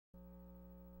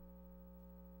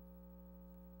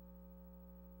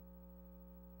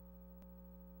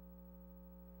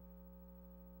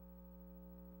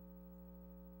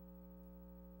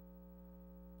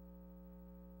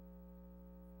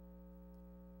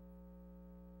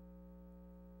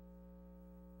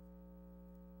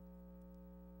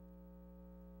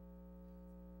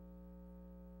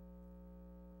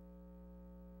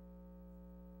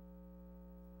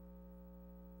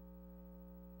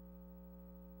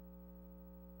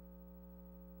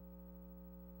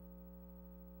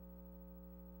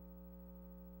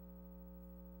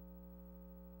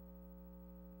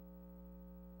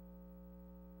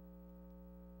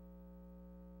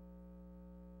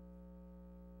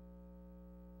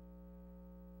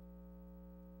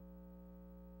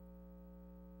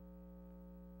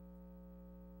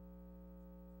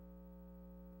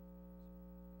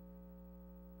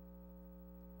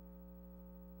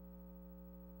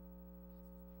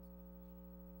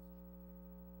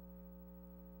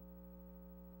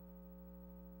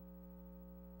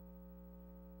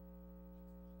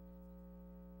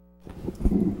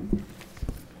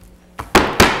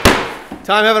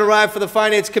Time having arrived for the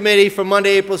Finance Committee for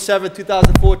Monday, April 7th,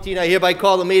 2014. I hereby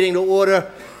call the meeting to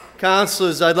order.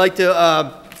 Councilors, I'd like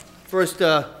to, first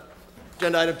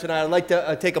agenda item tonight, I'd like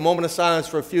to take a moment of silence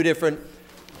for a few different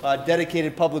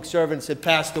dedicated public servants that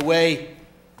passed away.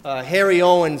 Harry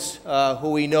Owens,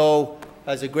 who we know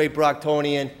as a great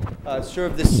Brocktonian,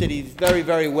 served this city very,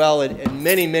 very well in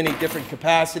many, many different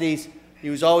capacities. He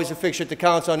was always a fixture at the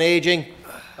Council on Aging.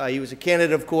 He was a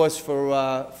candidate, of course,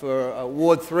 for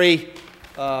Ward 3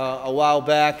 a while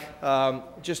back.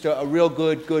 Just a real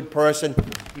good person.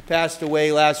 He passed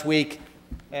away last week,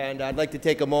 and I'd like to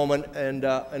take a moment and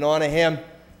honor him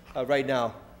right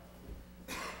now.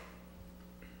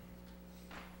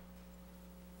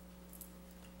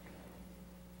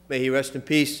 May he rest in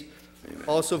peace.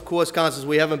 Also, of course, councilors,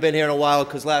 we haven't been here in a while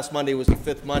because last Monday was the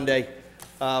 5th Monday.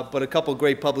 But a couple of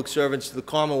great public servants to the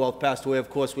Commonwealth passed away. Of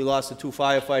course, we lost the two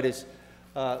firefighters,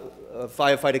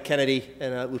 Firefighter Kennedy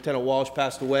and Lieutenant Walsh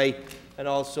passed away, and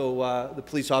also the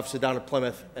police officer down at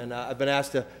Plymouth. And I've been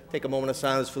asked to take a moment of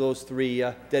silence for those three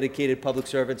dedicated public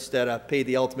servants that paid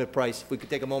the ultimate price. If we could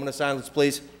take a moment of silence,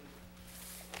 please.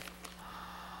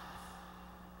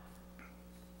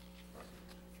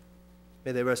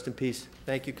 May they rest in peace.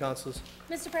 Thank you, councilors.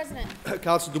 Mr. President.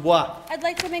 Councilor Dubois. I'd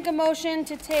like to make a motion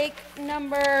to take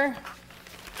number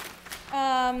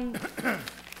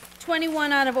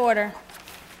 21 out of order.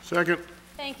 Second.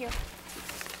 Thank you.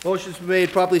 Motion's been made,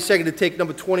 properly seconded to take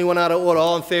number 21 out of order.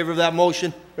 All in favor of that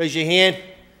motion, raise your hand.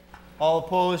 All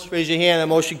opposed, raise your hand. That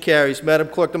motion carries. Madam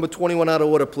Clerk, number 21 out of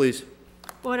order, please.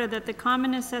 Order that the common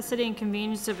necessity and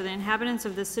convenience of the inhabitants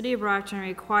of the city of Brockton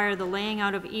require the laying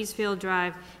out of Eastfield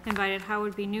Drive. Invited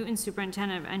Howard B. Newton,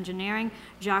 Superintendent of Engineering,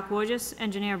 Jacques Wojcik,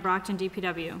 Engineer, Brockton,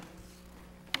 DPW.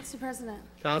 Mr. President.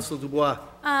 Councilor Dubois.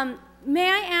 May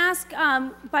I ask,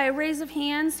 by a raise of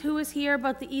hands, who is here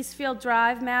about the Eastfield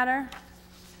Drive matter?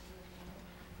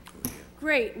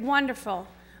 Great, wonderful.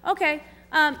 Okay,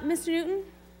 Mr. Newton?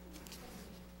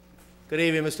 Good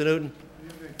evening, Mr. Newton.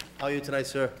 Good evening. How are you tonight,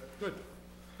 sir? Good.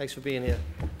 Thanks for being here.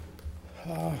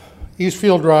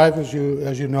 Eastfield Drive, as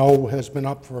you know, has been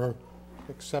up for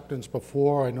acceptance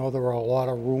before. I know there are a lot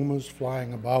of rumors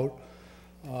flying about.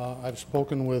 I've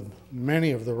spoken with many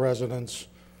of the residents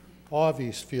of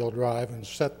Eastfield Drive and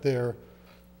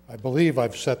I believe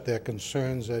I've set their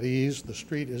concerns at ease. The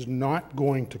street is not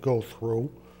going to go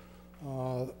through.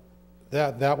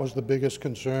 That was the biggest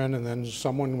concern, and then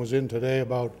someone was in today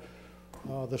about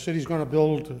the city's going to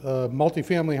build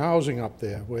multifamily housing up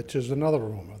there, which is another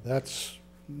rumor. That's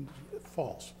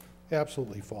false,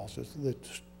 absolutely false.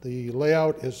 The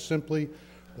layout is simply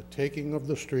the taking of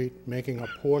the street, making a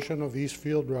portion of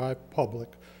Eastfield Drive public.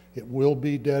 It will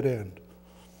be dead end.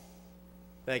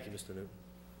 Thank you, Mr. Newton.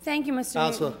 Thank you, Mr.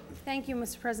 Councilor. Newton. Thank you,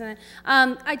 Mr. President.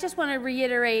 I just want to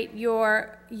reiterate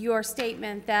your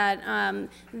statement that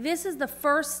this is the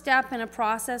first step in a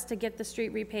process to get the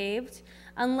street repaved.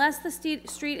 Unless the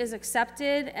street is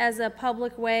accepted as a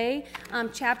public way,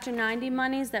 Chapter 90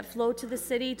 monies that flow to the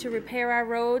city to repair our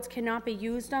roads cannot be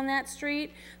used on that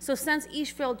street. So since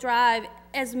Eastfield Drive,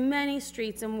 as many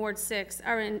streets in Ward 6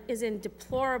 is in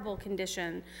deplorable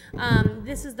condition,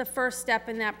 this is the first step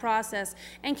in that process.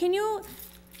 And can you,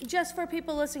 just for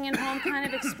people listening at home, kind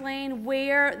of explain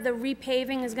where the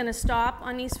repaving is going to stop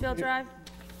on Eastfield Drive?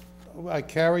 I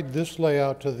carried this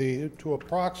layout to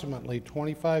approximately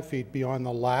 25 feet beyond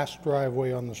the last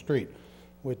driveway on the street,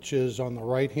 which is on the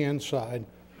right-hand side.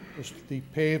 The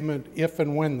pavement, if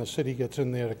and when the city gets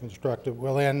in there to construct it,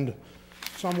 will end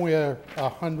somewhere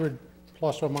 100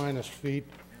 plus or minus feet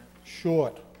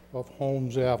short of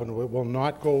Holmes Avenue. It will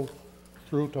not go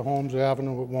through to Holmes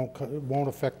Avenue. It won't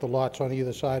affect the lots on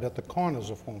either side at the corners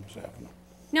of Holmes Avenue.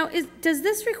 Now, does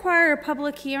this require a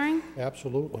public hearing?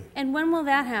 Absolutely. And when will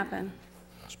that happen?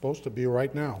 It's supposed to be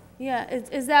right now. Yeah,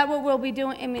 is that what we'll be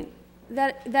doing? I mean,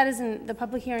 that isn't, the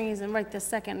public hearing isn't right this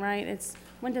second, right?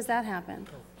 When does that happen?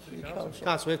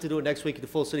 Council, we have to do it next week at the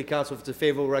full city council if it's a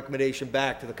favorable recommendation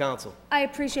back to the council. I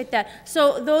appreciate that.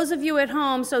 So those of you at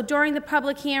home, so during the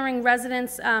public hearing,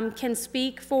 residents can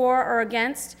speak for or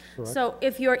against. Correct. So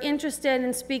if you're interested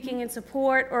in speaking in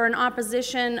support or in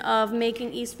opposition of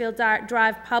making Eastfield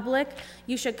Drive public,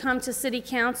 you should come to city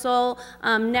council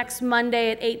next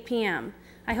Monday at 8 p.m.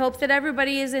 I hope that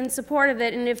everybody is in support of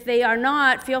it, and if they are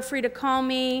not, feel free to call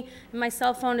me. My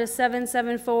cell phone is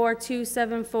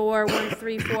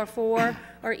 774-274-1344,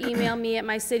 or email me at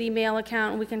my city mail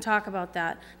account, and we can talk about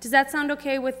that. Does that sound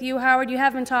okay with you, Howard? You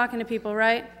have been talking to people,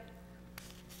 right?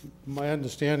 My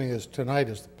understanding is tonight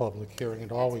is the public hearing.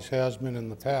 It always has been in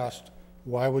the past.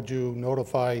 Why would you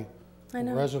notify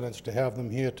residents to have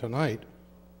them here tonight?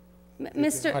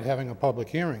 if you're not having a public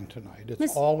hearing tonight.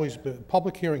 It's always been,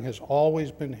 public hearing has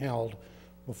always been held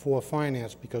before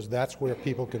finance because that's where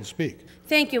people can speak.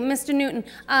 Thank you, Mr. Newton.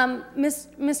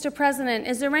 Mr. President,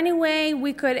 is there any way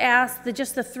we could ask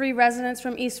just the 3 residents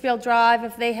from Eastfield Drive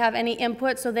if they have any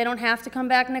input so they don't have to come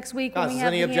back next week when we Council,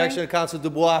 have the any hearing? objection to Council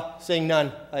Dubois? Seeing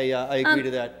none, I agree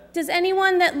to that. Does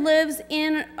anyone that lives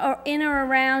on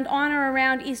or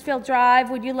around Eastfield Drive,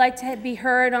 would you like to be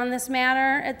heard on this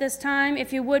matter at this time?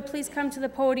 If you would, please come to the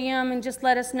podium and just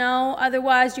let us know.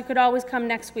 Otherwise, you could always come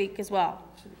next week as well.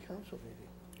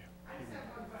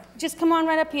 Just come on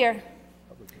right up here.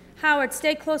 Howard,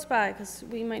 stay close by, because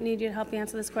we might need you to help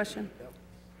answer this question.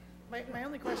 My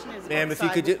only question is Ma'am, about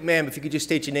if you could just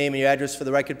state your name and your address for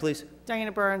the record, please.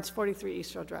 Diana Burns, 43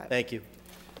 Eastfield Drive. Thank you.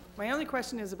 My only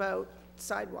question is about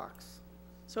sidewalks.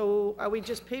 So are we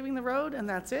just paving the road and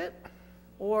that's it?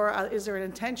 Or is there an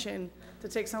intention to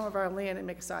take some of our land and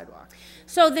make a sidewalk?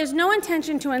 So there's no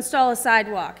intention to install a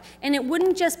sidewalk, and it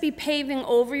wouldn't just be paving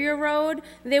over your road.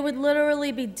 They would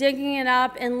literally be digging it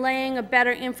up and laying a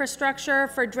better infrastructure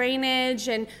for drainage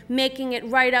and making it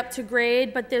right up to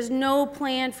grade, but there's no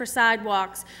plan for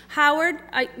sidewalks. Howard,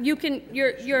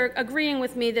 you're agreeing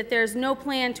with me that there's no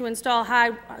plan to install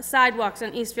sidewalks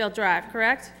on Eastfield Drive,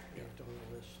 correct?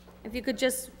 If you could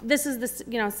just, this is the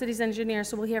city's engineer,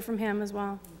 so we'll hear from him as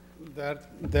well.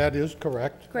 That is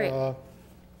correct. Great.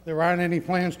 There aren't any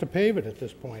plans to pave it at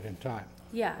this point in time.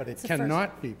 Yeah. But it it's the first-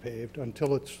 cannot be paved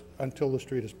until the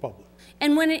street is public.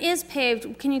 And when it is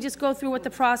paved, can you just go through what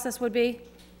the process would be?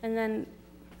 And then,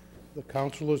 The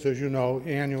councilors, as you know,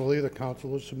 annually, the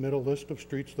councilors submit a list of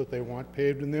streets that they want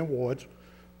paved in their wards.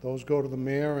 Those go to the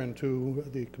mayor and to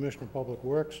the Commissioner of Public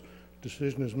Works.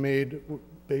 Decision is made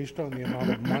based on the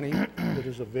amount of money that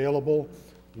is available,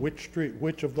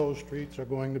 which of those streets are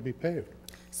going to be paved.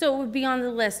 so it would be on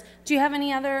the list. Do you have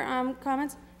any other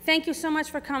comments? Thank you so much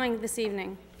for coming this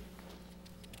evening.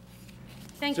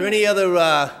 Thank Is there you. any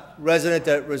other resident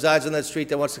that resides on that street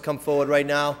that wants to come forward right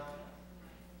now?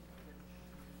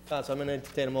 Council, I'm going to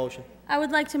entertain a motion. I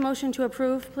would like to motion to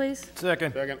approve, please.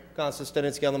 Second. Council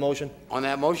Staninsky on the motion. On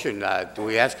that motion, do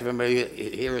we ask if anybody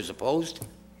here is opposed?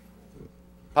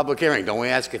 Public hearing, don't we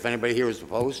ask if anybody here is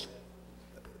opposed?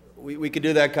 We could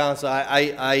do that, Council.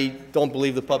 I don't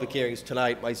believe the public hearing is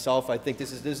tonight myself. I think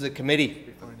this is a committee.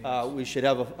 We should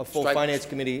have a full Strike- finance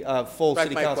committee, full strike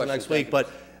city my council question, next week. thank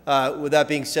But with that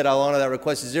being said, I'll honor that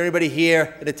request. Is there anybody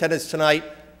here in attendance tonight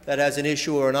that has an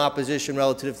issue or an opposition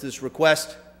relative to this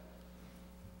request?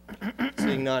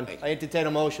 Seeing none. I entertain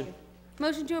a motion.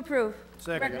 Motion to approve.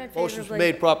 Second. Recommend Motion's favorably.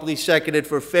 made, properly seconded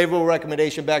for favorable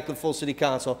recommendation back to the full city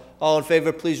council. All in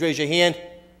favor, please raise your hand.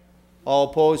 All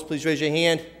opposed, please raise your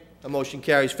hand. The motion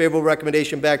carries. Favorable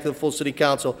recommendation back to the full city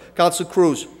council. Council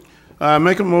Cruz.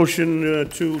 Make a motion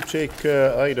to take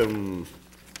item,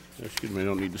 excuse me, I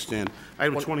don't need to stand.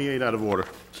 Item 28 out of order.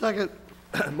 Second.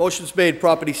 Motion's made,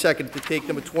 properly seconded to take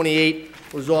number 28,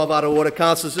 resolve out of order.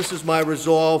 Councilors, this is my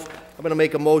resolve. I'm going to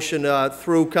make a motion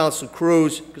through Council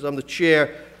Cruz, because I'm the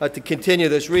chair, to continue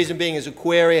this. Reason being is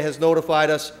Aquaria has notified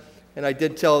us, and I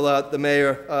did tell the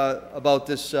mayor about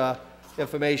this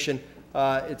information.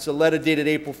 It's a letter dated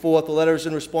April 4th. The letter is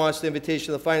in response to the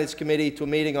invitation of the Finance Committee to a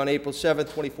meeting on April 7th,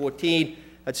 2014.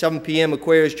 At 7 p.m.,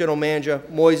 Aquaria's General Manager,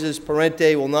 Moises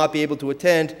Parente, will not be able to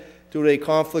attend due to a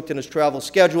conflict in his travel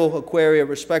schedule. Aquaria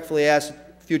respectfully asks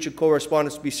future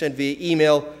correspondence to be sent via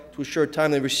email to assure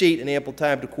timely receipt and ample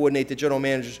time to coordinate the General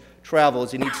Manager's travel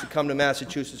as he needs to come to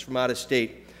Massachusetts from out of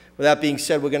state. With that being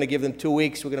said, we're going to give them 2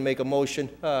 weeks. We're going to make a motion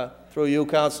through you,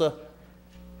 Counselor.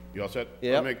 You all set?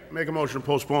 Yep. Make a motion to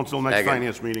postpone till next Second.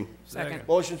 finance meeting.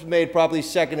 Motion's made, properly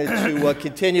seconded to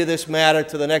continue this matter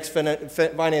to the next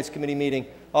Finance Committee meeting.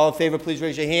 All in favor, please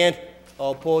raise your hand.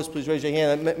 All opposed, please raise your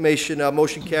hand. That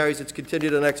motion carries. It's continued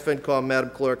to the next FinCom, Madam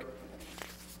Clerk.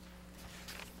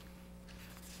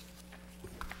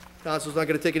 Council's not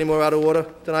going to take any more out of order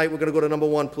tonight. We're going to go to number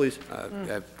 1, please.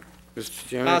 Mr.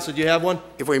 Chairman, Council, do you have one?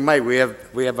 if we might, we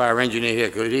have our engineer here.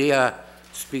 Could he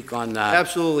speak on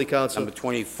Absolutely, Council. number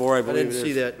 24, I I believe didn't it see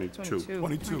is? that.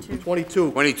 22.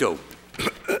 22. 22.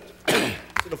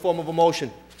 In the form of a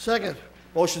motion. Second.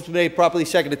 Motion's been made, properly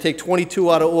seconded to take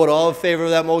 22 out of order. All in favor of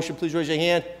that motion, please raise your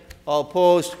hand. All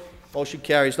opposed? Motion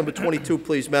carries. Number 22,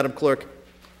 please, Madam Clerk.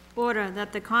 Order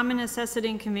that the common necessity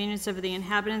and convenience of the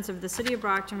inhabitants of the city of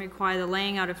Brockton require the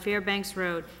laying out of Fairbanks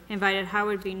Road. Invited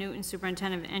Howard B. Newton,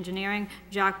 Superintendent of Engineering,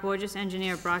 Jacques Borges,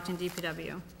 Engineer, Brockton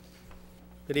DPW.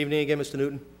 Good evening again, Mr.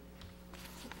 Newton.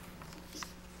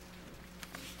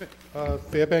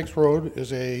 Fairbanks Road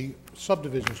is a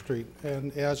subdivision street,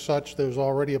 and as such, there's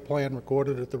already a plan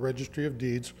recorded at the Registry of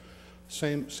Deeds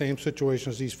Same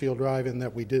situation as Eastfield Drive in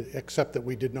that we did, except that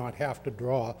we did not have to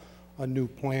draw a new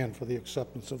plan for the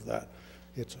acceptance of that.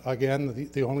 It's, again,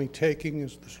 the only taking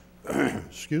is,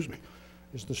 excuse me,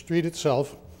 is the street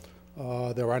itself.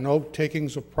 There are no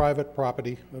takings of private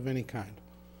property of any kind.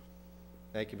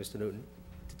 Thank you, Mr. Newton.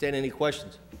 Entertain any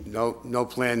questions? No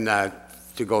plan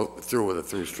to go through with a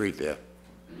through street there?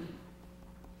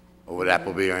 Or with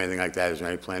Appleby or anything like that? Is there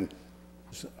any plan?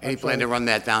 Any plan to run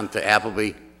that down to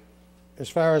Appleby? As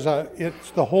far as,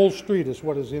 it's the whole street is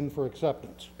what is in for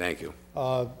acceptance. Thank you.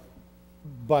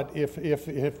 But if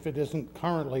it isn't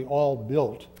currently all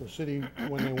built, the city,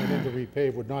 when they went in to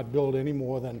repave, would not build any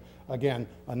more than, again,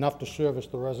 enough to service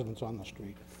the residents on the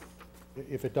street.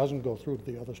 If it doesn't go through to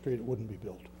the other street, it wouldn't be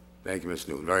built. Thank you, Mr.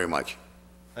 Newton, very much.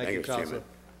 Thank you, Mr. Counselor. Chairman.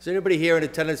 Is there anybody here in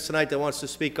attendance tonight that wants to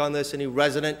speak on this? Any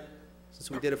resident? Since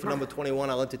we did it for number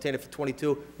 21, I'll entertain it for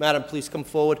 22. Madam, please come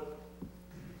forward.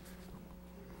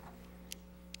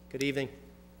 Good evening.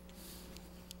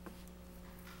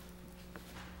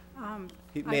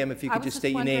 Ma'am, if you could just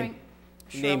state your name.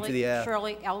 Your name to the,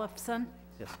 Shirley Ellefson,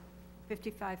 Yes.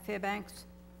 55 Fairbanks.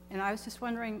 And I was just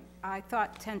wondering, I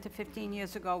thought 10 to 15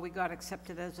 years ago we got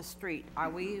accepted as a street. Are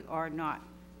we or not?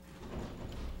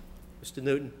 Mr.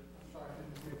 Newton?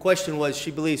 The question was,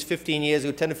 she believes 15 years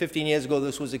ago, 10 to 15 years ago,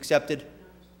 this was accepted?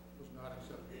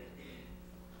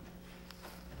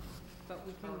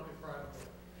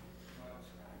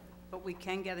 But we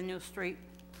can get a new street?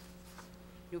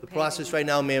 New The paving? process right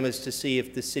now, ma'am, is to see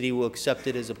if the city will accept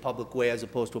it as a public way as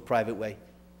opposed to a private way.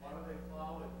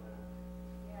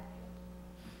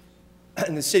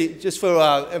 And the city, just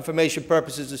for information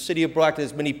purposes, the city of Brockton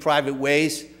has many private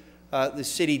ways. The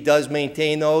city does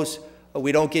maintain those.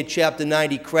 We don't get Chapter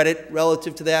 90 credit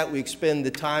relative to that. We expend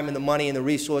the time and the money and the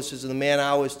resources and the man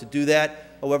hours to do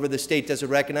that. However, the state doesn't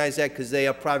recognize that because they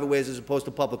are private ways as opposed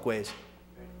to public ways.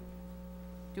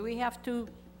 Do we have to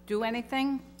do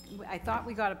anything? I thought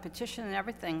we got a petition and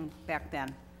everything back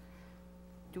then.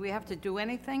 Do we have to do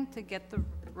anything to get the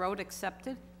road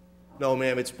accepted? No,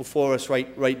 ma'am, it's before us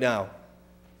right now.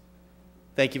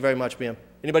 Thank you very much, ma'am.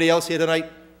 Anybody else here tonight?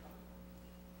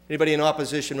 Anybody in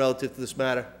opposition relative to this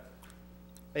matter?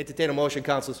 I entertain a motion,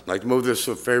 councilors. I'd like to move this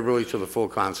favorably to the full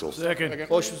council. Second.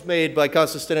 Motion was made by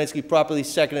Councilor Staninsky, properly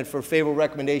seconded for a favorable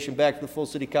recommendation back to the full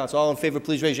city council. All in favor,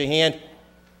 please raise your hand.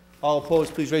 All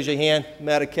opposed, please raise your hand.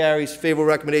 Matter carries. Favorable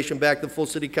recommendation back to the full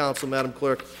city council, Madam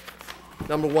Clerk.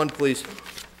 Number 1, please.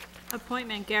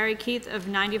 Appointment Gary Keith of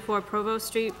 94 Provost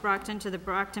Street, Brockton, to the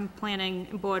Brockton Planning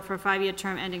Board for a 5-year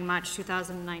term ending March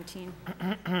 2019.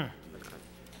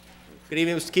 Good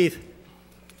evening, Mr. Keith.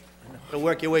 Gonna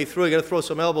work your way through. You gotta throw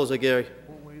some elbows there, Gary.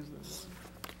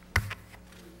 How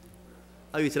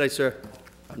are you tonight, sir?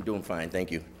 I'm doing fine,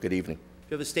 thank you. Good evening. Do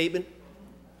you have a statement?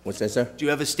 What's that, sir? Do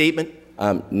you have a statement?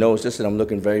 No, it's just that I'm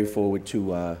looking very forward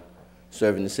to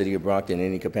serving the city of Brockton in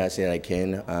any capacity that I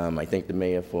can. I thank the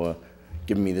mayor for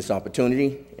giving me this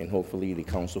opportunity, and hopefully the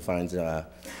council finds a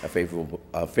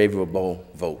favorable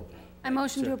vote. I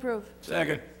motion to approve.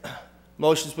 Second.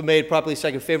 Motion's been made, properly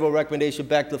seconded. Favorable recommendation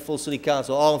back to the full city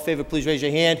council. All in favor, please raise your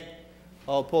hand.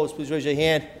 All opposed, please raise your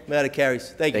hand. Matter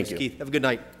carries. Thank you, Mr. Keith. Have a good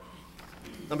night.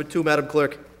 Number 2, Madam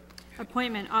Clerk.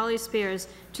 Appointment Ollie Spears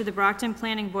to the Brockton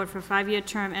Planning Board for a 5-year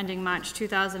term ending March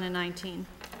 2019.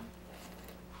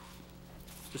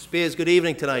 Mr. Spears, good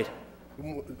evening tonight.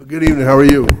 Good evening, how are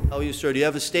you? How are you, sir? Do you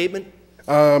have a statement?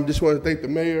 Just want to thank the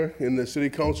mayor and the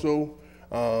city council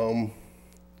for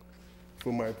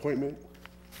my appointment.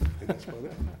 And that's about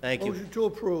it. Thank you. Motion to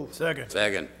approve.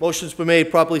 Second. Motion's been made,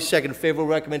 properly seconded. Favorable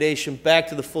recommendation back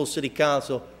to the full city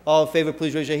council. All in favor,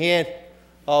 please raise your hand.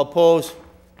 All opposed,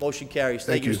 motion carries.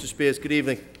 Thank you, Mr. Spears. Good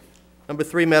evening. Number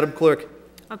 3, Madam Clerk.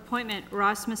 Appointment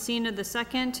Ross Messina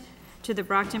II to the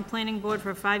Brockton Planning Board for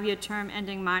a 5-year term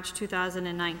ending March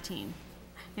 2019.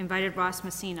 Invited Ross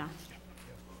Messina.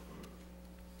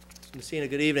 Mr. Messina,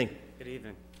 good evening. Good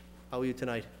evening. How are you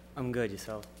tonight? I'm good,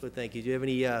 yourself? Good, thank you. Do you have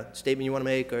any statement you want to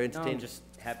make or No, entertain? I'm just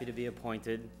happy to be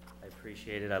appointed. I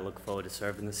appreciate it. I look forward to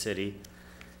serving the city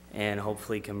and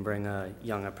hopefully can bring a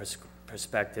younger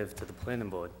perspective to the planning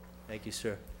board. Thank you,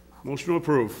 sir. Motion to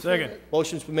approve. Second.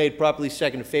 Motion's been made, properly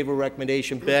seconded. Favorable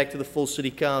recommendation back to the full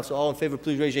city council. All in favor,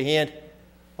 please raise your hand.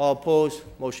 All opposed,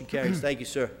 motion carries. Thank you,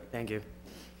 sir. Thank you.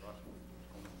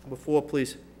 Number 4,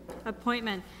 please.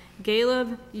 Appointment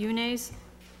Caleb Younes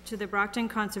to the Brockton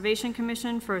Conservation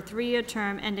Commission for a 3-year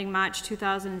term ending March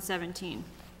 2017.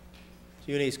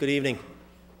 Eunice, good evening.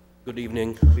 Good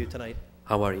evening. How are you tonight?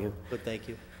 How are you? Good, thank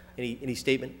you. Any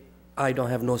statement? I don't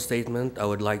have no statement. I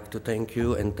would like to thank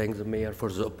you and thank the mayor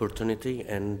for the opportunity,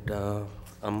 and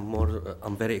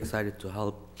I'm very excited to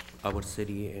help our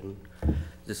city and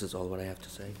This is all what I have to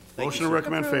say. Motion to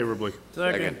recommend favorably.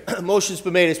 Second. Motion's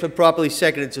been made, it's been properly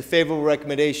seconded. It's a favorable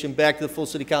recommendation. Back to the full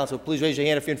city council. Please raise your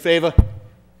hand if you're in favor.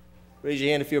 Raise your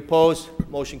hand if you're opposed.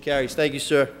 Motion carries. Thank you,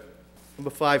 sir. Number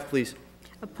 5, please.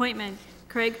 Appointment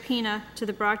Craig Pina to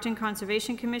the Brockton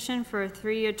Conservation Commission for a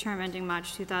 3-year term ending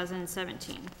March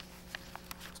 2017.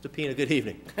 Mr. Pina, good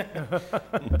evening.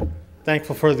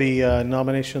 Thankful for the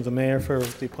nomination of the mayor for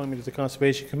the appointment to the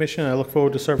Conservation Commission. I look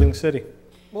forward to serving the city.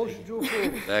 Motion to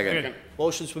approve. Second.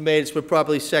 Motion's been made, it's been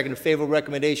properly seconded. Favorable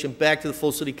recommendation, back to the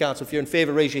full city council. If you're in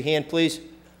favor, raise your hand, please.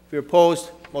 If you're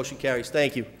opposed, motion carries.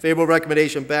 Thank you. Favorable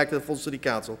recommendation, back to the full city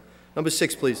council. Number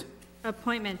 6, please.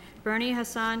 Appointment Bernie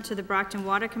Hassan to the Brockton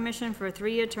Water Commission for a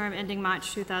 3-year term ending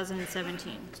March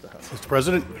 2017. Mr.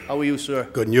 President, How are you, sir?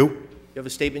 good and you? You have a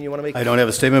statement you want to make? I don't have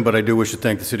a statement, but I do wish to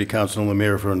thank the city council and the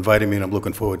mayor for inviting me, and I'm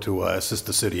looking forward to assist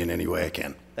the city in any way I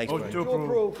can. Thanks, Bernie.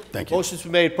 Thank you. Motion's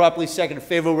been made, properly seconded.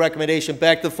 Favorable recommendation,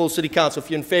 back to the full city council.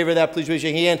 If you're in favor of that, please raise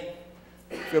your hand.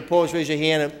 If you're opposed, raise your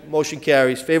hand. Motion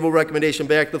carries. Favorable recommendation,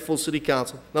 back to the full city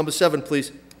council. Number 7,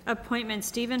 please. Appointment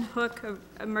Stephen Hook,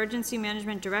 Emergency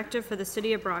Management Director for the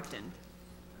City of Brockton.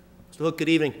 Mr. Hook, good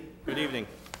evening. Good evening.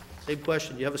 Same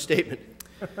question. You have a statement.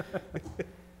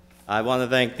 I want to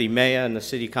thank the mayor and the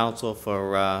city council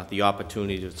for the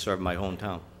opportunity to serve my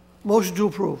hometown. Motion to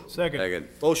approve. Second.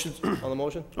 Motion, on the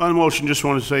motion? On the motion, just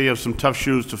want to say you have some tough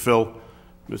shoes to fill.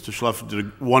 Mr. Schleffer did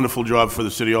a wonderful job for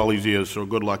the city all these years, so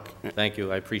good luck. Thank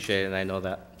you, I appreciate it, and I know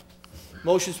that.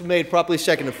 Motion's been made, properly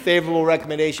seconded. Favorable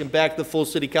recommendation, back to the full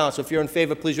city council. If you're in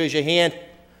favor, please raise your hand.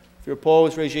 If you're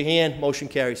opposed, raise your hand. Motion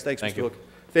carries. Thanks, Thank Mr. you. Hook.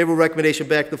 Favorable recommendation,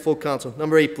 back to the full council.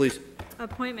 Number 8, please.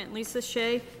 Appointment Lisa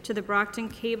Shea to the Brockton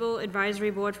Cable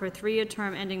Advisory Board for a 3-year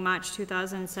term ending March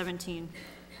 2017.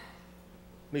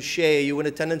 Ms. Shea, are you in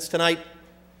attendance tonight?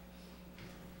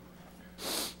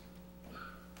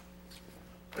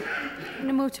 I'm going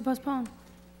to move to postpone.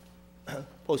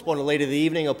 Postpone to later in the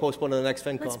evening or postpone to the next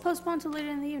FinCom? Let's postpone to later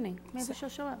in the evening. Maybe she'll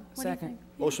show up. What do you think?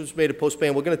 Motion's made to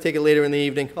postpone. We're going to take it later in the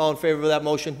evening. All in favor of that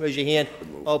motion, raise your hand.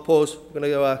 All opposed? We're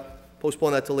going to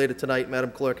postpone that till later tonight,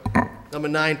 Madam Clerk. Number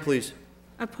 9, please.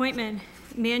 Appointment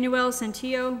Manuel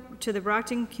Santillo to the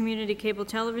Brockton Community Cable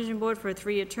Television Board for a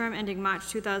 3-year term ending March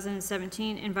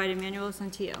 2017. Invited Manuel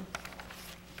Santillo.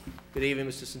 Good evening,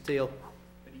 Mr. Santillo.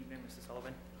 Good evening, Mr.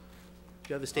 Sullivan. Do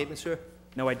you have a statement, sir?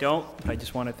 No, I don't. I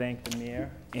just want to thank the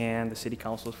mayor and the city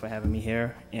councils for having me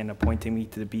here and appointing me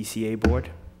to the BCA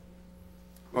board.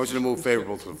 Motion to move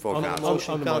favorable to the full On the council.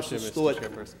 motion, On the Council motion, Mr. Stewart.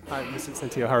 Chairperson. Hi, Mr.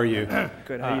 Santillo, how are you?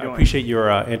 Good, how you doing? I appreciate your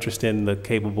interest in the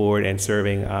cable board and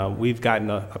serving. We've gotten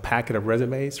a packet of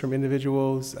resumes from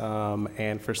individuals,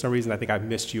 and for some reason, I think I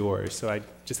missed yours. So I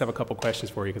just have a couple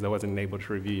questions for you because I wasn't able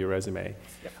to review your resume.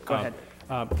 Go ahead.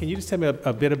 Can you just tell me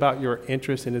a bit about your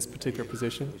interest in this particular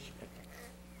position?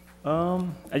 I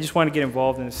just want to get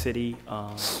involved in the city.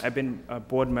 I've been a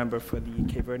board member for the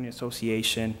Cape Verdean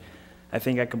Association. I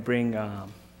think I could bring a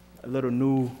little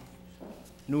new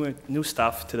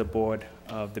stuff to the board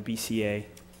of the BCA.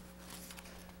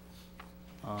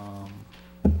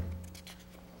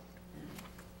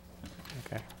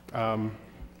 Okay.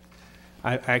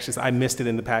 I missed it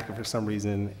in the packet for some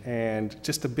reason. And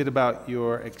just a bit about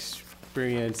your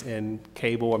experience in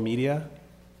cable or media.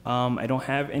 I don't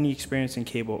have any experience in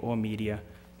cable or media,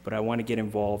 but I want to get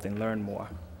involved and learn more.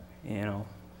 You know,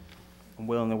 I'm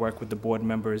willing to work with the board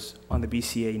members on the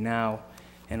BCA now,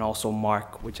 and also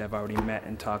Mark, which I've already met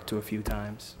and talked to a few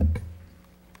times.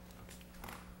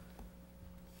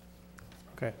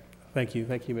 Okay. Thank you,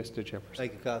 Mr. Chairperson.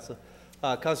 Thank you, Councilor.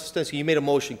 Councilor Stinsky, you made a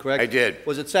motion, correct? I did.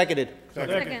 Was it seconded?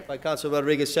 Second. By Councilor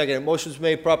Rodriguez, seconded. Motion's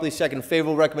made, properly seconded.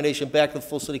 Favorable recommendation, back to the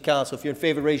full city council. If you're in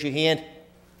favor, raise your hand.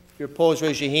 If you're opposed,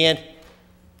 raise your hand.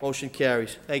 Motion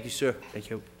carries. Thank you, sir. Thank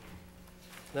you.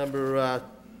 Number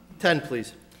 10,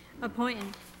 please.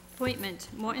 Appointment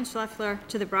Morton Schleffler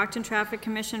to the Brockton Traffic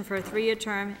Commission for a 3-year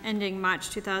term ending March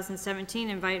 2017.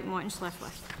 Invite Morton Schleffler.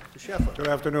 Mr. Sheffer. Good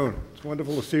afternoon. It's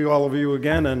wonderful to see all of you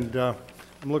again, and I'm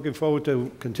looking forward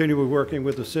to continue working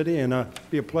with the city, and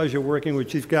be a pleasure working with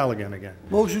Chief Galligan again.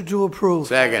 Motion to approve.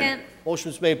 Second.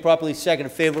 Motion's made, properly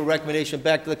seconded. Favorable recommendation,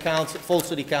 back to the council, full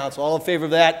city council. All in favor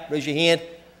of that, raise your hand.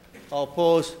 All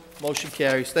opposed, motion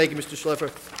carries. Thank you, Mr.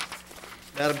 Schleffer.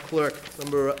 Madam Clerk,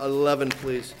 number 11,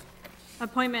 please.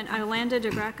 Appointment Iolanda de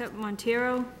Graca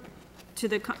Montero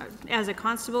as a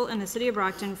constable in the city of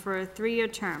Brockton for a 3-year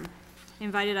term.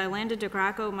 Invited Iolanda de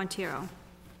Graca Montero.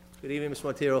 Good evening, Ms.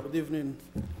 Montero. Good evening.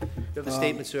 You have a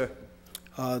statement, sir.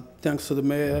 Thanks to the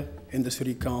mayor and the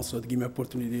city council to give me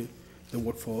opportunity to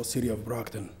work for city of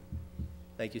Brockton.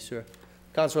 Thank you, sir.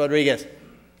 Councilor Rodriguez.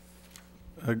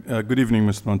 Good evening,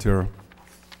 Mr. Montero.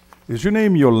 Is your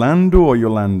name Yolando or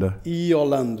Yolanda?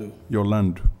 Yolando.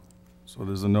 Yolando. So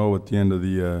there's an O at the end of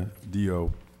the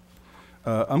D-O.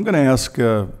 I'm going to ask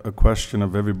a question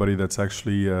of everybody that's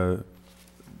actually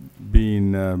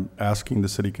asking the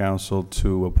city council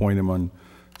to appoint him on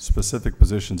specific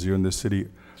positions here in the city.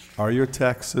 Are your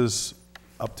taxes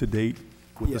up to date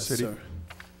with the city? Yes, sir.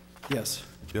 Yes.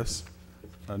 Yes?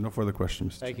 No further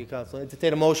questions. Thank you, Councilor.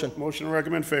 Entertain a motion. Motion to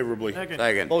recommend favorably.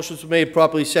 Second. Motion's been made,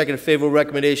 properly seconded, favorable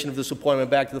recommendation of this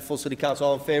appointment back to the full city council.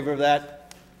 All in favor of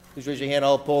that? Please raise your hand.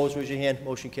 All opposed, raise your hand.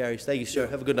 Motion carries. Thank you, sir.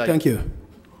 Have a good night. Thank you.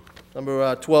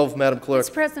 Number 12, Madam Clerk.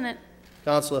 Mr. President,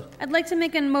 Councilor. I'd like to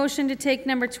make a motion to take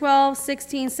number 12,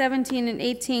 16, 17, and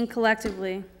 18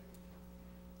 collectively.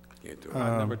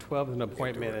 Number 12 is an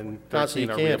appointment and Council, 13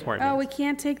 you are can't. reappointments. Oh, we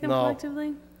can't take them No.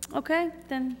 collectively? Okay,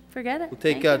 then forget it.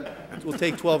 We'll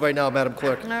take 12 right now, Madam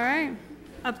Clerk. All right.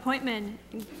 Appointment,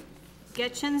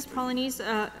 Getchins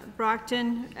Polonese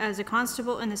Brockton as a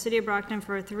constable in the city of Brockton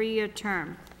for a 3-year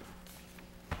term.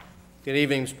 Good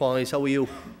evening, Ms. Polonese. How are you?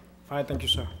 Fine, thank you,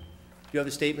 sir. Do you have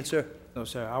a statement, sir? No,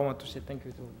 sir, I want to say thank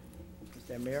you to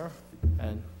Mr. Mayor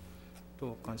and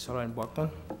to Councilor in Brockton.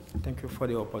 Thank you for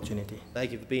the opportunity.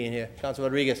 Thank you for being here. Councilor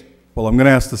Rodriguez. Well, I'm going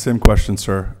to ask the same question,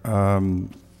 sir.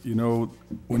 You know,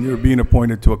 when you're being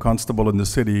appointed to a constable in the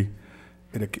city,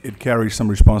 it carries some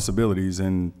responsibilities,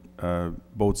 and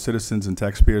both citizens and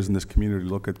taxpayers in this community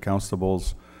look at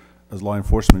constables as law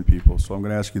enforcement people. So I'm going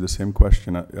to ask you the same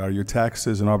question. Are your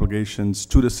taxes and obligations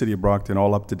to the city of Brockton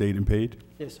all up to date and paid?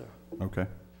 Yes, sir. Okay.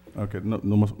 Okay, no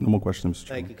more questions, Mr.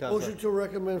 Thank you, Chairman. Councilor. Motion to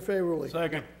recommend favorably.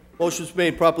 Second. Motion's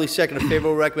made, properly seconded,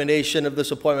 favorable recommendation of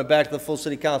this appointment back to the full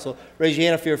city council. Raise your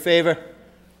hand if you're in favor.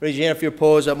 Raise your hand if you're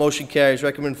opposed. That motion carries.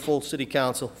 Recommend full city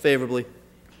council favorably.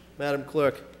 Madam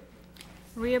Clerk.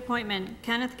 Reappointment,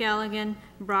 Kenneth Galligan,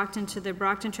 Brockton, to the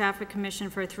Brockton Traffic Commission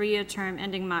for a 3-year term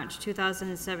ending March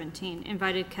 2017.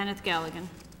 Invited Kenneth Galligan.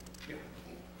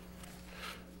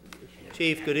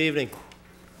 Chief, good evening.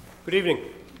 Good evening.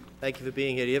 Thank you for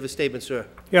being here. Do you have a statement, sir?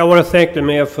 Yeah, I want to thank the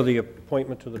mayor for the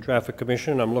appointment to the Traffic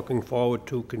Commission. I'm looking forward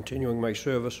to continuing my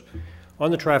service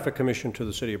on the Traffic Commission to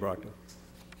the city of Brockton.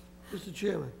 Mr.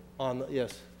 Chairman.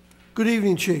 Yes. Good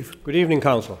evening, Chief. Good evening,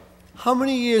 Council. How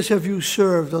many years have you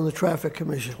served on the Traffic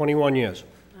Commission? 21 years.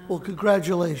 Well,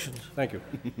 congratulations. Thank you.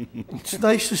 It's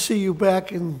nice to see you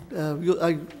back, and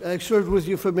I served with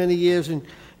you for many years, and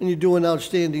you do an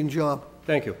outstanding job.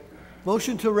 Thank you.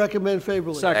 Motion to recommend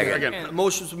favorably. Second.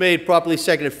 Motion's made, properly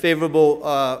seconded,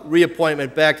 favorable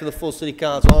reappointment back to the full city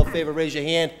council. All in favor, raise your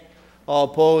hand. All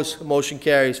opposed, motion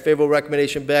carries. Favorable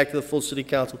recommendation back to the full city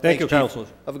council. Thank you, Chief. councilors.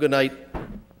 Have a good night.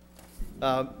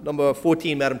 Number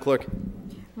 14, Madam Clerk.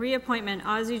 Reappointment,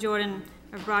 Ozzie Jordan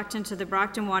of Brockton to the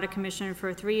Brockton Water Commission for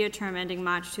a 3-year term ending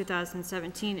March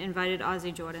 2017. Invited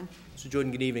Ozzie Jordan. Mr.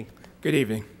 Jordan, good evening. Good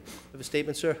evening. Have a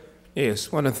statement, sir?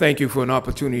 Yes, want to thank you for an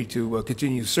opportunity to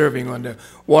continue serving on the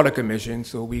Water Commission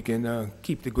so we can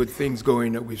keep the good things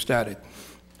going that we've started.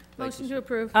 Motion to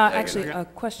approve. Actually, a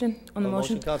question on the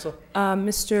motion. Council.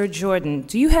 Mr. Jordan,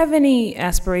 do you have any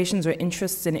aspirations or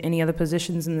interests in any other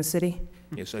positions in the city?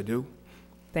 Yes, I do.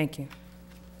 Thank you.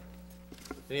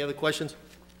 Any other questions?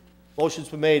 Motion's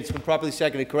been made. It's been properly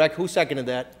seconded, correct? Who seconded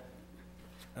that?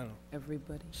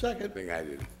 Everybody. Second. I think I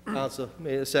did. Council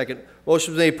made a second.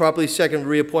 Motion was made, properly seconded,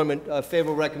 reappointment,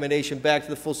 favorable recommendation back to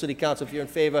the full city council. If you're in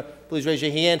favor, please raise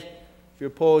your hand. If you're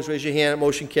opposed, raise your hand.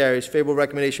 Motion carries. Favorable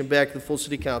recommendation back to the full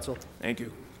city council. Thank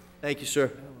you. Thank you,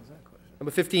 sir.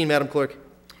 Number 15, Madam Clerk.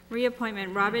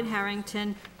 Reappointment, Robert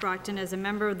Harrington, Brockton, as a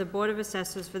member of the Board of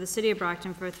Assessors for the city of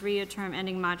Brockton for a 3-year term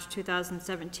ending March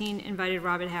 2017. Invited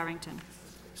Robert Harrington.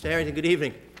 Mr. Harrington, good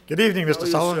evening. Good evening, Mr.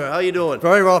 Sullivan. Sir? How are you doing?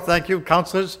 Very well, thank you.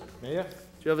 Councilors? Mayor? Do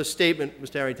you have a statement,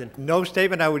 Mr. Harrington? No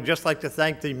statement. I would just like to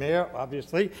thank the mayor,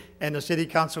 obviously, and the city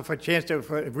council for a chance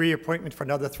for reappointment for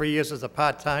another 3 years as a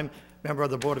part-time member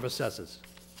of the Board of Assessors.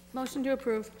 Motion to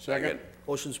approve. Second.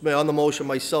 Motion's made. On the motion,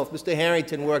 myself. Mr.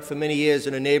 Harrington worked for many years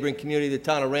in a neighboring community, the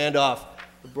town of Randolph.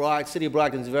 The city of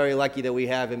Brockton is very lucky that we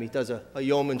have him. He does a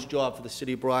yeoman's job for the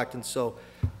city of Brockton, so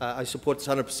I support this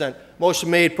 100%. Motion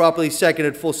made, properly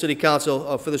seconded, full city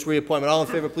council for this reappointment. All in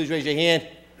favor, please raise your hand.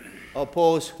 All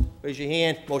opposed, raise your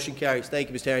hand. Motion carries. Thank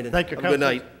you, Mr. Harrington. Thank you, Have a good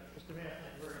Councilors. night.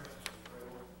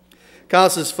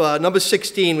 Councilors, for number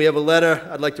 16, we have a letter.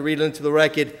 I'd like to read it into the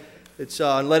record. It's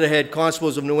on letterhead,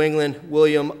 Constables of New England,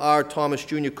 William R. Thomas,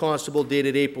 Jr., Constable,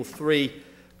 dated April 3,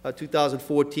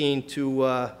 2014,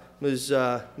 to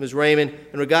Ms. Raymond.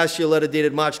 In regards to your letter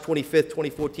dated March 25th,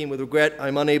 2014, with regret,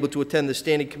 I'm unable to attend the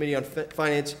Standing Committee on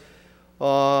Finance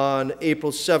on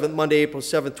April 7th, Monday, April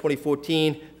 7th,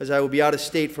 2014, as I will be out of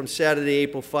state from Saturday,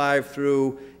 April 5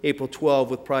 through April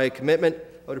 12 with prior commitment.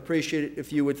 I would appreciate it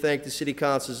if you would thank the city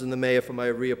councilors and the mayor for my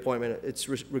reappointment. It's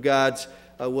regards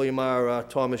William R.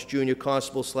 Thomas Jr.,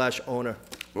 constable/owner.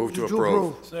 Move to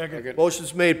approve. Second.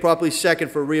 Motion's made, properly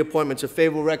second for reappointment. It's a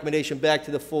favorable recommendation back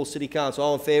to the full city council.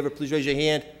 All in favor, please raise your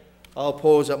hand. All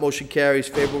opposed, that motion carries.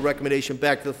 Favorable recommendation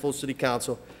back to the full city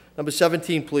council. Number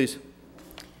 17, please.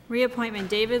 Reappointment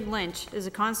David Lynch as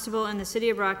a constable in the city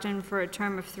of Brockton for a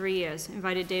term of 3 years.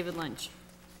 Invited David Lynch.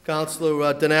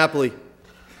 Councilor DiNapoli.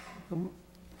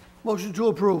 Motion to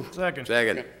approve. Second.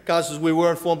 Second. Councilors, we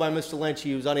were informed by Mr. Lynch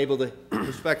he was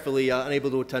respectfully unable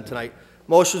to attend tonight.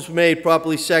 Motion's made,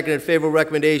 properly seconded. Favorable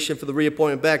recommendation for the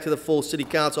reappointment back to the full city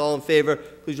council. All in favor,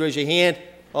 please raise your hand.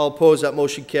 All opposed, that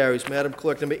motion carries. Madam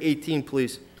Clerk, number 18,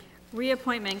 please.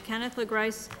 Reappointment Kenneth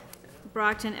LaGrice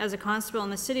Brockton as a constable in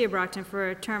the city of Brockton for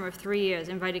a term of 3 years.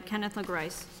 Invited Kenneth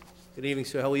LaGrice. Good evening,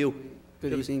 sir. How are you?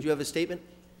 Good evening. Do you have a statement?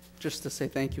 Just to say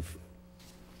thank you.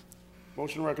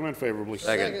 Motion to recommend favorably.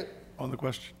 Second. On the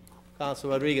question.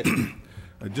 Councilor Rodriguez.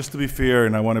 Just to be fair,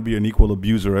 and I want to be an equal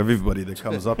abuser of everybody that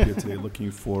comes up here today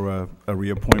looking for a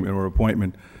reappointment or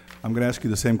appointment, I'm going to ask you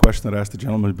the same question that I asked the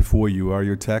gentleman before you. Are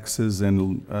your taxes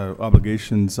and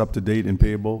obligations up to date and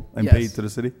payable and Yes. paid to the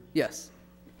city? Yes.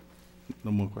 No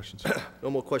more questions.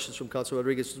 No more questions from Councilor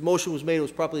Rodriguez. The motion was made. It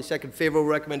was properly seconded. Favorable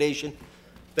recommendation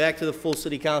back to the full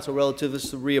city council relative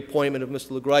to the reappointment of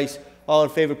Mr. LaGrice. All in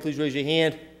favor, please raise your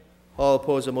hand. All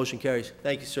opposed, the motion carries.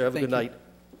 Thank you, sir. Have a good night.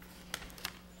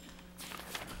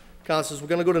 Councilors, we're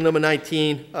going to go to number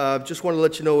 19. Just want to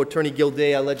let you know, Attorney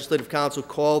Gilday, our legislative counsel,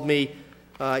 called me.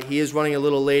 He is running a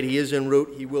little late. He is en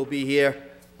route. He will be here.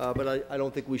 But I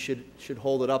don't think we should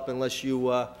hold it up unless you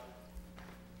will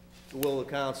the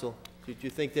council. Do you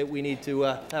think that we need to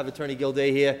have Attorney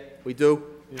Gilday here? We do?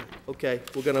 Yeah. Okay,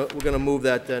 we're gonna move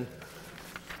that then.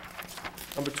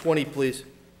 Number 20, please.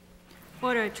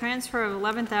 Order a transfer of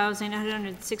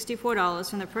 $11,864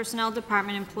 from the Personnel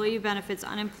Department Employee Benefits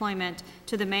Unemployment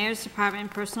to the Mayor's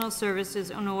Department Personal Services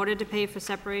in order to pay for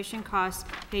separation costs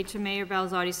paid to Mayor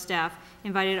Balzotti's staff.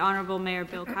 Invited Honorable Mayor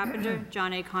Bill Carpenter,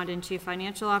 John A. Condon, Chief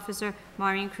Financial Officer,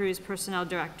 Maureen Cruz, Personnel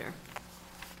Director.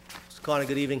 Mr. Connor,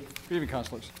 good evening. Good evening,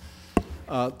 councilors.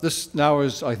 This now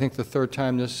is, I think, the third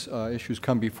time this issue's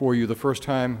come before you. The first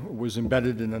time was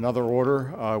embedded in another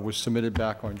order, was submitted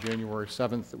back on January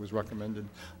 7th. It was recommended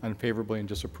unfavorably and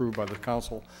disapproved by the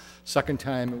council. Second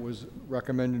time, it was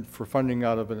recommended for funding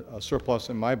out of a surplus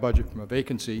in my budget from a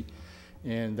vacancy,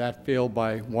 and that failed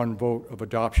by one vote of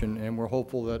adoption. And we're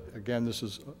hopeful that, again, this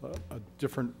is a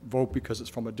different vote because it's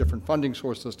from a different funding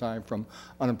source this time, from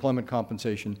unemployment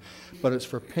compensation. But it's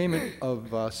for payment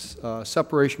of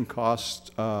separation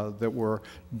costs that were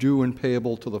due and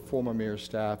payable to the former mayor's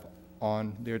staff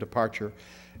on their departure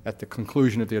at the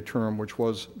conclusion of their term, which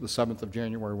was the 7th of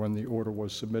January when the order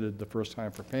was submitted the first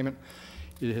time for payment.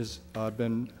 It has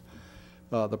been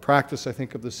the practice, I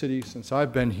think, of the city since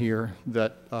I've been here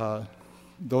that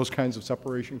those kinds of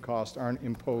separation costs aren't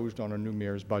imposed on a new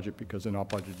mayor's budget because they're not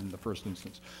budgeted in the first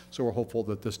instance. So we're hopeful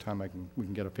that this time we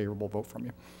can get a favorable vote from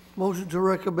you. Motion to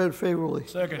recommend favorably.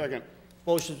 Second.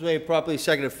 Motion's made, properly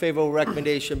seconded. Favorable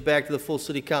recommendation back to the full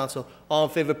city council. All in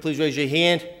favor, please raise your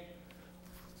hand.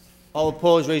 All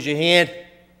opposed, raise your hand.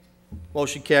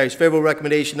 Motion carries. Favorable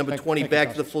recommendation number 20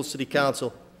 back to the full city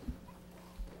council.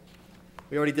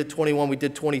 We already did 21. We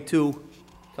did 22.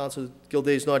 Councilor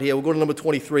Gilday is not here. We'll go to number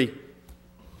 23.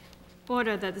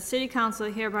 Order that the City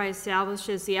Council hereby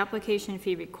establishes the application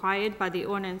fee required by the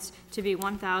ordinance to be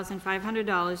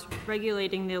 $1,500,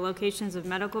 regulating the locations of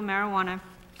medical marijuana,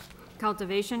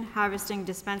 cultivation, harvesting,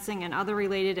 dispensing, and other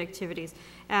related activities,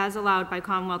 as allowed by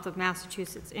Commonwealth of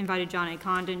Massachusetts. Invited John A.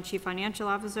 Condon, Chief Financial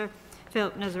Officer,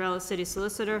 Philip Nazarella, City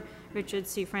Solicitor, Richard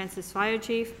C. Francis, Fire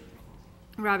Chief,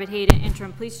 Robert Hayden,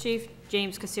 Interim Police Chief,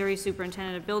 James Casseri,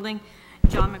 Superintendent of Building,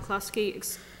 John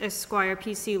McCluskey, Esquire,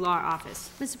 PC Law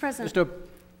Office. Mr. President.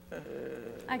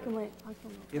 I can wait.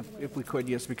 If we could,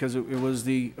 yes, because it was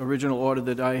the original order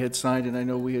that I had signed, and I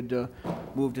know we had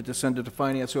moved it to send it to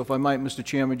Finance. So if I might, Mr.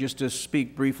 Chairman, just to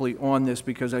speak briefly on this,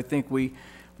 because I think we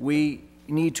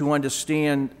need to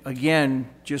understand, again,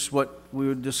 just what we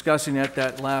were discussing at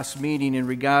that last meeting in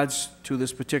regards to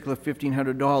this particular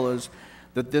 $1,500,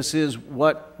 that this is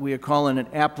what we are calling an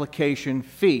application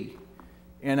fee.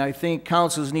 And I think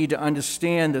councils need to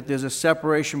understand that there's a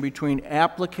separation between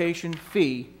application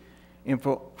fee and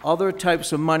for other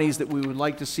types of monies that we would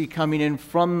like to see coming in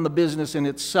from the business in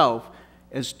itself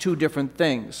as two different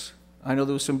things. I know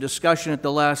there was some discussion at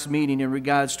the last meeting in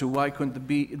regards to why couldn't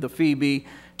the fee be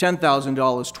 $10,000,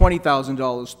 $20,000,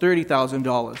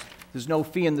 $30,000. There's no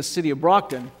fee in the city of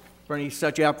Brockton for any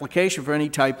such application for any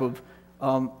type of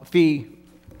fee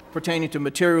pertaining to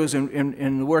materials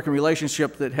and the working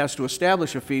relationship that has to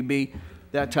establish a fee be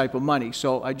that type of money.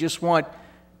 So I just want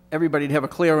everybody to have a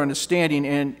clear understanding,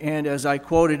 and as I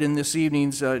quoted in this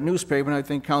evening's newspaper, and I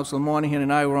think Councilor Monahan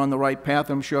and I were on the right path,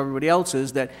 I'm sure everybody else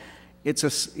is, that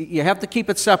you have to keep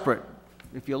it separate.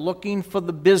 If you're looking for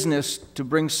the business to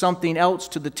bring something else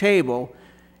to the table,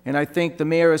 and I think the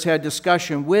mayor has had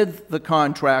discussion with the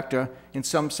contractor in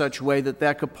some such way that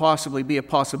that could possibly be a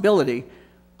possibility,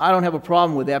 I don't have a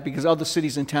problem with that because other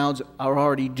cities and towns are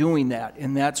already doing that,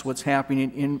 and that's what's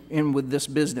happening in with this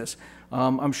business.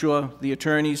 I'm sure the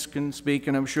attorneys can speak,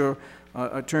 and I'm sure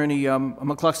Attorney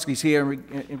McCluskey's here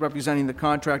representing the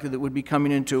contractor that would be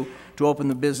coming in to open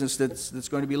the business that's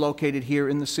going to be located here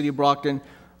in the city of Brockton.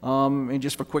 And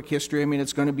just for quick history, I mean,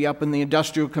 it's going to be up in the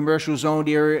industrial commercial zoned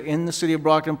area in the city of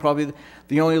Brockton, probably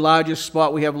the only largest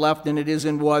spot we have left, and it is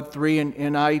in Ward 3,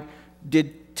 and I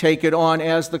did take it on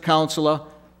as the councilor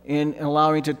in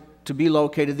allowing to be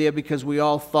located there because we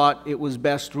all thought it was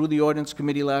best through the ordinance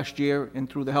committee last year and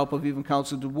through the help of even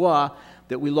Councilor Dubois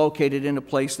that we located in a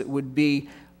place that would be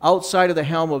outside of the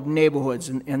helm of neighborhoods,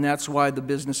 and that's why the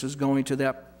business is going to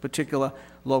that particular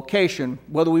location.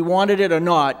 Whether we wanted it or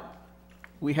not,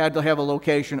 we had to have a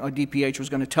location, or DPH was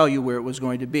going to tell you where it was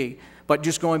going to be. But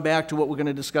just going back to what we're going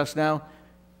to discuss now,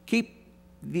 keep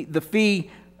the fee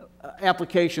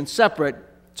application separate.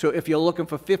 So if you're looking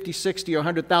for $50,000, $60,000,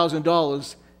 or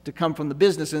 $100,000 to come from the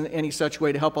business in any such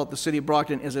way to help out the city of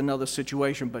Brockton is another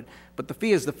situation. But the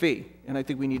fee is the fee, and I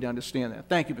think we need to understand that.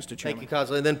 Thank you, Mr. Chairman. Thank you,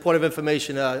 Councilor. And then point of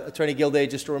information, Attorney Gilday,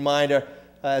 just a reminder,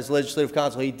 as legislative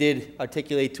counsel, he did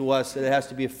articulate to us that it has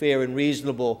to be a fair and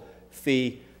reasonable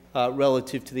fee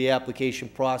relative to the application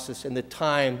process and the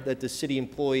time that the city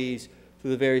employees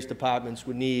through the various departments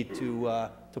would need to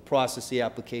process the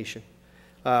application.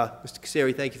 Mr.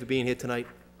 Kaseri, thank you for being here tonight.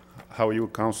 How are you,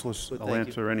 councilors? Good, I'll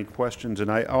answer any questions. And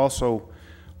I also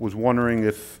was wondering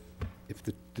if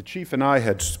the chief and I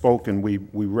had spoken, we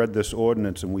read this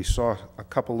ordinance and we saw a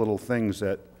couple little things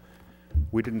that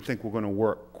we didn't think were going to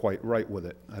work quite right with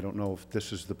it. I don't know if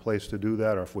this is the place to do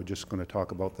that or if we're just going to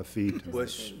talk about the fee. We're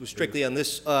strictly on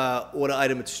this order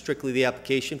item, it's strictly the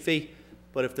application fee.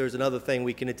 But if there's another thing,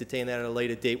 we can entertain that at a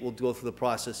later date. We'll go through the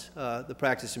process, the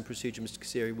practice and procedure, Mr.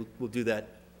 Kaseri. We'll do that.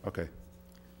 Okay.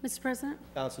 Mr. President?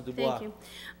 Councilor Dubois. Thank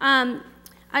you.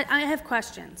 I have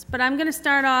questions, but I'm going to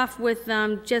start off with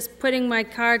just putting my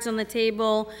cards on the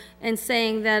table and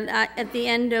saying that at the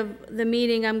end of the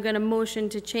meeting, I'm going to motion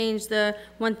to change the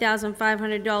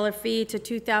 $1,500 fee to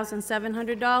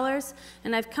 $2,700.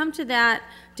 And I've come to that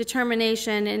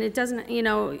determination, and it doesn't, you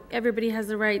know, everybody has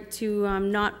the right to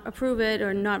not approve it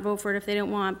or not vote for it if they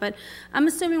don't want. But I'm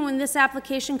assuming when this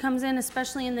application comes in,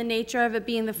 especially in the nature of it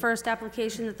being the first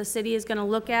application that the city is going to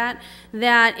look at,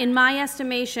 that in my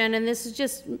estimation, and this is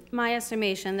just my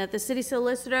estimation, that the city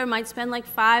solicitor might spend like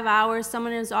 5 hours,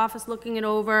 someone in his office looking it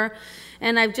over,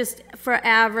 and I've just, for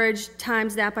average,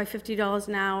 times that by $50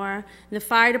 an hour. And the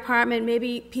fire department,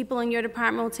 maybe people in your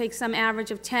department will take some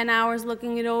average of 10 hours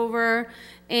looking it over,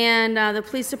 and the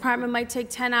police department might take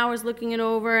 10 hours looking it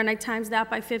over, and I times that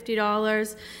by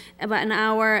 $50 about an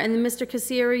hour. And then Mr.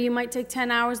 Kasiri, you might take 10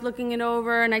 hours looking it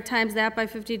over, and I times that by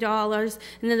 $50.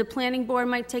 And then the planning board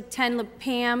might take 10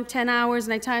 hours,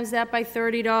 and I times that by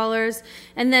 $30.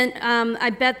 And then I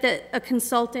bet that a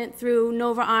consultant through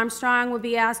Nova Armstrong would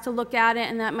be asked to look at it,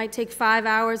 and that might take 5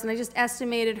 hours. And I just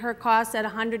estimated her cost at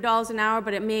 $100 an hour,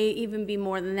 but it may even be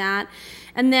more than that.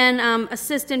 And then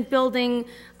assistant building,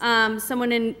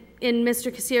 someone in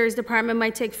Mr. Kasiri's department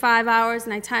might take 5 hours,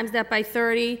 and I times that by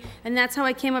 30, and that's how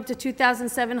I came up to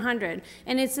 $2,700.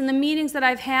 And it's in the meetings that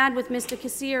I've had with Mr.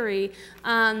 Kasiri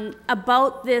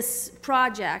about this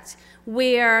project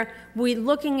where we're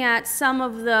looking at some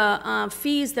of the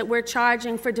fees that we're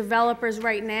charging for developers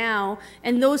right now,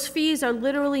 and those fees are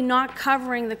literally not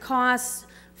covering the costs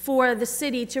for the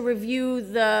city to review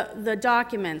the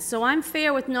documents. So I'm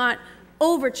fair with not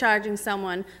overcharging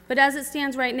someone, but as it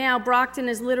stands right now, Brockton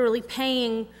is literally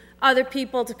paying other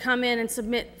people to come in and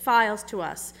submit files to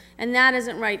us, and that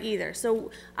isn't right either.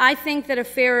 So I think that a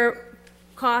fairer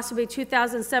cost would be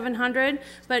 $2,700,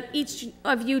 but each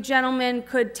of you gentlemen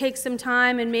could take some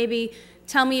time and maybe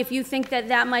tell me if you think that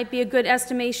that might be a good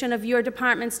estimation of your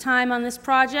department's time on this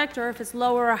project, or if it's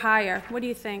lower or higher. What do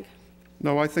you think?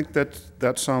 No, I think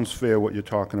that sounds fair, what you're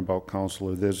talking about,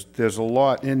 Counselor. There's a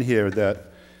lot in here that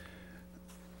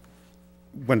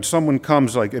when someone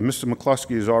comes, like, and Mr.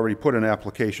 McCluskey has already put an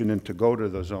application in to go to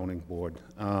the zoning board,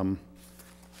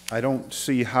 I don't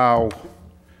see how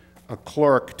a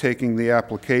clerk taking the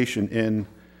application in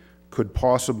could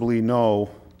possibly know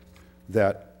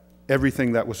that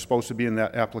everything that was supposed to be in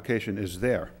that application is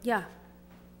there. Yeah.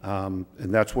 And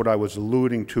that's what I was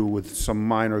alluding to with some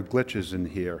minor glitches in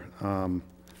here.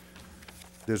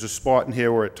 There's a spot in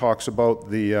here where it talks about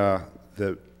the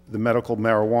medical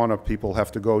marijuana people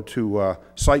have to go to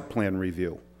site plan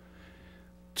review.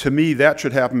 To me, that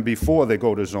should happen before they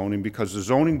go to zoning, because the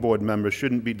zoning board members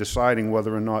shouldn't be deciding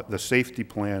whether or not the safety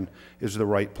plan is the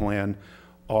right plan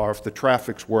or if the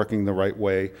traffic's working the right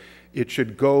way. It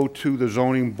should go to the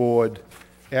zoning board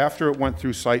after it went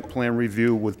through site plan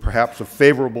review with perhaps a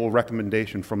favorable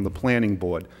recommendation from the planning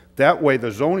board. That way,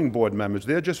 the zoning board members,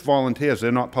 they're just volunteers,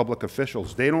 they're not public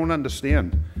officials. They don't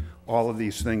understand all of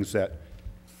these things that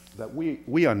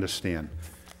we understand.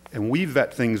 And we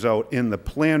vet things out in the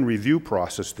plan review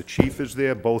process. The chief is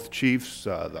there, both chiefs,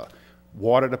 the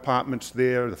water department's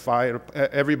there, the fire,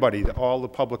 everybody, all the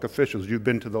public officials. You've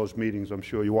been to those meetings, I'm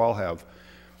sure you all have.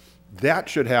 That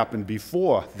should happen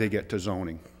before they get to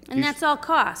zoning. And that's all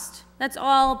cost. That's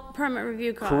all permit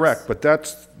review cost. Correct, but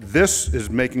this is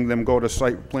making them go to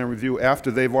site plan review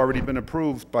after they've already been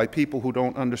approved by people who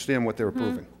don't understand what they're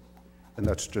approving. And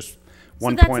that's just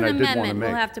one point I did want to make. So that's an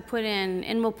amendment we'll have to put in,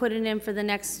 and we'll put it in for the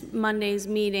next Monday's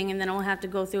meeting, and then it'll have to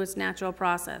go through its natural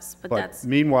process. But that's...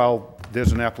 meanwhile,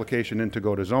 there's an application in to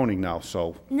go to zoning now,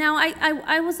 so... Now,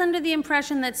 I was under the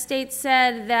impression that state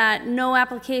said that no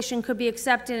application could be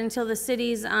accepted until the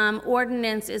city's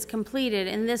ordinance is completed,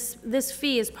 and this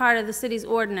fee is part of the city's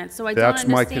ordinance, so I don't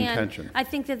understand... That's my contention. I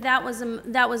think that was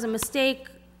a mistake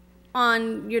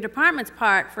on your department's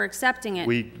part for accepting it.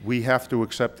 We have to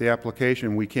accept the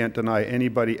application. We can't deny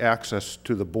anybody access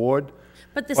to the board.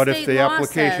 But if the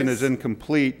application is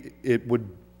incomplete, it would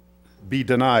be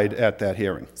denied at that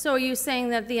hearing. So are you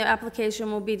saying that the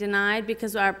application will be denied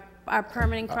because our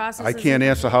permitting process I can't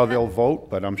answer how they'll vote,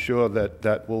 but I'm sure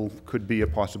that could be a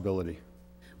possibility.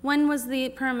 When was the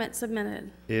permit submitted?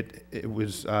 It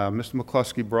was, Mr.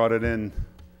 McCluskey brought it in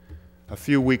a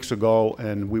few weeks ago,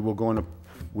 and we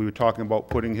were talking about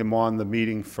putting him on the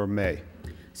meeting for May.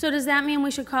 So does that mean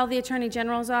we should call the Attorney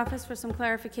General's office for some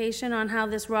clarification on how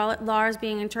this law is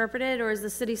being interpreted, or has the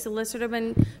city solicitor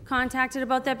been contacted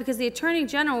about that? Because the Attorney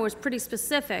General was pretty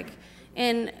specific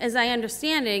in, as I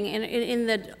understanding, in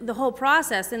the whole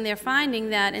process, and they're finding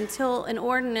that until an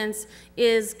ordinance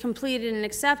is completed and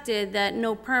accepted, that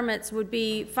no permits would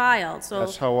be filed. So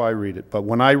that's how I read it. But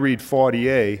when I read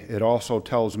 40A, it also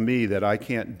tells me that I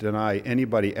can't deny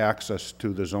anybody access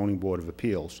to the Zoning Board of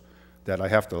Appeals, that I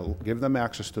have to give them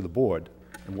access to the board.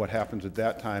 And what happens at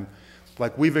that time,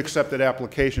 like we've accepted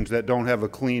applications that don't have a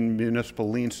clean municipal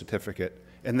lien certificate,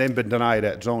 and they've been denied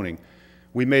at zoning.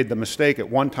 We made the mistake at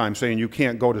one time saying you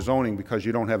can't go to zoning because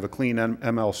you don't have a clean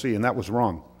MLC, and that was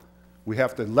wrong. We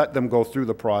have to let them go through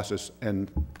the process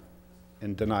and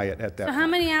deny it at that So how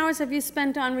many hours have you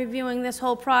spent on reviewing this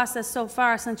whole process so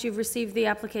far since you've received the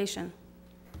application?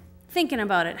 Thinking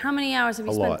about it, how many hours have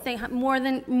you spent? More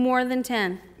than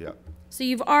 10? Yeah. So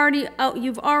you've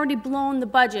already blown the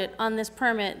budget on this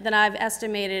permit that I've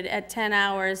estimated at 10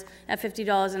 hours at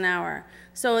 $50 an hour.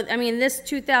 So, I mean, this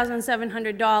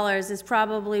 $2,700 is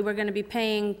probably, we're gonna be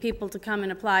paying people to come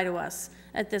and apply to us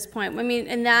at this point. I mean,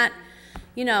 and that,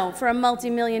 you know, for a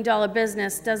multi-million-dollar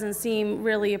business doesn't seem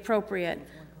really appropriate.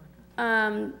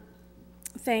 Thank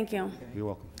you. You're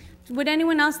welcome. Would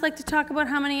anyone else like to talk about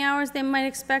how many hours they might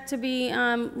expect to be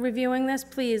reviewing this?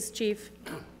 Please, Chief.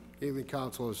 Evening,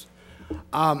 councilors.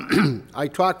 I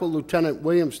talked with Lieutenant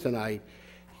Williams tonight.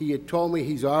 He had told me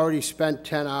he's already spent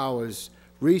 10 hours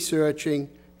researching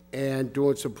and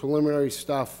doing some preliminary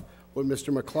stuff with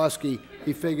Mr. McCluskey.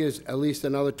 He figures at least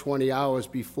another 20 hours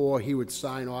before he would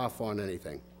sign off on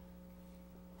anything.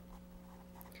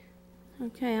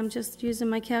 Okay, I'm just using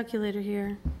my calculator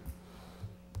here.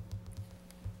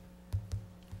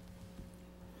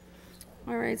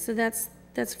 All right, so that's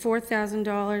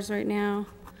 $4,000 right now.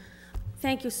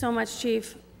 Thank you so much,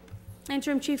 Chief.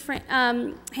 Interim Chief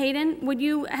Hayden, would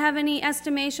you have any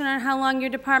estimation on how long your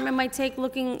department might take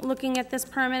looking at this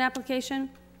permit application?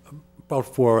 About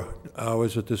 4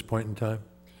 hours at this point in time.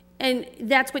 And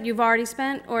that's what you've already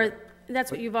spent, or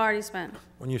that's what you've already spent?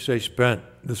 When you say spent,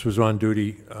 this was on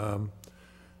duty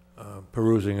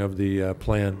perusing of the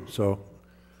plan, so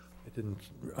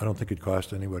I don't think it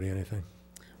cost anybody anything.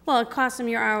 Well, it costs them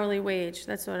your hourly wage.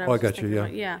 That's what I was just thinking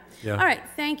about. Yeah. All right,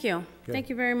 thank you. Okay. Thank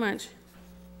you very much.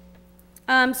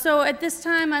 So at this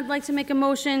time, I'd like to make a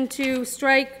motion to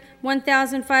strike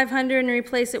 $1,500 and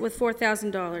replace it with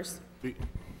 $4,000.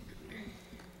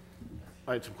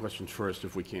 I had some questions first,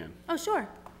 if we can. Oh, sure.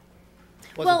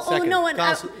 Wasn't seconded. no, and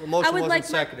the motion wasn't like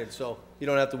seconded, so you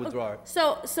don't have to withdraw it.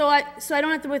 So I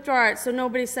don't have to withdraw it, so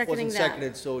nobody's seconding Wasn't that.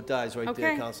 seconded, so it dies right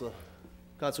there, Counselor.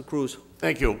 Counselor Cruz.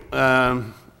 Thank you.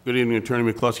 Good evening,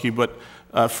 Attorney McCluskey. But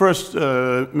first,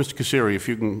 Mr. Kasiri, if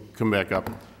you can come back up.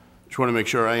 Just want to make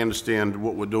sure I understand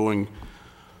what we're doing.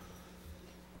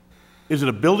 Is it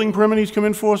a building permit he's come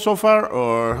in for so far,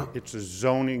 or? It's a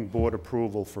zoning board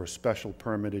approval for a special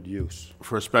permitted use.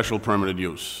 For a special permitted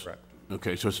use? Correct.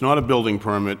 Okay, so it's not a building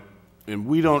permit, and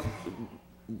we don't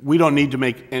need to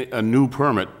make a new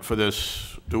permit for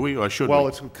this, do we, or should we? Well,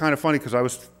 it's kind of funny, because I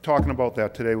was talking about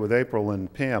that today with April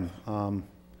and Pam,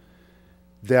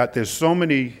 that there's so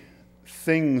many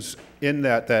things in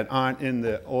that aren't in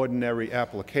the ordinary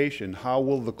application. How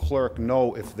will the clerk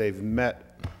know if they've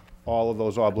met all of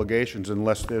those obligations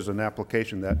unless there's an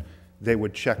application that they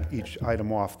would check each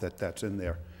item off that's in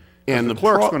there? And the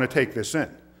clerk's going to take this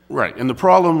in. Right, and the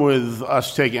problem with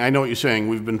us taking, I know what you're saying,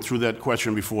 we've been through that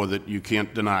question before, that you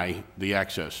can't deny the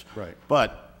access. Right.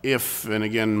 But if, and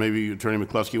again, maybe Attorney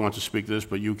McCluskey wants to speak to this,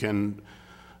 but you can,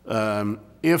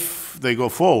 if they go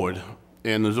forward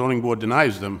and the zoning board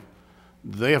denies them,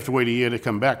 they have to wait a year to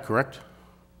come back, correct?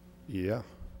 Yeah,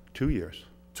 2 years.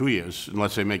 2 years,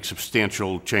 unless they make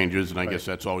substantial changes, and I guess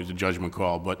that's always a judgment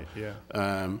call. But yeah.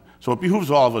 So it behooves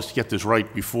all of us to get this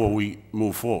right before we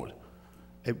move forward.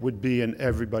 It would be in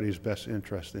everybody's best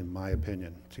interest, in my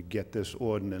opinion, to get this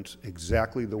ordinance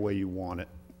exactly the way you want it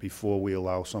before we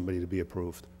allow somebody to be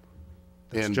approved.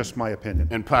 That's just my opinion.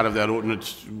 And part of that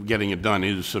ordinance, getting it done,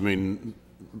 is, I mean,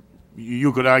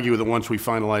 you could argue that once we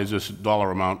finalize this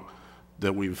dollar amount,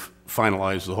 that we've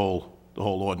finalized the whole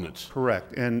ordinance.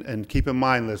 Correct. And keep in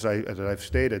mind, as I've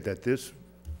stated, that this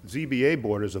ZBA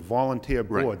board is a volunteer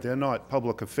board. Right. They're not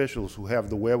public officials who have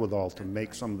the wherewithal to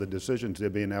make some of the decisions they're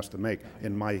being asked to make,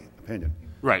 in my opinion.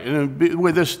 Right. And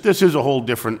with this is a whole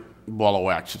different ball of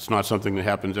wax. It's not something that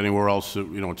happens anywhere else.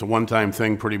 You know, it's a one-time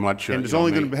thing, pretty much. And it's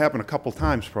only going to happen a couple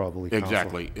times, probably, Counsel.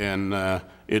 Exactly. And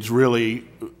it's really,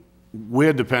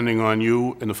 we're depending on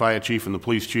you and the fire chief and the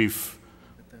police chief,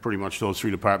 pretty much those three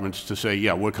departments, to say,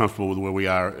 yeah, we're comfortable with where we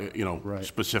are, you know,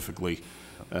 specifically.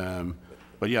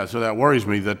 But yeah, so that worries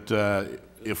me that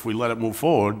if we let it move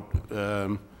forward,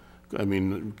 I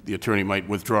mean, the attorney might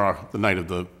withdraw the night of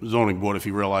the zoning board if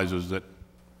he realizes that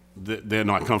they're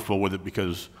not comfortable with it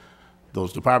because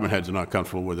those department heads are not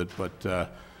comfortable with it.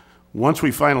 But once we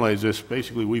finalize this,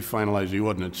 basically we've finalized the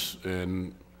ordinance,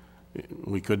 and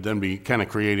we could then be kind of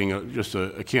creating just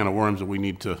a can of worms that we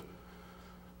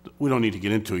don't need to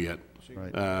get into yet.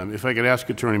 Right. If I could ask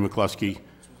Attorney McCluskey,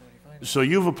 so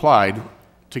you've applied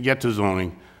to get to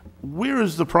zoning. Where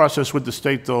is the process with the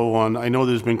state, though, on, I know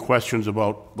there's been questions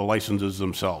about the licenses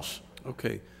themselves.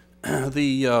 Okay. For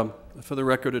the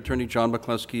record, Attorney John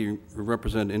McCluskey,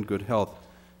 represent In Good Health,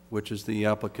 which is the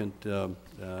applicant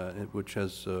which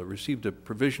has received a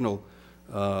provisional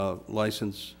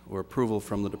license or approval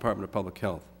from the Department of Public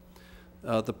Health.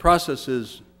 The process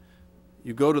is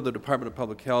you go to the Department of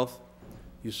Public Health,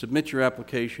 you submit your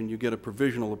application, you get a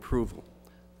provisional approval.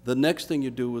 The next thing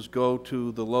you do is go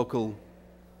to the local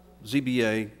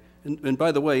ZBA, and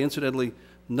by the way, incidentally,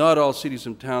 not all cities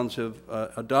and towns have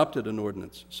adopted an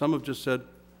ordinance. Some have just said,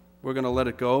 we're going to let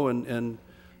it go and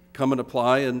come and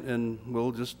apply, and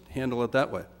we'll just handle it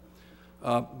that way.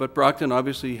 But Brockton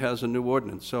obviously has a new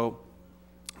ordinance, so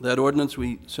that ordinance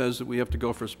says that we have to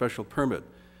go for a special permit.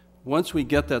 Once we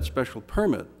get that special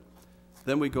permit,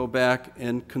 then we go back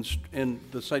and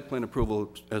the site plan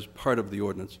approval as part of the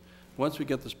ordinance. Once we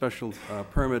get the special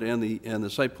permit and the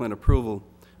site plan approval,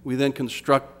 we then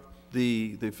construct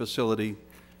the facility.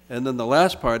 And then the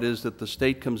last part is that the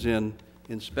state comes in,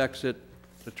 inspects it,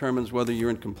 determines whether you're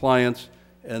in compliance,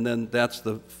 and then that's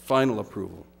the final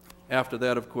approval. After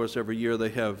that, of course, every year they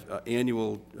have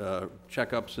annual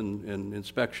checkups and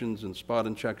inspections and spot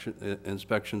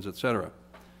inspections, et cetera.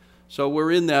 So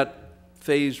we're in that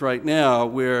phase right now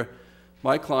where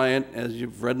my client, as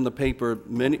you've read in the paper,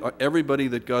 everybody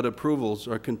that got approvals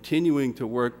are continuing to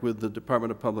work with the Department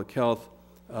of Public Health,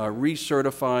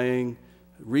 recertifying,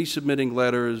 resubmitting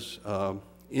letters,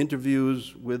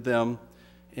 interviews with them,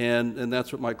 and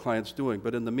that's what my client's doing.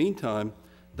 But in the meantime,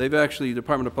 the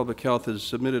Department of Public Health has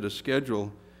submitted a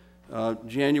schedule.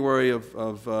 January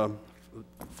of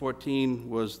 14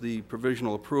 was the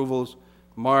provisional approvals.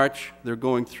 March, they're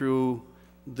going through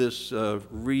this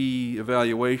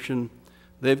re-evaluation.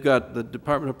 The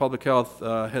Department of Public Health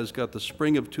has got the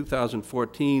spring of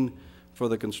 2014 for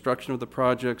the construction of the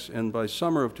projects, and by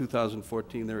summer of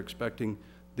 2014, they're expecting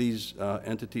these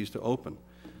entities to open.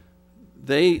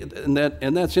 And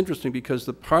that's interesting because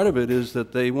the part of it is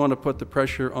that they want to put the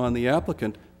pressure on the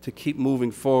applicant to keep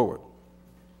moving forward.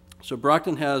 So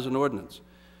Brockton has an ordinance.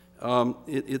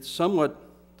 It's somewhat,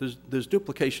 there's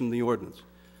duplication in the ordinance.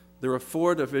 There are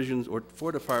 4 divisions or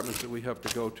 4 departments that we have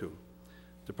to go to.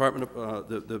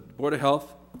 the Board of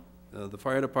Health, the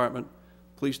Fire Department,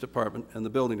 Police Department, and the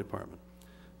Building Department.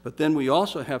 But then we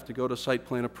also have to go to site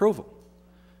plan approval.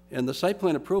 And the site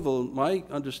plan approval, my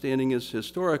understanding is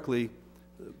historically,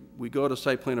 we go to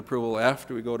site plan approval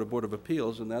after we go to Board of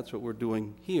Appeals, and that's what we're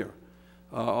doing here.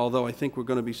 Although I think we're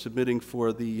going to be submitting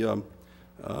for the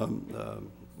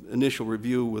initial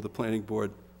review with the Planning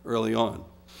Board early on.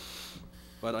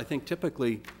 But I think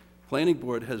typically, Planning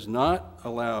Board has not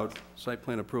allowed site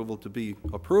plan approval to be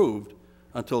approved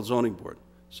until Zoning Board.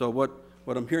 So what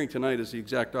I'm hearing tonight is the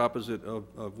exact opposite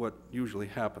of what usually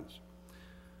happens.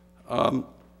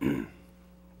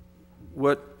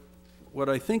 What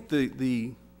I think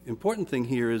the important thing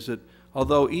here is that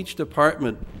although each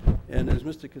department, and as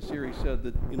Mr. Kasiri said,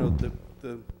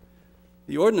 that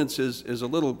the ordinance is a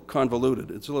little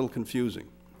convoluted, it's a little confusing,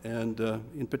 and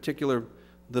in particular,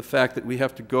 the fact that we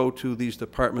have to go to these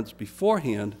departments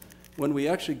beforehand when we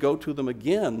actually go to them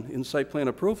again in site plan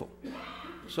approval.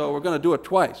 So we're going to do it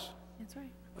twice. That's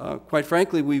right. Quite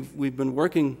frankly, we've been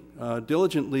working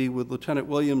diligently with Lieutenant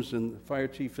Williams, and the fire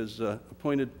chief has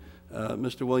appointed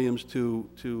Mr. Williams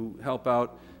to help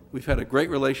out. We've had a great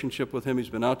relationship with him. He's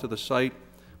been out to the site.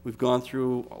 We've gone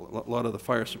through a lot of the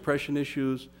fire suppression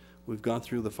issues. We've gone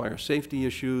through the fire safety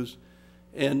issues.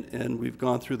 And we've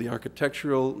gone through the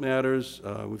architectural matters.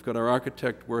 We've got our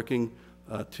architect working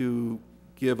to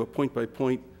give a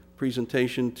point-by-point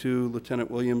presentation to Lieutenant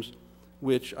Williams,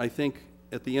 which I think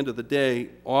at the end of the day,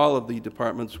 all of the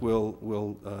departments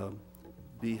will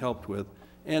be helped with.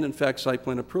 And in fact, site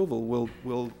plan approval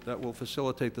will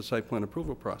facilitate the site plan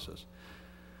approval process.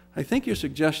 I think your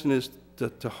suggestion is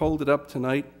to hold it up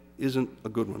tonight isn't a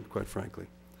good one, quite frankly.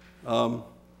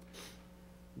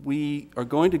 We are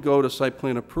going to go to site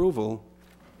plan approval,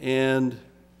 and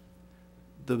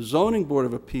the Zoning Board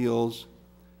of Appeals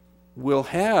will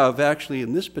have, actually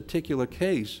in this particular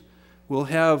case, will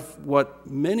have what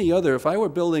many other, if I were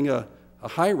building a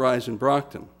high-rise in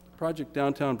Brockton, project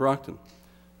downtown Brockton,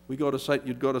 you'd go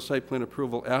to site plan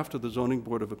approval after the Zoning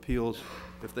Board of Appeals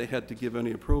if they had to give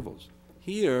any approvals.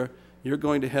 Here, you're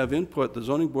going to have input, the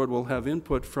Zoning Board will have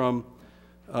input from,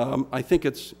 I think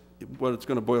what it's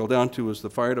going to boil down to is the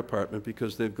fire department,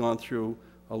 because they've gone through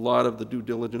a lot of the due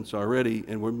diligence already,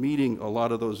 and we're meeting a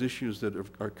lot of those issues that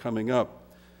are coming up.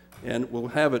 And we'll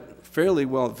have it fairly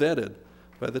well vetted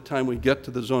by the time we get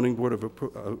to the Zoning Board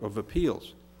of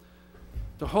Appeals.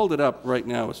 To hold it up right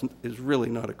now is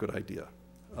really not a good idea.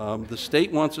 The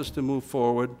state wants us to move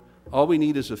forward. All we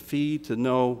need is a fee to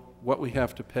know what we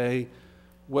have to pay.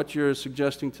 What you're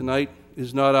suggesting tonight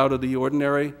is not out of the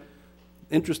ordinary.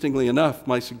 Interestingly enough,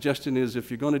 my suggestion is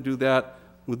if you're going to do that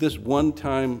with this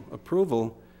one-time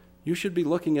approval, you should be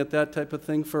looking at that type of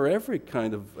thing for every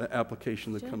kind of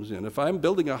application that comes in. If I'm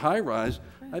building a high-rise,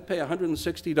 I pay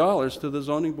 $160 to the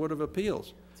Zoning Board of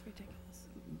Appeals. It's ridiculous.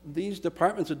 These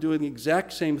departments are doing the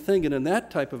exact same thing, and in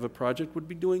that type of a project would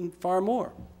be doing far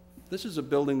more. This is a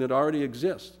building that already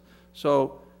exists.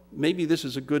 So maybe this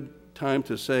is a good time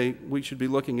to say we should be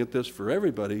looking at this for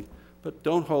everybody, but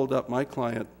don't hold up my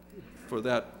client for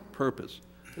that purpose.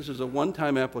 This is a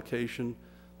one-time application.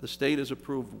 The state has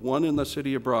approved one in the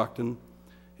city of Brockton.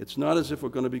 It's not as if we're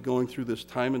going to be going through this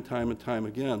time and time and time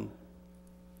again.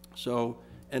 So,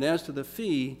 and as to the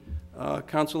fee,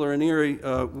 Councilor Anieri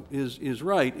is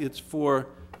right. It's for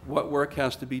what work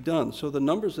has to be done. So the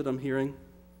numbers that I'm hearing,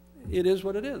 it is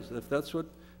what it is. If that's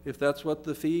what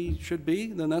the fee should be,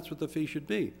 then that's what the fee should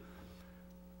be.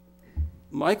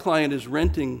 My client is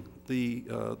renting the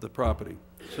property.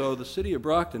 So the city of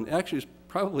Brockton actually is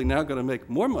probably now going to make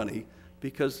more money,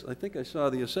 because I think I saw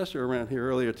the assessor around here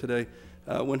earlier today.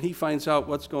 When he finds out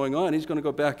what's going on, he's going to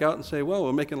go back out and say, well,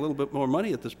 we're making a little bit more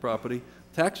money at this property.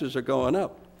 Taxes are going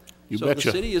up. So the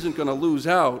city isn't going to lose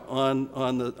out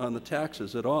on the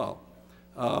taxes at all.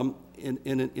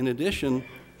 In addition,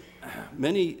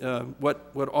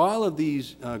 what all of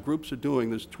these groups are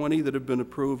doing, there's 20 that have been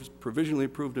approved, provisionally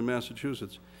approved in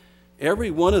Massachusetts.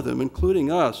 Every one of them,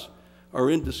 including us, are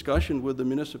in discussion with the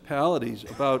municipalities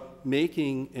about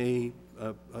making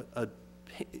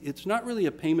it's not really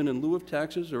a payment in lieu of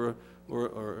taxes, or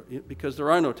because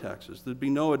there are no taxes. There'd be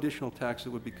no additional tax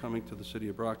that would be coming to the city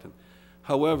of Brockton.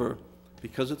 However,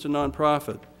 because it's a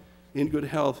nonprofit, In Good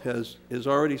Health has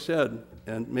already said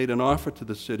and made an offer to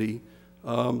the city,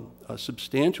 a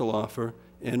substantial offer,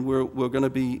 and we're going to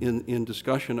be in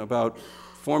discussion about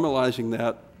formalizing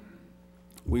that.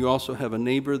 We also have a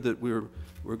neighbor that we're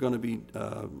going to be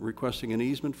requesting an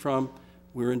easement from.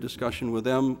 We're in discussion with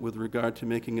them with regard to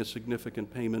making a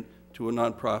significant payment to a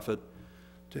nonprofit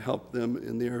to help them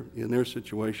in their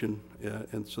situation,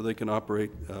 and so they can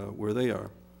operate where they are.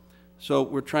 So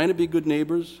we're trying to be good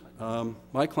neighbors.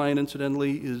 My client,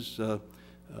 incidentally, is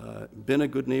been a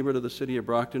good neighbor to the city of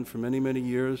Brockton for many, many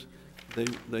years.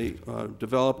 They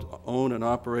developed, own, and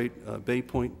operate Bay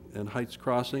Point and Heights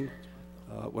Crossing.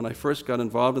 When I first got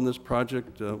involved in this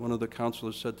project, one of the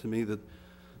councilors said to me that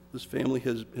this family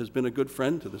has been a good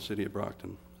friend to the city of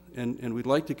Brockton, and we'd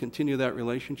like to continue that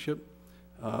relationship.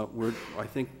 I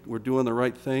think we're doing the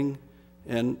right thing,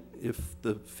 and if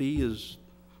the fee is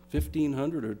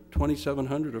 $1,500 or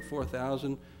 $2,700 or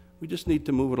 $4,000, we just need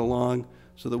to move it along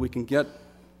so that we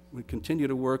continue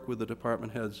to work with the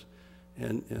department heads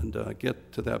and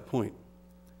get to that point.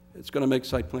 It's going to make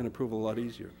site plan approval a lot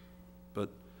easier, but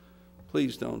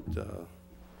please don't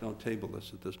table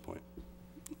this at this point.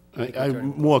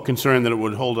 I'm more concerned that it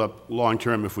would hold up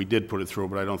long-term if we did put it through,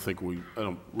 but I don't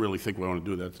really think we want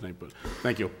to do that tonight, but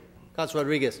thank you. Councilor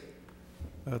Rodriguez.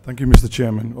 Thank you, Mr.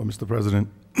 Chairman, or Mr. President.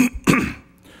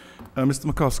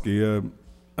 Mr. McCoskey,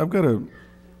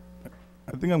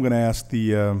 I think I'm going to ask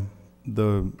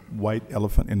the white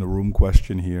elephant in the room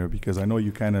question here, because I know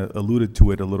you kind of alluded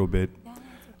to it a little bit.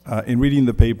 In reading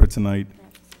the paper tonight,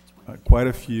 quite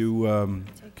a few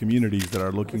communities that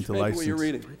are looking to license. Which paper were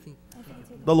you reading?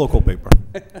 The local paper.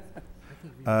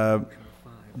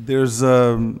 There's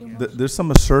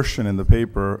some assertion in the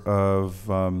paper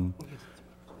of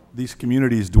these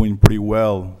communities doing pretty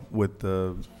well with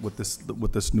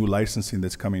this new licensing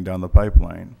that's coming down the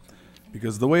pipeline.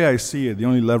 Because the way I see it, the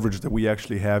only leverage that we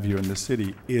actually have here in the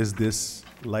city is this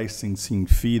licensing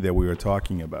fee that we were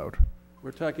talking about.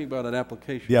 We're talking about an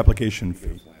application. The application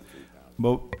fee.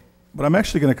 But I'm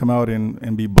actually going to come out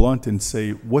and be blunt and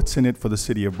say, what's in it for the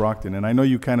city of Brockton? And I know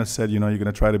you kind of said, you're going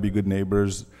to try to be good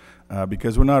neighbors,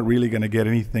 because we're not really going to get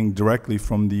anything directly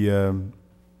from the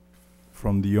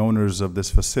owners of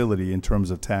this facility in terms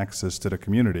of taxes to the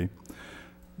community.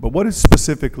 But what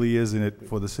specifically is in it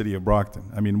for the city of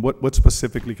Brockton? I mean, what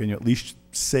specifically can you at least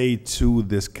say to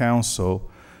this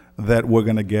council that we're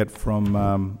going to get from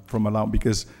allowing?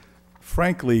 Because,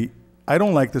 frankly, I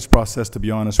don't like this process, to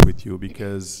be honest with you,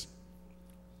 because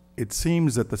it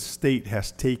seems that the state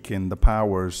has taken the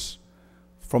powers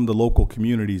from the local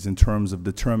communities in terms of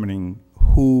determining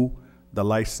who the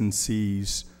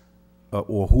licensees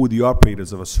or who the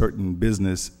operators of a certain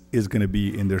business is going to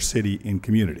be in their city and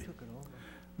community.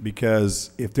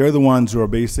 Because if they're the ones who are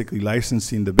basically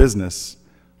licensing the business,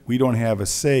 we don't have a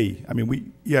say. I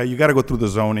mean, you got to go through the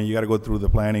zoning, you got to go through the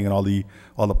planning and all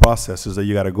the processes that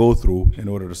you got to go through in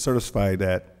order to satisfy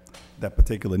that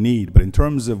particular need. But in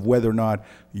terms of whether or not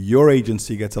your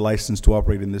agency gets a license to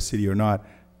operate in this city or not,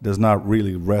 does not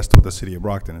really rest with the city of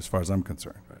Brockton, as far as I'm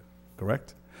concerned. Right.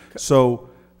 Correct? Okay.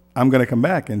 So I'm going to come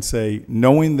back and say,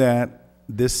 knowing that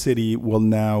this city will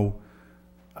now,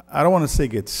 I don't want to say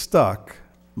get stuck,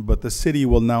 but the city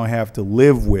will now have to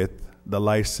live with the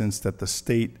license that the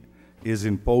state is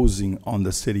imposing on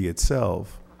the city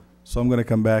itself. So I'm going to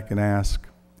come back and ask,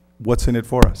 what's in it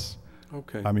for us?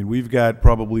 Okay. I mean, we've got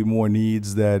probably more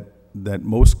needs that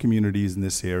most communities in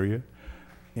this area,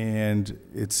 and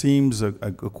it seems,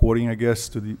 according, I guess,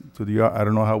 to the I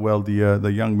don't know how well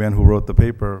the young man who wrote the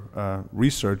paper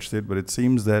researched it, but it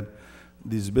seems that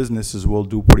these businesses will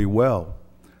do pretty well.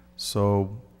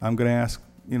 So I'm going to ask,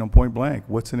 point blank,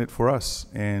 what's in it for us,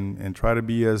 and try to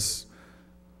be as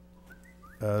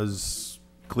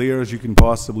clear as you can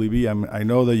possibly be. I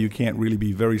know that you can't really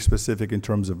be very specific in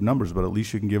terms of numbers, but at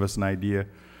least you can give us an idea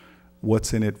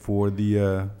what's in it for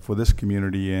this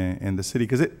community and the city.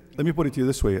 Because let me put it to you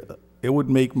this way, it would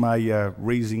make my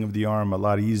raising of the arm a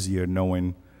lot easier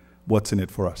knowing what's in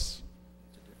it for us.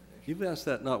 You've asked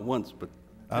that not once, but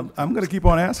I'm going to keep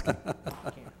on asking.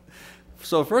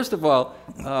 So first of all,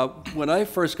 when I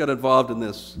first got involved in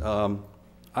this,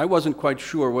 I wasn't quite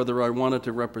sure whether I wanted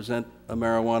to represent a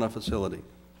marijuana facility.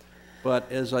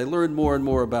 But as I learned more and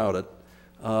more about it,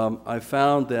 I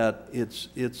found that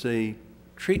it's a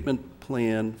treatment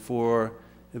plan for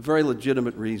very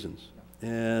legitimate reasons,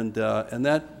 and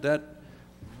that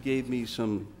gave me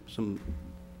some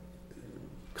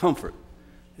comfort,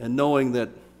 and knowing that,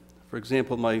 for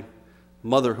example, my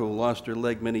mother, who lost her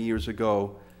leg many years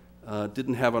ago,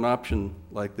 didn't have an option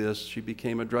like this. She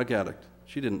became a drug addict.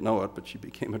 She didn't know it, but she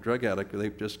became a drug addict. They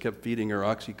just kept feeding her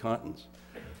OxyContins.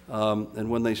 And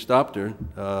when they stopped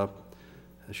her,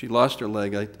 she lost her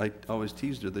leg. I always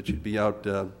teased her that she'd be out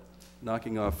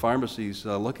knocking off pharmacies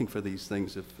looking for these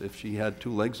things if she had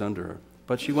two legs under her.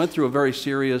 But she went through a very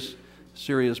serious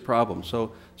problem.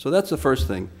 So that's the first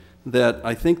thing, that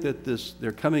I think that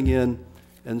they're coming in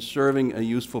and serving a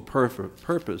useful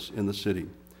purpose in the city.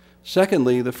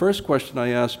 Secondly, the first question I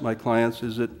ask my clients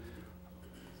is that,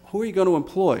 who are you going to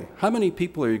employ? How many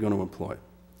people are you going to employ?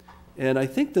 And I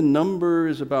think the number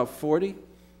is about 40,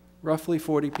 roughly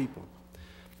 40 people.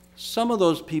 Some of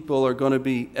those people are going to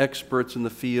be experts in the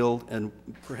field and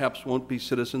perhaps won't be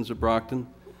citizens of Brockton,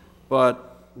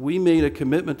 but we made a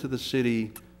commitment to the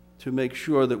city to make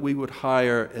sure that we would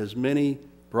hire as many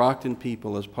Brockton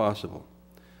people as possible.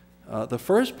 The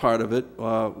first part of it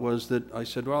was that I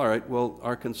said, well, all right, well,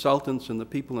 our consultants and the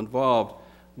people involved,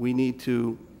 we need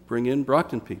to bring in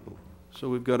Brockton people. So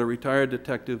we've got a retired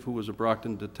detective who was a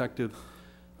Brockton detective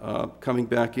coming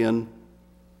back in.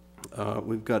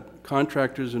 We've got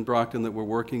contractors in Brockton that we're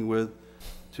working with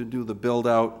to do the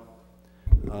build-out.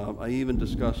 I even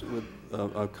discussed with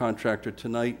a contractor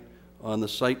tonight on the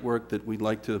site work that we'd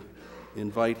like to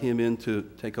invite him in to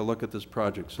take a look at this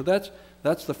project. So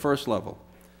that's the first level.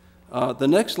 The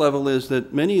next level is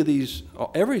that many of these,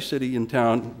 every city in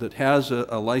town that has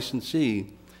a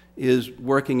licensee is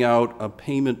working out a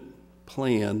payment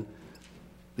plan.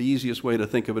 The easiest way to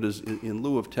think of it is in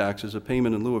lieu of taxes, a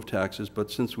payment in lieu of taxes,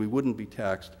 but since we wouldn't be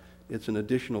taxed, it's an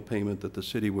additional payment that the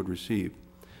city would receive.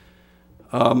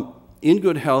 In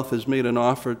Good Health has made an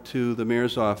offer to the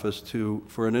mayor's office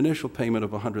for an initial payment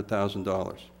of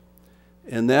 $100,000.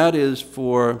 And that is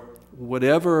for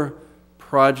whatever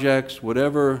projects,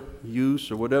 whatever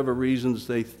use, or whatever reasons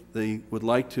they would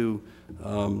like to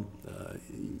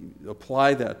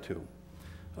apply that to.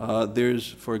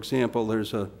 For example,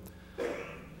 there's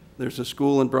a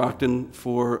school in Brockton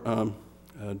for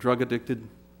drug-addicted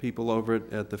people over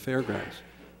at the fairgrounds.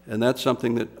 And that's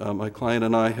something that my client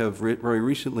and I have very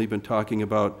recently been talking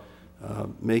about,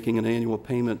 making an annual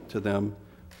payment to them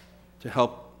to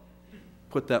help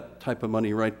put that type of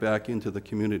money right back into the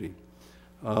community.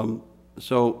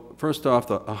 So first off,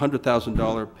 the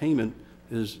 $100,000 payment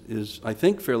is, I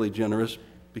think, fairly generous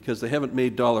because they haven't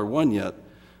made $1 yet.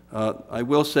 I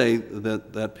will say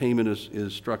that that payment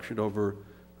is structured over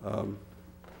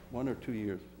 1 or 2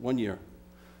 years, 1 year.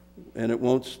 And it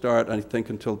won't start, I think,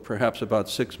 until perhaps about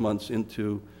 6 months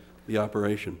into the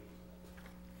operation.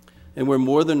 And we're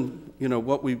more than,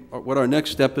 what our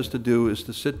next step is to do is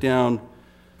to sit down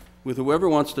with whoever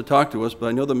wants to talk to us, but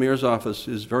I know the mayor's office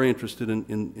is very interested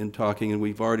in talking, and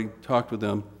we've already talked with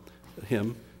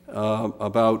him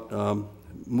about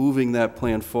moving that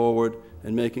plan forward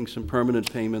and making some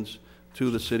permanent payments to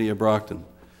the city of Brockton.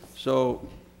 So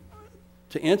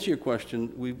to answer your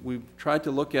question, we've tried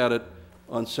to look at it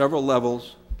on several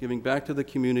levels, giving back to the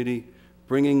community,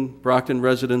 bringing Brockton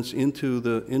residents into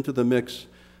the mix.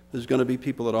 There's going to be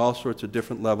people at all sorts of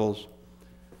different levels.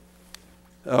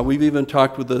 We've even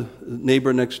talked with the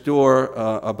neighbor next door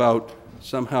about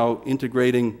somehow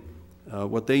integrating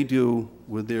what they do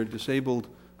with their disabled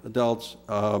adults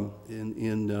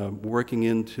in working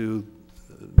into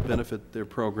benefit their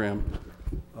program.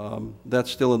 That's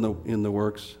still in the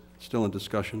works, still in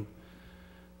discussion,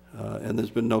 and there's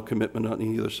been no commitment on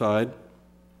either side.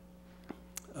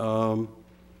 And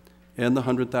the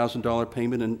 $100,000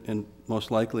 payment, and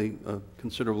most likely a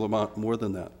considerable amount more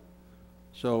than that.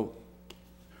 So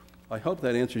I hope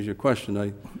that answers your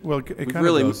question. We're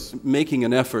really making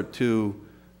an effort to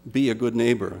be a good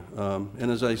neighbor.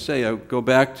 And as I say, I go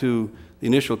back to the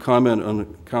initial comment the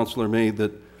councilor made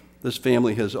that this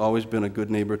family has always been a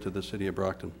good neighbor to the city of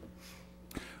Brockton.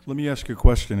 Let me ask you a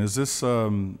question. Is this a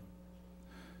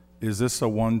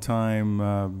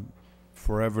one-time,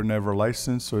 forever and ever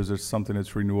license, or is it something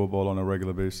that's renewable on a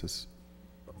regular basis?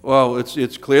 Well,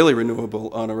 it's clearly renewable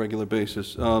on a regular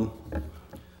basis. The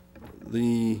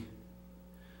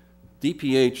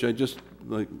DPH,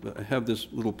 I have this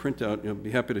little printout, I'd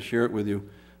be happy to share it with you.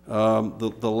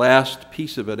 The last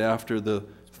piece of it after the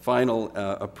final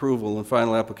approval and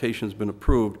final application has been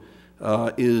approved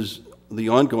is the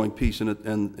ongoing piece,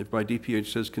 and if by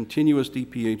DPH says continuous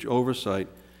DPH oversight,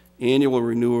 annual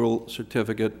renewal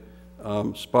certificate,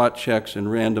 spot checks,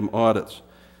 and random audits.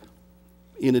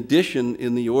 In addition,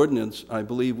 in the ordinance, I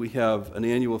believe we have an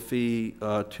annual fee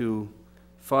to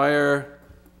fire,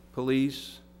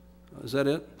 police. Is that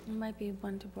it? It might be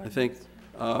one to board. I think,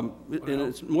 and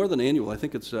it's more than annual. I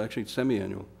think it's actually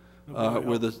semi-annual,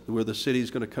 where the city's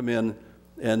going to come in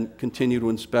and continue to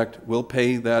inspect. We'll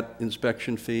pay that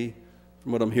inspection fee.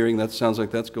 From what I'm hearing, that sounds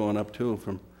like that's going up too.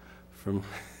 From.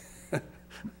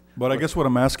 But I guess what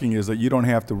I'm asking is that you don't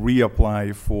have to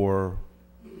reapply for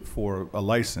a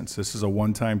license. This is a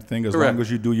one-time thing. As long as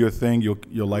you do your thing, your license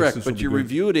will be Correct, but you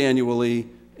review it annually,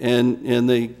 and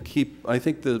they keep. I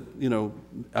think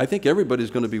I think everybody's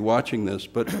going to be watching this.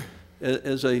 But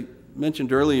as I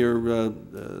mentioned earlier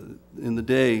in the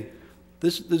day,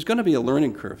 there's going to be a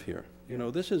learning curve here.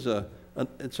 This is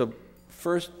it's a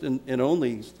first and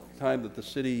only time that the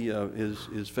city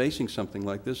is facing something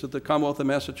like this, that the Commonwealth of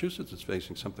Massachusetts is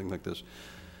facing something like this.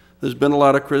 There's been a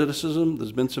lot of criticism,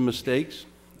 there's been some mistakes,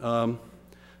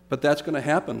 but that's going to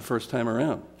happen first time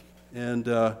around.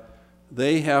 And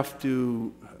they have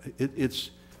to,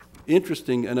 it's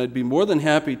interesting, and I'd be more than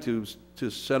happy to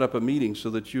set up a meeting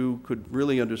so that you could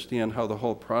really understand how the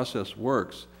whole process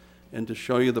works, and to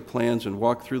show you the plans and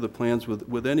walk through the plans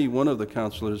with any one of the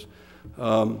counselors.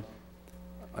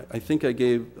 I think I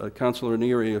gave Councilor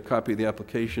Neary a copy of the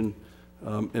application,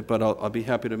 but I'll be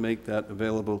happy to make that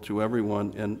available to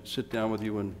everyone and sit down with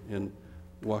you and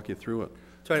walk you through it.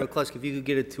 Attorney McCluskey, if you could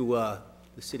get it to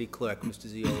the city clerk, Mr.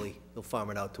 Zioli, he'll farm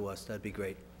it out to us, that'd be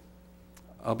great.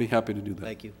 I'll be happy to do that.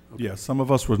 Thank you. Okay. Yeah, some of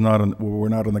us were not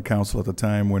on the council at the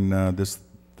time when this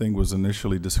thing was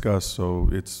initially discussed, so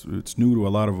it's new to a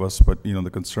lot of us, but you know, the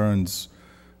concerns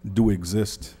do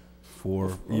exist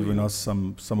for even us,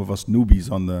 some of us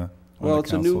newbies on the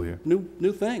council here. Well, it's a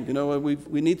new thing, you know,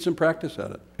 we need some practice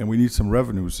at it. And we need some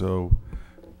revenue, so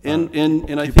and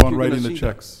I keep think on you're writing gonna the see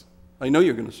checks. that. I know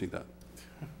you're going to see that.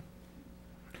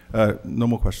 No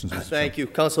more questions, Mr. Thank you.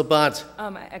 Councilor Barnes.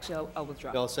 Actually, I'll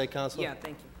withdraw. You all say, Councilor? Yeah,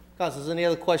 thank you. Councilors, any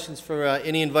other questions for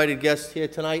any invited guests here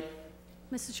tonight?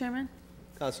 Mr. Chairman?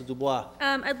 Councilor Dubois.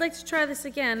 I'd like to try this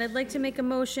again. I'd like to make a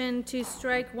motion to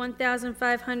strike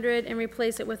 1,500 and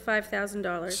replace it with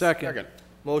 $5,000. Second.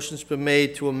 Motion's been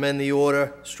made to amend the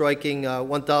order, striking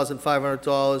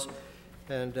 $1,500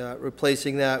 and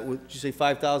replacing that with, did you say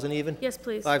 5,000 even? Yes,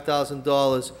 please.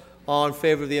 $5,000. All in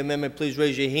favor of the amendment, please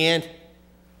raise your hand.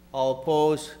 All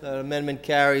opposed, that amendment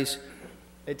carries.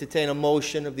 Entertain a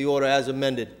motion of the order as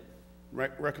amended.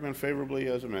 Recommend favorably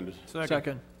as amended.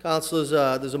 Second. Councilors,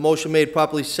 there's a motion made,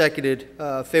 properly seconded,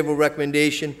 favorable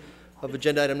recommendation of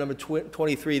agenda item number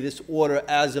 23, this order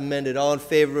as amended. All in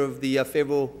favor of the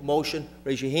favorable motion,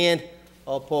 raise your hand.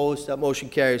 All opposed, that motion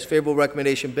carries. Favorable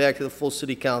recommendation back to the full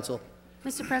city council.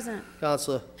 Mr. President.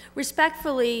 Councilor.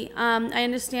 Respectfully, I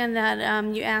understand that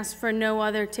you asked for no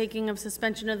other taking of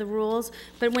suspension of the rules,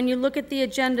 but when you look at the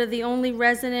agenda, the only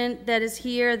resident that is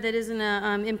here that isn't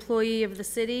an employee of the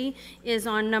city is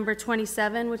on number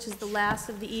 27, which is the last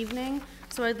of the evening.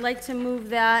 So I'd like to move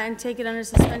that and take it under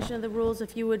suspension of the rules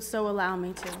if you would so allow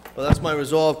me to. Well, that's my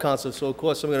resolve, Councilor, so of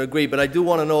course I'm going to agree, but I do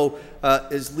want to know,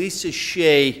 is Lisa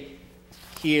Shea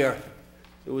here?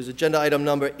 It was agenda item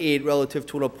number 8 relative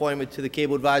to an appointment to the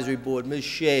Cable Advisory Board. Ms.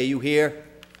 Shea, are you here?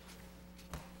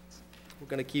 We're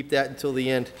going to keep that until the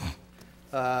end.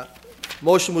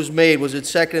 Motion was made. Was it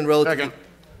seconded relative? Second.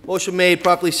 Motion made,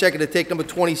 properly seconded, to take number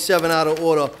 27 out of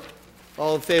order.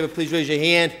 All in favor, please raise your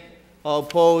hand. All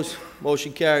opposed,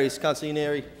 motion carries. Councilor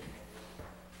Neary.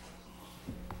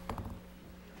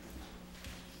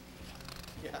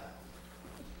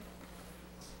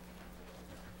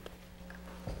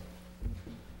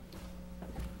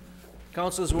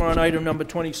 Councilors, we're on item number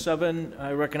 27.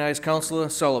 I recognize Councilor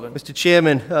Sullivan. Mr.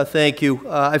 Chairman, thank you.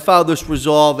 I filed this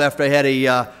resolve after I had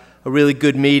a really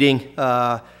good meeting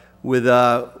with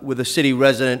a city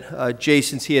resident.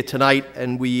 Jason's here tonight,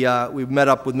 and we met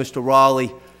up with Mr.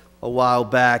 Raleigh a while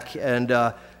back.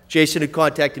 And Jason had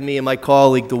contacted me and my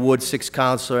colleague, the Ward 6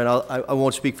 councilor, and I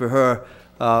won't speak for her,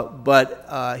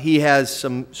 but he has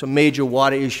some major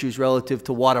water issues relative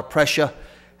to water pressure.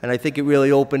 And I think it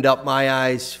really opened up my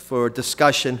eyes for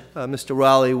discussion. Mr.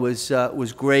 Raleigh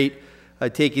was great,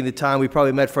 taking the time. We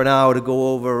probably met for an hour to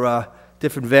go over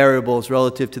different variables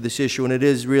relative to this issue, and it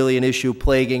is really an issue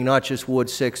plaguing not just Ward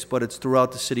 6, but it's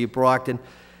throughout the city of Brockton.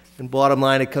 And bottom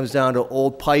line, it comes down to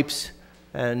old pipes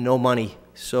and no money.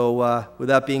 So with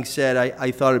that being said,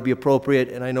 I thought it'd be appropriate,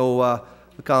 and I know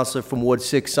the councilor from Ward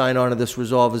 6 signed on to this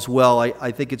resolve as well. I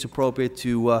think it's appropriate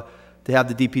to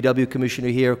have the DPW commissioner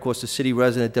here, of course, the city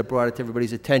resident that brought it to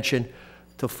everybody's attention,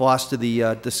 to foster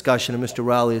the discussion, and Mr.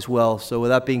 Raleigh as well. So with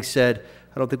that being said,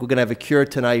 I don't think we're going to have a cure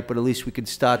tonight, but at least we can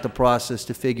start the process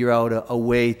to figure out a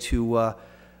way to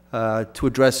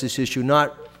address this issue,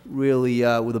 not really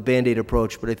with a Band-Aid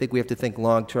approach, but I think we have to think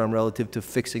long-term relative to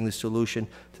fixing the solution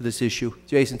to this issue.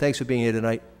 Jason, thanks for being here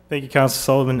tonight. Thank you, Councilor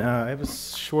Sullivan. I have a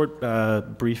short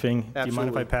briefing. Absolutely. Do you mind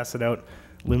if I pass it out?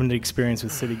 Limited experience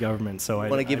with city government, so I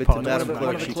want to give it to Madam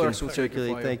Clerk. She can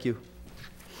circulate. Thank you.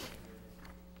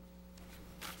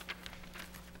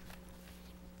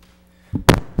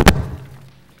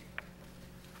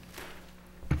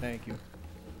 Thank you.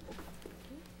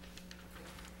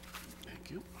 Thank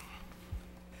you.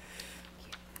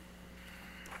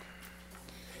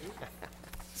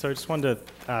 So I just wanted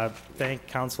to thank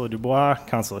Councilor Dubois,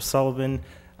 Councilor Sullivan,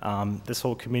 this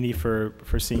whole committee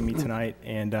for seeing me tonight.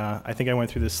 And I think I went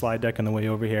through this slide deck on the way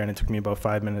over here, and it took me about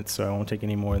 5 minutes, so I won't take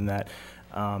any more than that.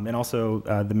 And also,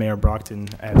 the Mayor of Brockton,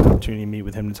 I had an opportunity to meet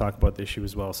with him to talk about the issue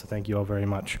as well, so thank you all very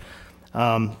much.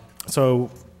 So,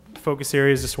 focus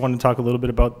areas, just wanted to talk a little bit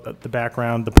about the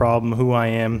background, the problem, who I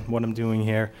am, what I'm doing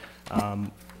here,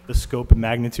 the scope and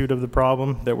magnitude of the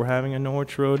problem that we're having on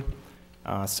Norwich Road,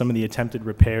 some of the attempted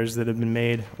repairs that have been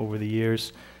made over the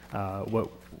years,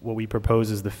 what we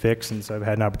propose is the fix, and so I've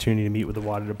had an opportunity to meet with the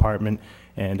water department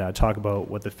and talk about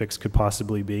what the fix could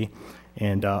possibly be,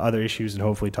 and other issues, and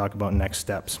hopefully talk about next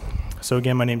steps. So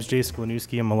again, my name is Jason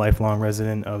Glanuski. I'm a lifelong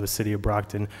resident of the city of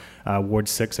Brockton, Ward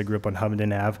 6. I grew up on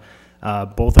Hovenden Ave.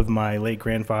 Both of my late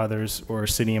grandfathers were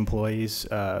city employees,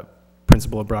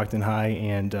 principal of Brockton High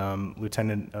and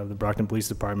lieutenant of the Brockton Police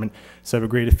Department. So I have a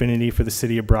great affinity for the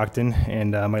city of Brockton,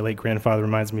 and my late grandfather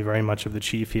reminds me very much of the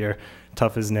chief here,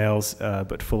 tough as nails,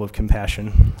 but full of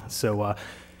compassion. So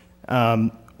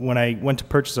when I went to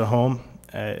purchase a home,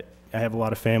 I have a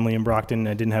lot of family in Brockton.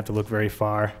 I didn't have to look very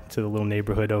far to the little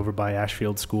neighborhood over by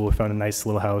Ashfield School. I found a nice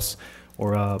little house,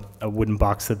 or a wooden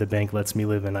box that the bank lets me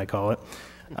live in, I call it.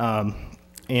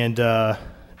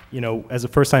 You know, as a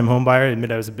first-time home buyer, I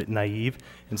admit I was a bit naive,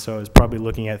 and so I was probably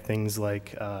looking at things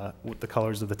like with the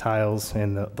colors of the tiles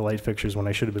and the light fixtures when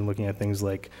I should have been looking at things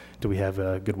like, do we have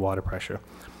good water pressure?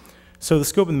 So the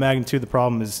scope and magnitude of the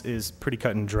problem is pretty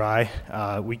cut and dry.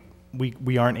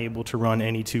 We aren't able to run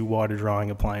any two water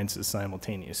drawing appliances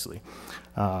simultaneously.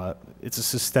 It's a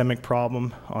systemic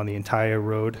problem on the entire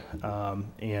road,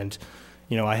 and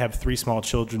you know, I have 3 small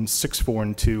children, 6, 4,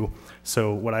 and 2,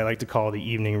 so what I like to call the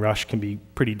evening rush can be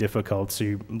pretty difficult.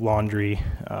 So laundry,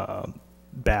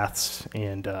 baths,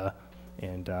 and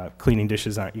cleaning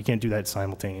dishes, you can't do that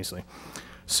simultaneously.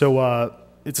 So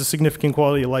it's a significant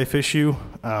quality of life issue.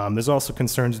 There's also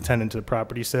concerns attendant to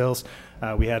property sales.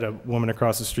 We had a woman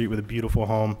across the street with a beautiful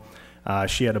home.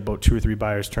 She had about 2 or 3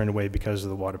 buyers turned away because of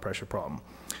the water pressure problem.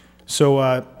 So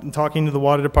in talking to the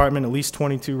water department, at least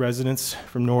 22 residents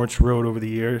from Norwich Road over the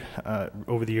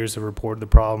years have reported the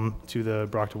problem to the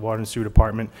Brockton Water and Sewer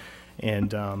Department.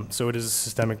 And so it is a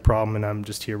systemic problem, and I'm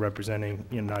just here representing,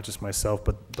 you know, not just myself,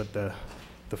 but the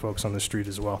folks on the street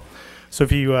as well. So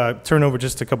if you turn over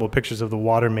just a couple of pictures of the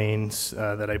water mains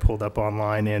that I pulled up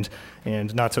online,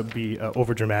 and not to be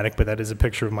over dramatic, but that is a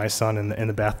picture of my son in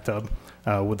the bathtub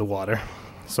with the water.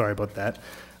 Sorry about that.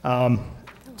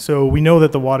 So we know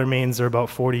that the water mains are about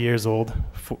 40 years old,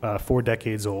 4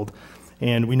 decades old,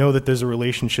 and we know that there's a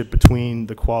relationship between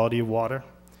the quality of water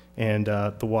and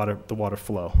the water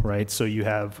flow, right? So you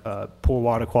have poor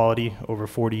water quality over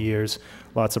 40 years,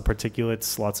 lots of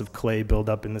particulates, lots of clay build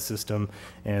up in the system,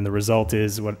 and the result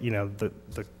is what, you know, the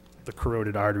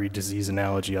corroded artery disease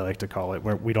analogy, I like to call it,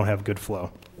 where we don't have good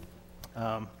flow.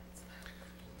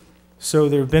 So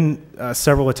there have been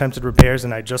several attempted repairs,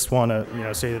 and I just want to, you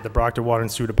know, say that the Brockton Water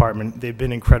and Sewer Department, they've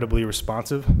been incredibly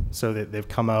responsive. So that they've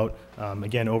come out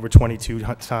again over 22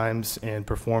 times and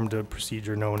performed a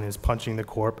procedure known as punching the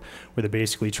corp, where they're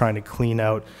basically trying to clean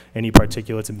out any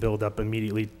particulates and build up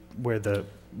immediately where the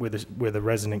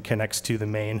resident connects to the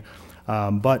main.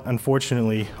 But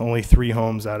unfortunately, only 3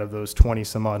 homes out of those 20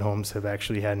 some odd homes have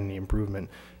actually had any improvement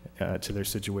to their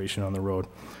situation on the road.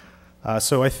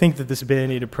 So I think that this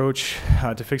Band-Aid approach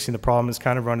to fixing the problem has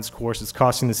kind of run its course. It's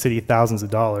costing the city thousands of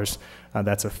dollars.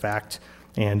 That's a fact.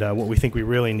 And what we think we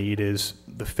really need is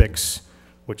the fix,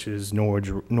 which is Norwich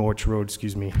Road,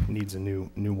 needs a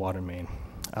new water main.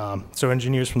 So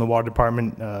engineers from the water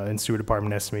department and sewer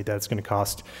department estimate that it's going to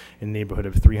cost in the neighborhood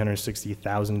of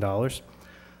 $360,000.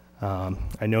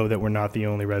 I know that we're not the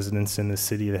only residents in the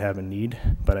city that have a need,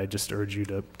 but I just urge you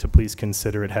to please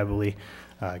consider it heavily,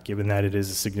 given that it is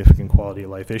a significant quality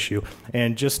of life issue.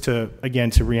 And just to,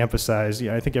 again, to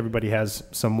reemphasize, I think everybody has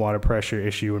some water pressure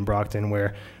issue in Brockton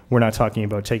where we're not talking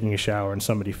about taking a shower and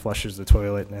somebody flushes the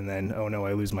toilet and then, oh no,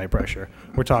 I lose my pressure.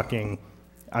 We're talking,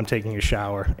 I'm taking a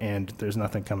shower and there's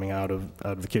nothing coming out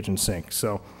of the kitchen sink.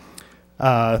 So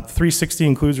 360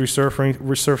 includes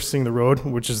resurfacing the road,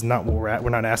 which is not what we're at. We're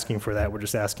not asking for that. We're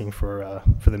just asking for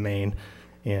the main.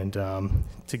 And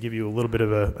to give you a little bit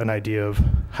of an idea of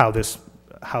how this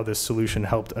solution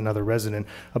helped another resident,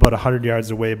 about 100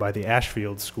 yards away by the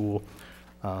Ashfield School,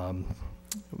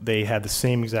 they had the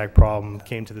same exact problem,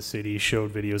 came to the city,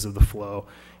 showed videos of the flow,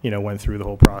 went through the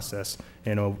whole process,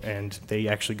 and they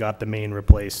actually got the main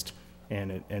replaced,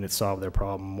 and it solved their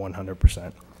problem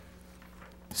 100%.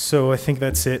 So I think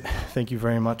that's it. Thank you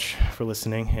very much for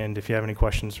listening, and if you have any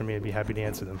questions for me, I'd be happy to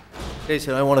answer them.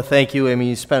 Jason, I want to thank you. I mean,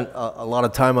 you spent a lot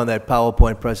of time on that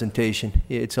PowerPoint presentation.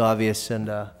 It's obvious, and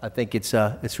I think it's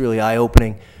really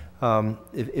eye-opening.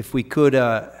 If we could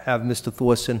have Mr.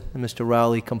 Thorson and Mr.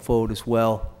 Rowley come forward as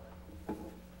well.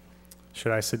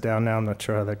 Should I sit down now? I'm not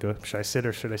sure how that goes. Should I sit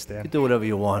or should I stand? You do whatever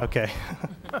you want. Okay.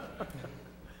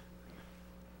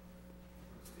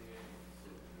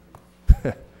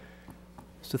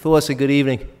 Mr. Thorson, good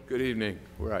evening. Good evening.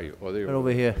 Where are you? Oh, there you Right are.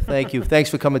 over here. Thank you. Thanks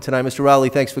for coming tonight. Mr. Rowley,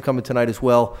 thanks for coming tonight as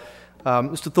well.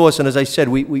 Mr. Thorson, as I said,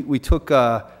 we took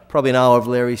probably an hour of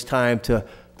Larry's time to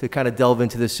kind of delve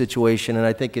into this situation, and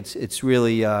I think it's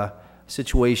really a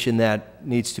situation that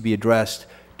needs to be addressed.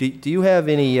 Do you have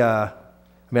any, I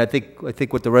mean, I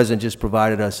think what the resident just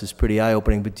provided us is pretty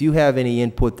eye-opening, but do you have any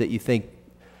input that you think,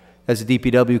 as a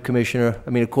DPW commissioner, I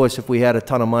mean, of course, if we had a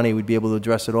ton of money, we'd be able to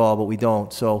address it all, but we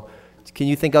don't. So can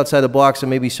you think outside the box and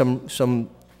maybe some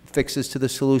fixes to the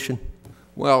solution?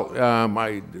 Well,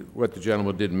 what the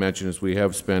gentleman didn't mention is we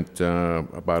have spent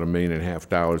about $1.5 million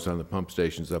on the pump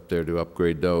stations up there to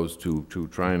upgrade those to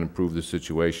try and improve the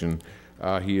situation.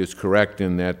 He is correct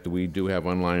in that we do have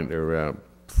unlined or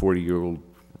 40-year-old,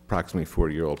 approximately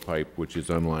 40-year-old pipe, which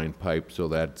is unlined pipe, so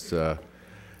that's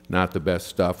not the best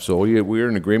stuff. So we're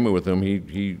in agreement with him.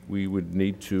 We would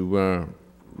need to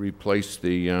replace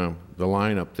the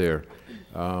line up there.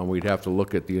 We'd have to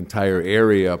look at the entire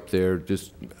area up there.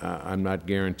 Just, I'm not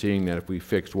guaranteeing that if we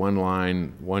fix one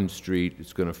line, one street,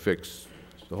 it's going to fix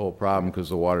the whole problem, because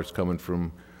the water's coming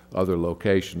from other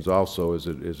locations also as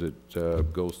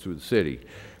it goes through the city.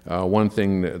 One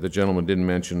thing that the gentleman didn't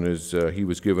mention is he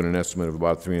was given an estimate of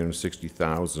about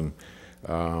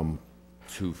 $360,000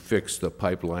 to fix the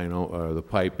pipeline, the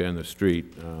pipe and the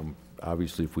street.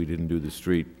 Obviously, if we didn't do the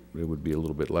street, it would be a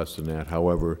little bit less than that.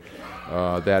 However,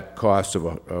 that cost of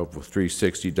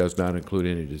 $360,000 does not include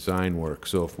any design work.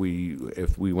 So if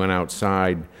we went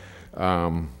outside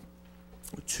to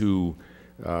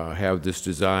have this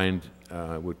designed,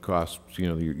 it would cost, you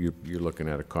know, you're looking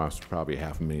at a cost of probably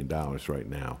 $500,000 right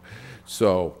now.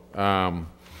 So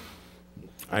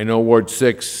I know Ward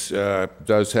 6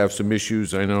 does have some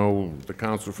issues. I know the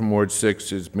council from Ward 6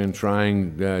 has been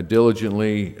trying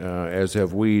diligently, as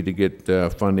have we, to get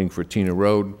funding for Tina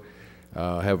Road.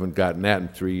 Haven't gotten that in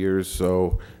 3 years.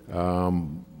 So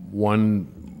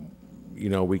one, you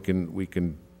know, we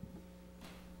can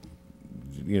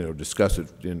you know, discuss it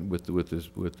with the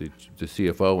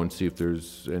CFO and see if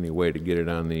there's any way to get it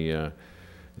on the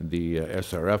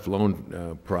SRF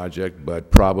loan project, but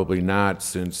probably not,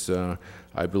 since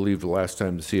I believe the last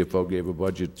time the CFO gave a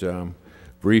budget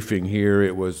briefing here,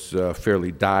 it was fairly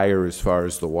dire as far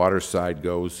as the water side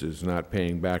goes, is not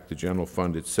paying back the general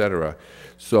fund, et cetera.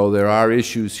 So there are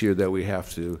issues here that we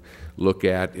have to look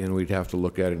at, and we'd have to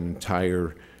look at an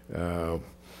entire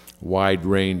wide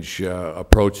range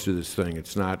approach to this thing.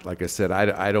 It's not, like I said,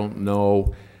 I don't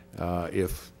know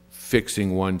if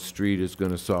fixing one street is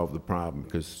going to solve the problem,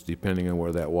 because depending on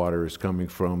where that water is coming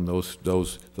from, those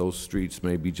streets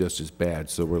may be just as bad.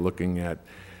 So we're looking at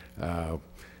a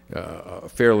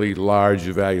fairly large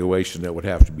evaluation that would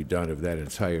have to be done of that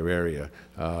entire area.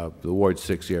 The Ward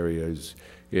 6 area is,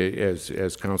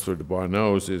 as Councilor DeBar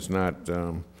knows, is not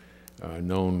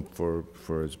known for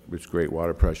its great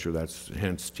water pressure. That's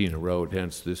hence Tina Road,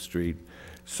 hence this street.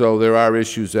 So there are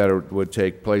issues that would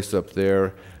take place up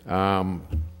there.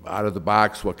 Out of the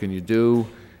box, what can you do?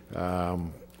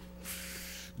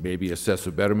 Maybe assess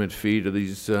a betterment fee to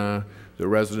these the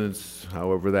residents.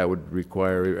 However, that would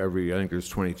require I think there's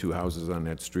 22 houses on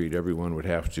that street. Everyone would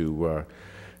have to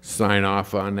sign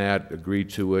off on that, agree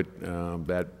to it.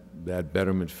 That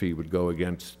betterment fee would go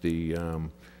against the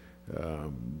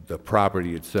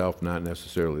property itself, not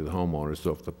necessarily the homeowner.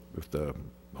 So if the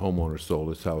homeowner sold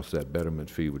his house, that betterment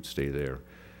fee would stay there.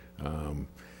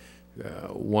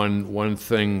 One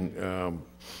thing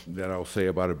that I'll say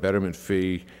about a betterment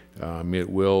fee, it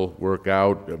will work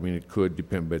out. I mean, it could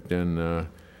depend, but then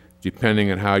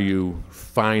depending on how you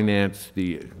finance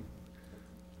the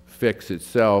fix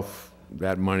itself,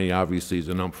 that money obviously is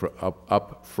an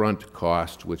upfront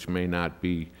cost, which may not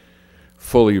be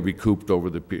fully recouped over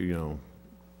the, you know,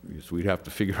 so we'd have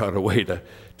to figure out a way to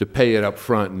pay it up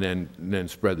front and then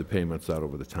spread the payments out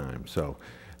over the time. So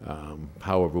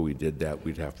however we did that,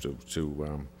 we'd have to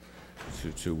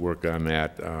work on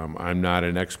that. I'm not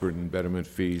an expert in betterment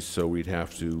fees, so we'd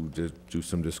have to do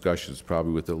some discussions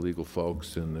probably with the legal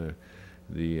folks and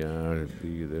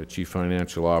the chief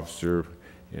financial officer,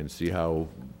 and see how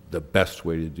the best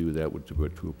way to do that would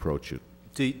to approach it.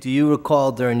 Do you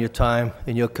recall during your time,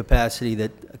 in your capacity,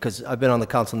 that, because I've been on the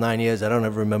council 9 years, I don't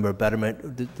ever remember a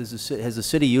betterment. Has the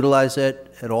city utilized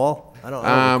that at all? I don't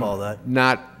recall that.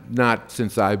 Not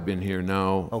since I've been here,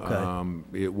 no.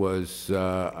 Okay. It was,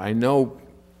 I know,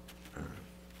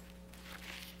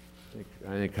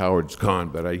 think Howard's gone,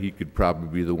 but he could probably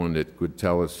be the one that could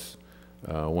tell us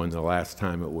when the last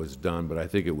time it was done, but I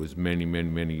think it was many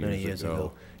years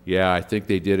ago. Yeah, I think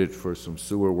they did it for some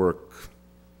sewer work,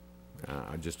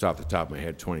 just off the top of my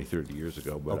head, 20, 30 years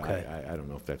ago, but Okay. I don't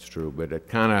know if that's true. But it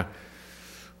kind of,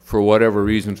 for whatever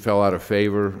reason, fell out of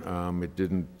favor. It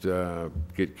didn't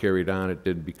get carried on. It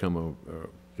didn't become,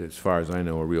 as far as I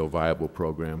know, a real viable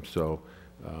program. So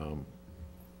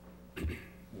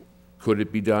could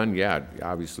it be done? Yeah,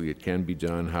 obviously it can be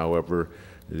done. However,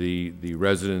 the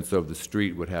residents of the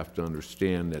street would have to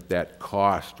understand that that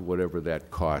cost, whatever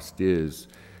that cost is,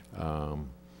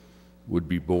 would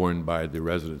be borne by the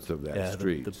residents of that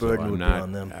street. The burden I'm would be not-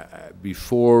 on them.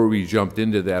 Before we jumped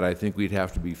into that, I think we'd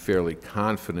have to be fairly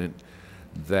confident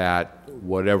that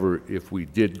whatever, if we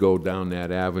did go down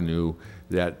that avenue,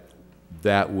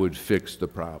 that would fix the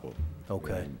problem.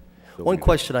 Okay. And so One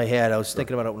question I had, I was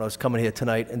thinking about it when I was coming here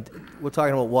tonight, and we're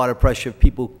talking about water pressure,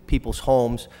 people's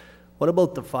homes. What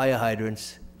about the fire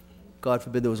hydrants? God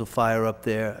forbid there was a fire up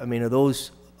there. I mean, are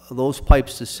those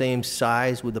pipes the same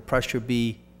size? Would the pressure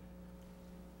be,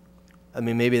 I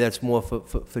mean, maybe that's more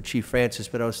for Chief Francis,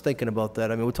 but I was thinking about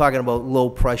that. I mean, we're talking about low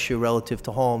pressure relative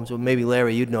to homes, or maybe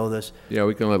Larry, you'd know this. Yeah,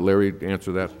 we can let Larry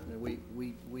answer that.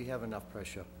 We have enough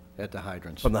pressure at the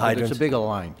hydrants. From the But hydrants? It's a bigger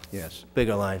line, yes.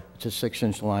 Bigger line. It's a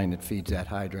 6-inch line that feeds that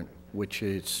hydrant, which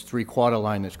is 3/4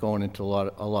 line that's going into a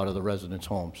lot of the residents'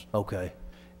 homes. Okay.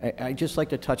 I'd just like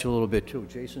to touch a little bit, too.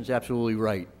 Jason's absolutely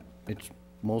right. It's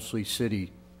mostly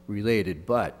city-related,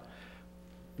 but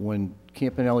when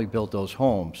Campanelli built those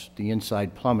homes, the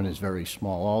inside plumbing is very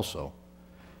small also.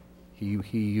 He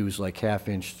used like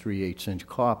 1/2-inch, 3/8-inch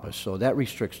copper, so that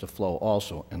restricts the flow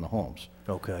also in the homes.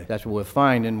 Okay. That's what we're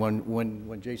finding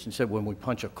when Jason said when we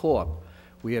punch a cork,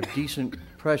 we have decent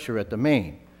pressure at the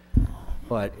main.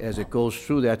 But as it goes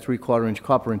through that 3/4-inch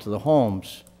copper into the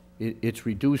homes, it's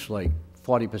reduced like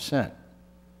 40%.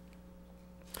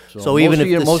 So even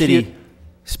if the city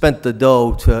spent the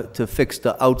dough to fix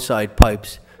the outside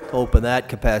pipes, to open that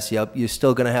capacity up, you're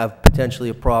still going to have potentially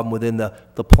a problem within the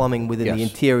plumbing within the Yes.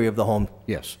 interior of the home?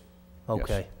 Yes.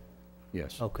 Okay.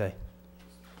 Yes. Okay.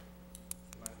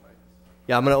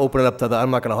 Yeah, I'm going to open it up to the,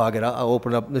 I'm not going to hog it. I'll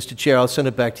open it up. Mr. Chair, I'll send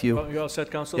it back to you. Oh, you all set,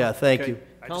 Counselor? Yeah, thank Okay. you.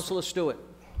 Counselor Stewart.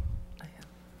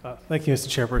 Thank you, Mr.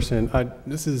 Chairperson.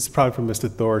 This is probably for Mr.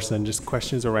 Thorson, just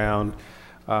questions around,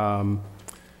 so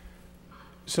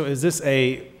is this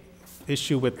a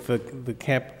issue with the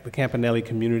Campanelli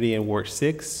community in Ward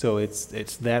 6? So it's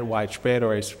that widespread,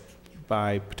 or it's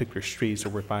by particular streets, or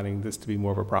we're finding this to be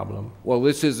more of a problem? Well,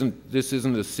 this isn't a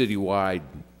citywide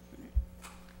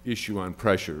issue on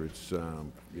pressure. It's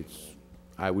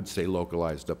I would say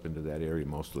localized up into that area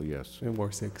mostly, yes. In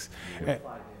Ward 6? Yeah.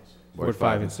 Ward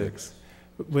 5 and 6.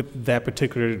 With that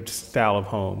particular style of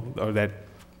home, or that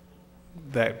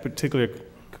particular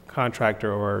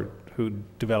contractor or who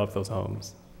developed those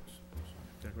homes?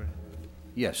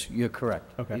 Yes, you're correct.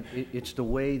 Okay. It's the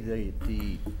way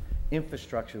the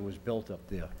infrastructure was built up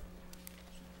there.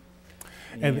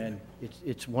 And- And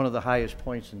it's one of the highest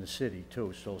points in the city,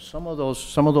 too. So some of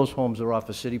those homes are off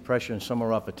of city pressure and some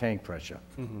are off of tank pressure.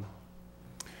 Mhm.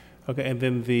 Okay, and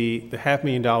then the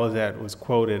 $500,000 that was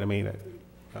quoted, I mean,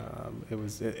 it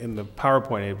was, in the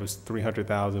PowerPoint, it was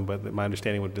 $300,000, but my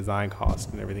understanding with design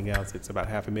costs and everything else, it's about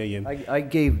 $500,000. I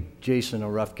gave Jason a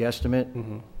rough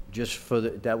guesstimate, just for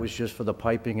that was just for the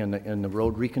piping and the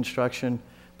road reconstruction,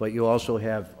 but you also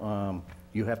have,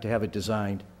 you have to have it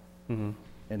designed, and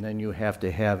then you have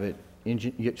to have it,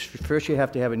 first you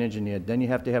have to have it engineered, then you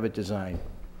have to have it designed,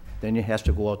 then it has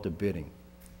to go out to bidding.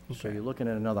 So you're looking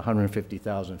at another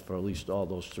 $150,000 for at least all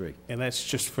those three. And that's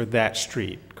just for that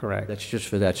street, correct? That's just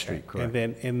for that street, correct. And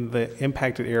then in the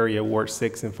impacted area, Ward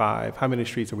 6 and 5, how many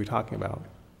streets are we talking about?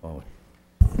 Oh.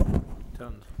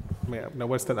 Tons. I mean, now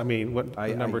what's the, I mean, what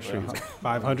the number of streets?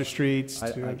 500 streets,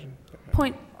 200?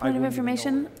 Point of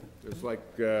information, It's like,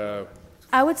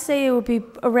 I would say it would be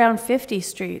around 50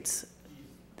 streets.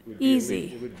 would be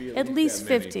Easy. it would be At least least that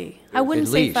many. 50. I wouldn't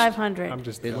At say least. 500. I'm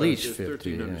just, At least There's 50,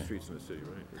 1,300 yeah. streets in the city,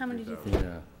 right? How many do you think?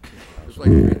 Yeah. There's like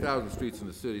 3,000 streets in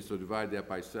the city, so divide that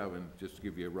by 7, just to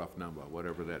give you a rough number,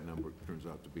 whatever that number turns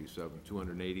out to be,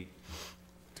 280?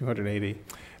 280.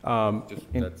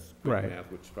 That's quick right.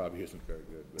 math, which probably isn't very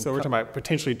good. but- So we're talking about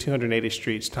potentially 280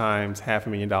 streets times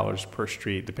 $500,000 per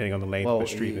street, depending on the length of the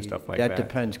street and stuff like that. That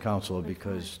depends, Counselor,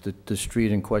 because the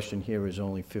street in question here is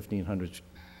only 1,500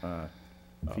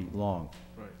 feet long,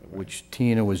 which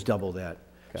Tina was double that.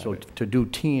 Got So it. to do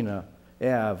Tina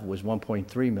Ave was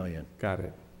 1.3 million, Got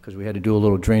it. because we had to do a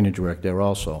little drainage work there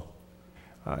also.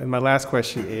 And my last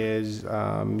question is,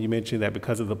 you mentioned that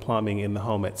because of the plumbing in the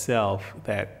home itself,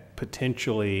 that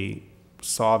potentially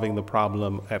solving the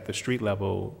problem at the street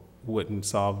level wouldn't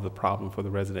solve the problem for the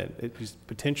resident. It just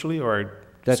potentially, or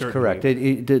That's certainly?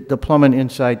 correct. The plumbing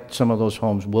inside some of those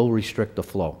homes will restrict the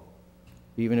flow.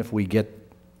 Even if we get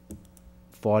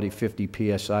 40,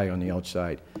 50 PSI on the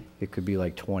outside, it could be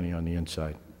like 20 on the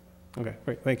inside. Okay,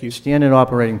 great, thank you. Standard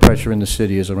operating pressure in the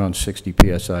city is around 60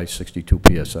 PSI, 62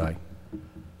 PSI.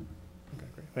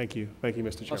 Thank you,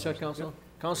 Mr. Chairman. All set, Council?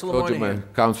 Councilor Told you Moynihan.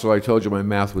 Counselor, I told you my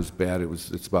math was bad.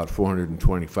 It's about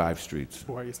 425 streets.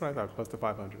 Boy, it's not close to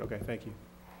 500. Okay, thank you.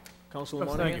 Councilor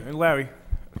Thank Moynihan. you. And Larry,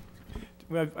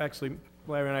 actually,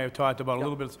 Larry and I have talked about a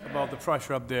little bit about the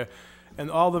pressure up there.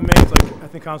 And all the mains, like I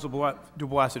think Council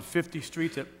Dubois said, 50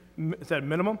 streets, is that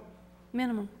minimum?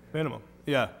 Minimum. Minimum,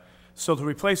 yeah. So to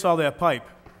replace all that pipe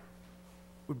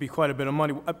would be quite a bit of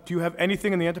money. Do you have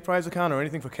anything in the enterprise account or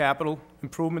anything for capital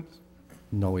improvements?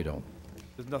 No, we don't.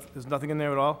 There's nothing in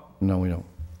there at all? No, we don't.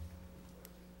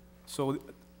 So,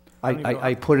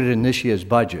 I put it in this year's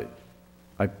budget.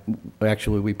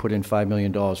 Actually, we put in $5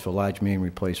 million for large main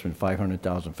replacement,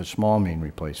 $500,000 for small main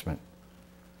replacement.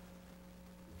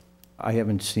 I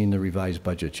haven't seen the revised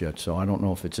budget yet, so I don't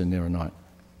know if it's in there or not.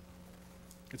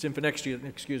 It's in for next year,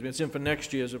 excuse me, it's in for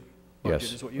next year's budget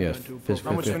Yes, is what you're yeah, going to.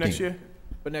 fiscal how much for next 15. year?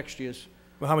 For next year's.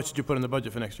 Well, how much did you put in the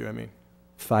budget for next year, I mean?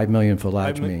 $5 million for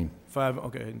large main.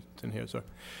 Okay, it's in here, sorry.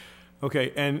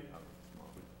 Okay, and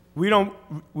we don't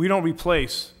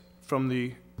replace from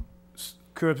the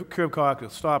curb car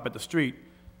stop at the street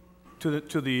to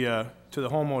the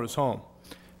homeowner's home.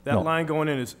 That No. line going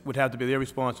in would have to be their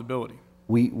responsibility.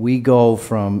 We go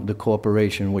from the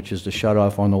corporation, which is the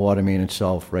shut-off on the water main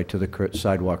itself, right to the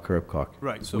sidewalk curb caulk.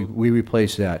 Right, so- We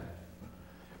replace that.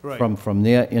 Right. From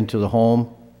there into the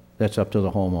home, that's up to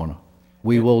the homeowner.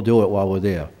 We will do it while we're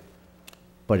there,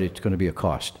 but it's going to be a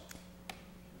cost.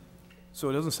 So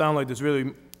it doesn't sound like there's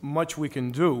really much we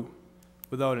can do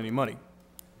without any money.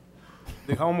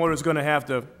 The homeowner's gonna have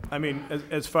to, I mean,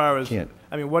 as far as, Can't.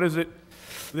 I mean, what is it?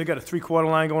 They got a 3/4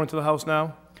 line going into the house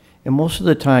now? And most of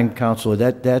the time, Counselor,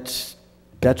 that's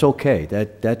okay.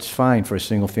 That's fine for a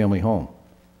single-family home.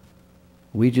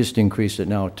 We just increased it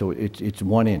now to, it's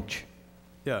 1 inch.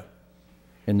 Yeah,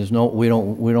 And there's no, we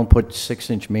don't put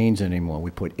 6-inch mains anymore.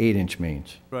 We put 8-inch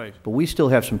mains. right. But we still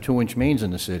have some 2-inch mains in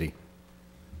the city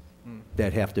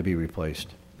that have to be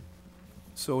replaced.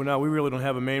 So now we really don't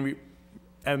have a main,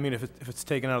 I mean, if it's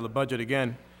taken out of the budget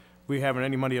again, we haven't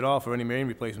any money at all for any main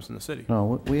replacements in the city.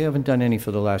 No, we haven't done any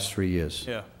for the last 3 years.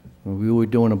 Yeah, We were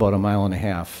doing about 1.5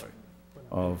 miles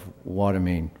of water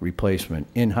main replacement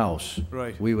in-house.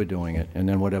 Right. We were doing it, and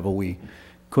then whatever we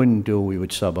couldn't do, we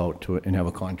would sub out to it and have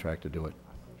a contractor do it.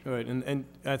 right, and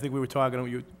I think we were talking to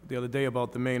you the other day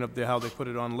about the main up there, how they put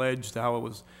it on ledge, to how it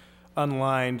was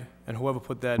unlined, and whoever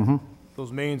put that,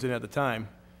 those mains in at the time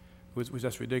was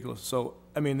just ridiculous. So,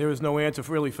 I mean, there is no answer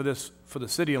really for this, for the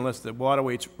city unless the water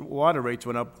rates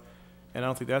went up, and I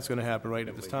don't think that's gonna happen right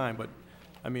at this time, but,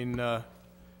 I mean, I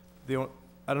don't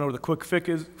know what the quick fix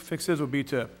is, would be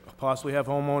to possibly have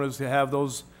homeowners to have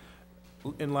those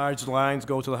enlarged lines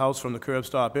go to the house from the curb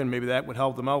stop in, maybe that would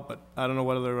help them out, but I don't know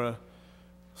what other,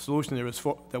 solution there is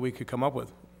that we could come up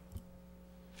with.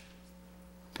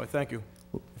 But thank you,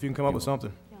 if you can come up with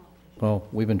something. Well,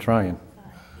 we've been trying.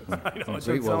 I know, it doesn't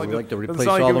Great, well, sound we'd like to doesn't replace sound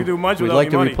like all you can do much the, we'd without like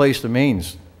any to money. replace the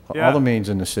mains, Yeah. all the mains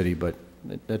in the city, but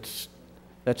that's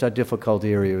our difficult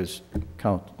area is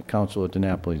Council of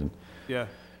DeNapoli. And Yeah.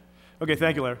 Okay,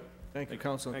 thank you, Larry. Thank you,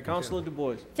 Councilor. And Councilor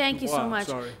DuBois. Thank you so Wow, much.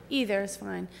 sorry. Either is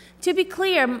fine. To be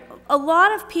clear, a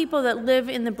lot of people that live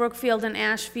in the Brookfield and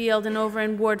Ashfield and over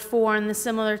in Ward 4 and the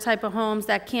similar type of homes,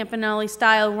 that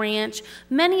Campanelli-style ranch,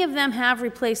 many of them have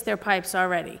replaced their pipes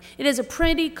already. It is a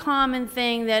pretty common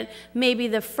thing that maybe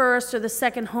the first or the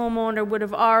second homeowner would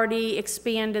have already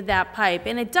expanded that pipe.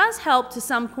 And it does help to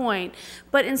some point.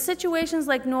 But in situations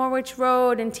like Norwich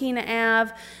Road and Tina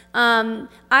Ave,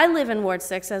 I live in Ward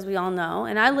 6, as we all know,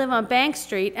 and I live on Bank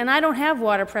Street, and I don't have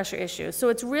water pressure issues. So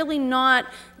it's really not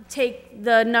take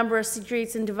the number of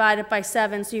streets and divide it by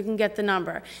 7 so you can get the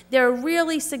number. There are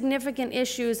really significant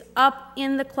issues up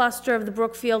in the cluster of the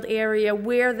Brookfield area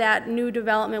where that new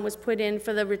development was put in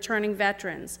for the returning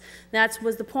veterans. That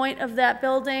was the point of that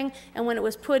building, and when it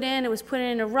was put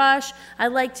in a rush. I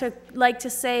like to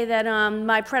say that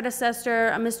my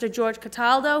predecessor, Mr. George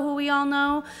Cataldo, who we all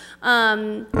know,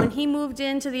 when he moved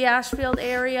into the Ashfield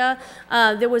area,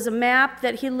 there was a map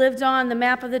that he lived on. The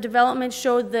map of the development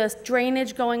showed the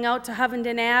drainage going out to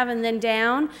Hovenden Ave and then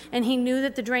down, and he knew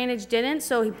that the drainage didn't,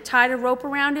 so he tied a rope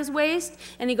around his waist,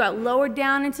 and he got lowered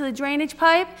down into the drainage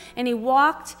pipe, and he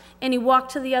walked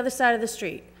to the other side of the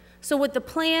street. So what the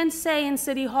plans say in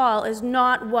City Hall is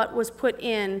not what was put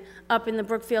in up in the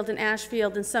Brookfield and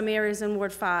Ashfield and some areas in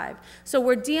Ward 5. So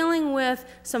we're dealing with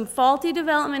some faulty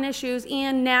development issues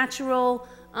and natural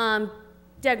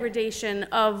degradation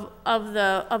of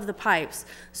the pipes.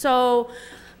 So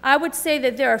I would say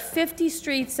that there are 50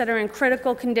 streets that are in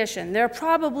critical condition. There are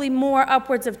probably more,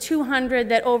 upwards of 200,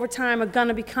 that over time are going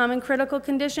to become in critical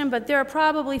condition, but there are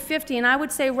probably 50, and I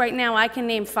would say right now I can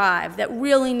name 5 that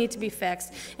really need to be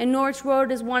fixed. And Norwich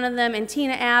Road is one of them, and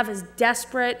Tina Ave is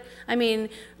desperate. I mean,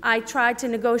 I tried to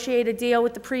negotiate a deal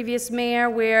with the previous mayor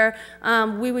where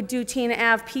we would do Tina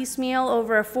Ave piecemeal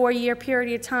over a 4-year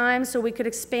period of time so we could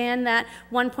expand that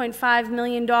 $1.5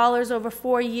 million over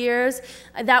 4 years.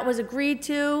 That was agreed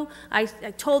to. I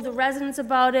told the residents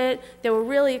about it. They were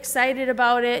really excited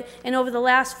about it. And over the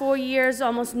last 4 years,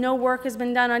 almost no work has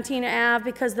been done on Tina Ave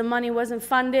because the money wasn't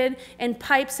funded, and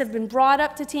pipes have been brought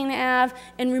up to Tina Ave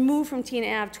and removed from Tina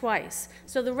Ave twice.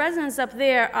 So the residents up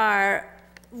there are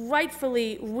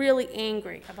rightfully really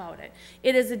angry about it.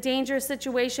 It is a dangerous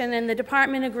situation, and the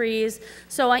department agrees.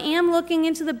 So I am looking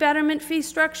into the betterment fee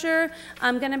structure.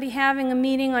 I'm going to be having a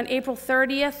meeting on April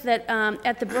 30th that,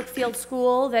 at the Brookfield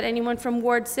School, that anyone from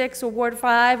Ward 6 or Ward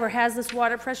 5 or has this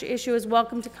water pressure issue is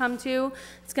welcome to come to.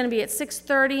 It's going to be at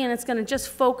 6:30, and it's going to just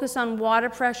focus on water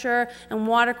pressure and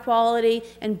water quality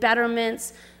and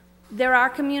betterments. There are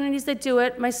communities that do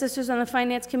it. My sister's on the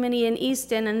finance committee in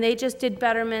Easton, and they just did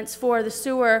betterments for the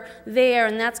sewer there,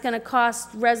 and that's going to cost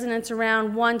residents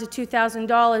around $1,000 to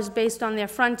 $2,000 based on their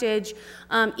frontage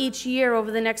each year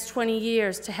over the next 20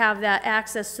 years to have that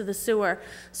access to the sewer.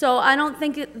 So I don't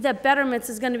think that betterments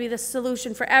is going to be the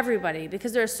solution for everybody,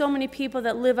 because there are so many people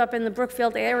that live up in the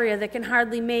Brookfield area that can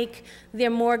hardly make their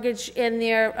mortgage and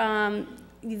their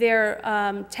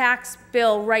tax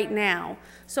bill right now.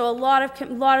 So a lot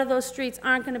of those streets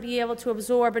aren't going to be able to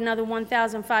absorb another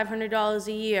 $1,500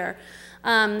 a year.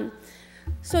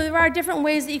 So there are different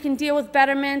ways that you can deal with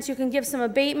betterments. You can give some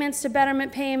abatements to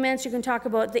betterment payments. You can talk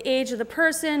about the age of the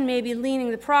person, maybe leaning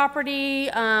the property.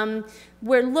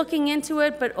 We're looking into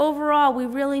it, but overall, we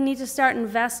really need to start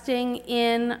investing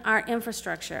in our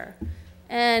infrastructure.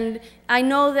 And I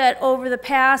know that over the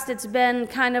past, it's been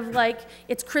kind of like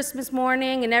it's Christmas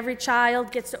morning and every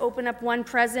child gets to open up one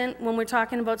present when we're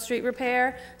talking about street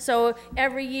repair. So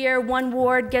every year, one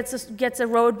ward gets a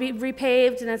road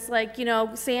repaved, and it's like, you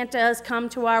know, Santa has come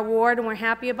to our ward and we're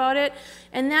happy about it.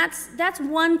 And that's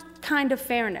one kind of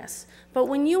fairness. But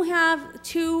when you have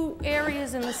 2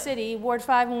 areas in the city, Ward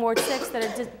 5 and Ward 6,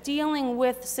 that are dealing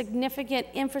with significant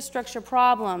infrastructure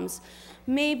problems,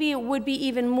 maybe it would be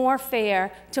even more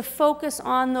fair to focus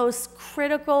on those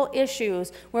critical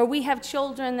issues where we have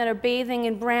children that are bathing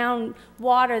in brown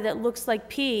water that looks like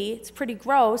pee. It's pretty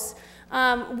gross.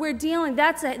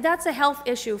 That's a health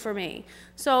issue for me.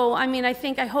 So, I mean, I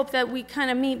hope that we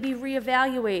kind of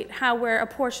reevaluate how we're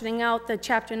apportioning out the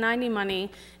Chapter 90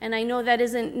 money. And I know that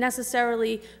isn't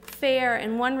necessarily fair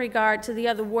in one regard to the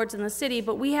other wards in the city,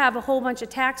 but we have a whole bunch of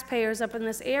taxpayers up in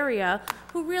this area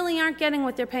who really aren't getting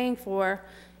what they're paying for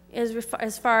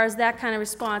as far as that kind of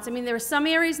response. I mean, there are some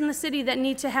areas in the city that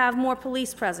need to have more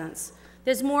police presence.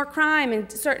 There's more crime in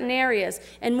certain areas,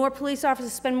 and more police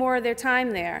officers spend more of their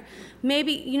time there.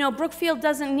 Maybe, you know, Brookfield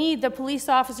doesn't need the police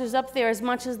officers up there as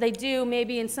much as they do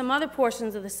maybe in some other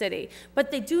portions of the city,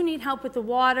 but they do need help with the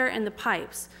water and the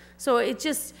pipes. So it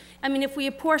just, I mean, if we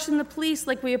apportion the police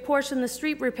like we apportion the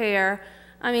street repair,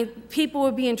 I mean, people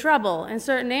would be in trouble in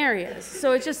certain areas.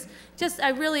 So it just I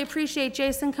really appreciate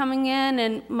Jason coming in,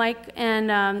 and Mike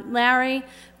and Larry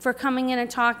for coming in and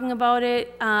talking about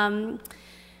it.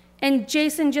 And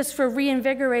Jason, just for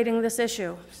reinvigorating this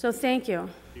issue. So thank you.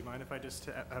 Do you mind if I just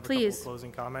have Please. a couple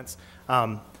closing comments?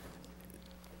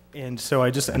 And so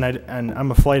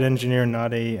I'm a flight engineer,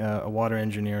 not a water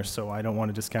engineer, so I don't want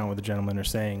to discount what the gentlemen are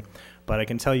saying. But I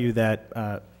can tell you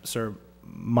that, sir,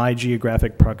 my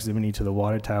geographic proximity to the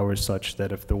water tower is such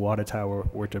that if the water tower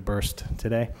were to burst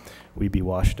today, we'd be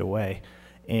washed away.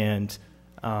 And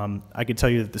I could tell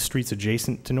you that the streets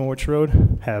adjacent to Norwich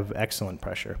Road have excellent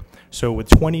pressure. So with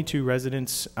 22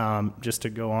 residents, just to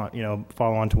go on, you know,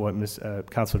 follow on to what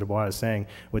Councilor Dubois is saying,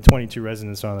 with 22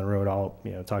 residents on the road, all,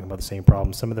 you know, talking about the same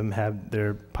problem. Some of them have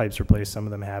their pipes replaced, some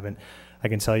of them haven't. I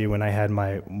can tell you when I had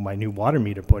my new water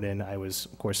meter put in, I was,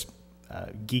 of course,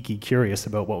 geeky curious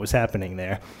about what was happening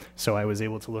there. So I was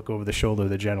able to look over the shoulder of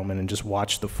the gentleman and just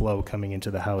watch the flow coming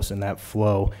into the house, and that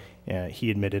flow, he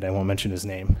admitted, I won't mention his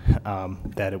name,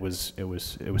 that it was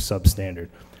substandard.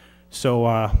 So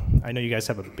I know you guys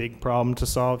have a big problem to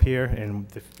solve here, and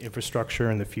the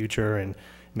infrastructure in the future, and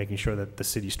making sure that the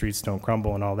city streets don't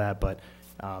crumble and all that. But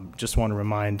just want to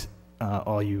remind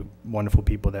all you wonderful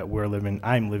people that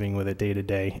I'm living with it day to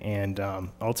day. And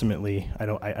ultimately, I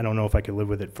don't know if I could live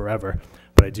with it forever,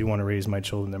 but I do want to raise my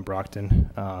children in Brockton.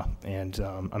 And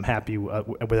I'm happy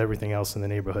with everything else in the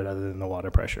neighborhood other than the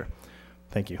water pressure.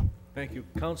 Thank you. Thank you.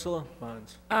 Councilor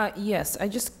Barnes. Yes, I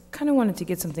just kind of wanted to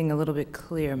get something a little bit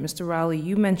clear. Mr. Rowley,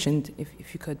 you mentioned,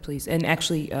 if you could please, and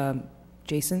actually,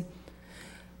 Jason,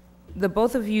 the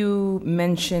both of you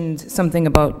mentioned something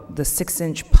about the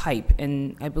 6-inch pipe,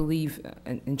 and I believe,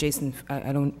 and Jason,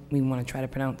 I don't even want to try to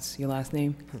pronounce your last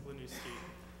name. Glanuski.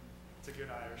 It's a good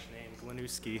Irish name,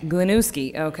 Glanuski.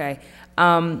 Glanuski, okay.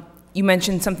 You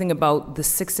mentioned something about the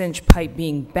 6-inch pipe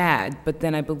being bad, but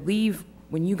then I believe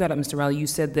when you got up, Mr. Rowley, you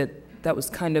said that that was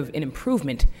kind of an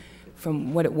improvement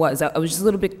from what it was. I was just a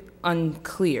little bit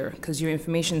unclear, because your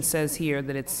information says here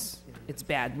that it's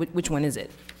bad. Which one is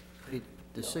it?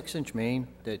 The 6-inch main,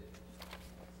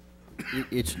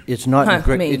 it's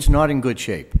not in good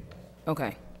shape.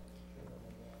 Okay.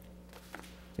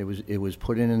 It was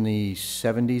put in the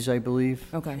 70s, I believe.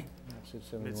 Okay.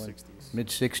 Mid-60s.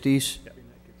 Mid-60s.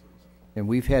 And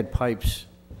we have pipes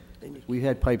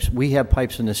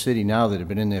in the city now that have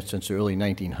been in there since the early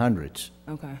 1900s.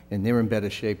 Okay. And they're in better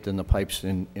shape than the pipes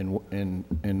in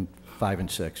 5 and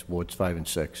 6, wards 5 and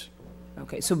 6.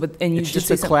 Okay, so, and you It's just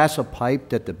just a class of pipe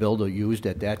that the builder used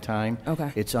at that time.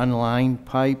 Okay. It's unlined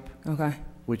pipe. Okay.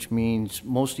 Which means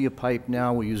most of your pipe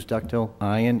now, we use ductile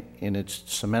iron, and it's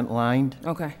cement lined.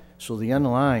 Okay. So the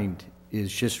unlined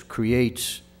just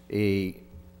creates a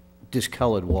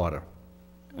discolored water.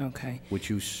 Okay. Which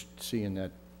you see in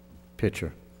that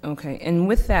picture. Okay, and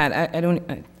with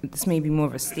that, this may be more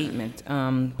of a statement,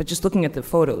 but just looking at the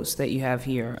photos that you have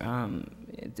here,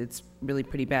 it's really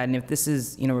pretty bad. And if this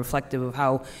is, reflective of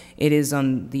how it is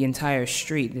on the entire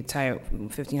street, the entire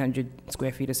 1,500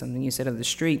 square feet or something you said of the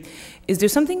street, is there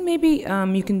something maybe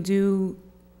you can do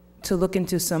to look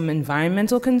into some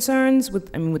environmental concerns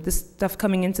with this stuff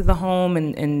coming into the home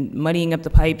and muddying up the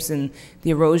pipes and the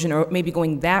erosion, or maybe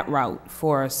going that route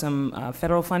for some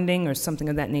federal funding or something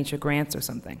of that nature, grants or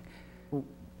something?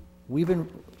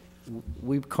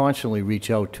 We constantly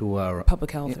reach out to our public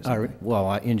health or something.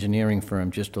 Our engineering firm,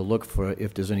 just to look for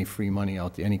if there's any free money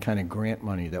out there, any kind of grant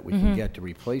money that we can get to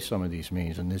replace some of these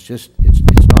mains, and it's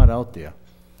not out there.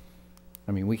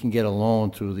 I mean, we can get a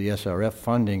loan through the SRF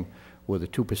funding with a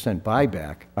 2%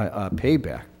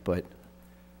 payback, but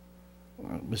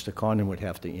Mr. Condon would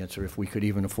have to answer if we could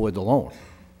even afford the loan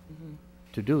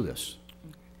to do this.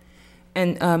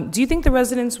 And do you think the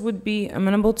residents would be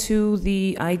amenable to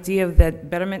the idea of that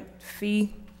betterment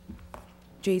fee?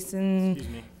 Jason?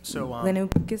 Excuse me. So,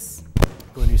 Glanuskis?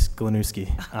 Glanuski.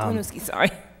 Glanuski,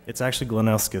 sorry. It's actually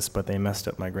Glenelskis, but they messed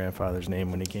up my grandfather's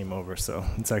name when he came over, so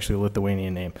it's actually a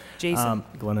Lithuanian name. Jason.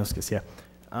 Glenelskis, yeah.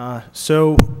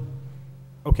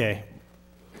 Okay.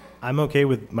 I'm okay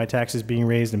with my taxes being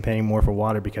raised and paying more for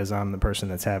water because I'm the person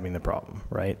that's having the problem,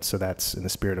 right? So that's in the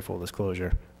spirit of full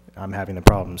disclosure. I'm having the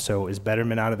problem. So is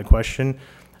betterment out of the question?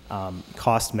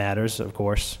 Cost matters, of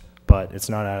course, but it's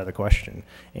not out of the question.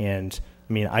 And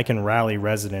I can rally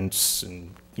residents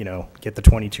and, get the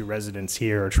 22 residents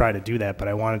here or try to do that, but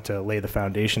I wanted to lay the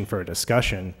foundation for a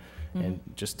discussion and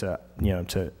just to,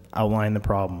 to outline the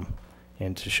problem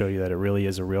and to show you that it really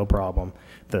is a real problem.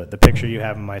 The picture you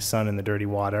have of my son in the dirty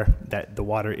water, that the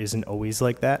water isn't always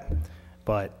like that.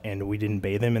 And we didn't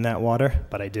bathe him in that water,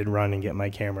 but I did run and get my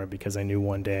camera because I knew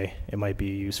one day it might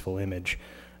be a useful image.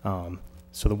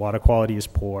 So the water quality is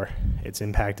poor. It's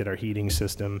impacted our heating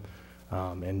system,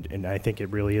 and I think it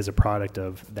really is a product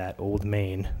of that old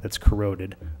main that's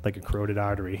corroded, like a corroded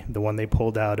artery. The one they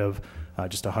pulled out of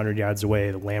just 100 yards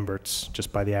away, the Lamberts,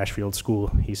 just by the Ashfield School,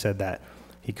 he said that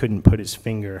he couldn't put his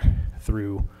finger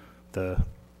through the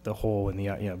hole in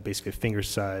the, basically a finger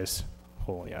size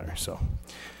hole in the artery, so.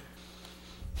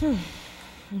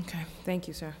 Okay, thank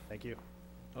you, sir. Thank you.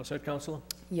 All set, Counselor?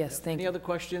 Yes, thank you. Any other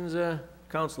questions,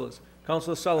 Councilors?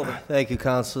 Counselor Sullivan. Thank you,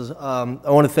 councilors.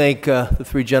 I want to thank the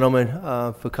three gentlemen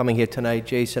for coming here tonight.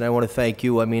 Jason, I want to thank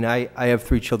you. I have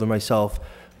 3 children myself,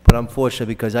 but I'm fortunate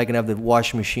because I can have the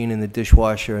washing machine and the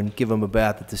dishwasher and give them a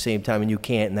bath at the same time, and you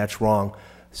can't, and that's wrong.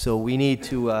 So we need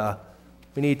to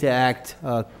act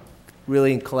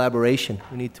really in collaboration.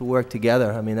 We need to work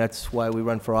together. That's why we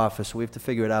run for office. So we have to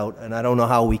figure it out, and I don't know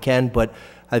how we can, but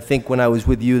I think when I was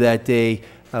with you that day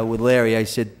with Larry, I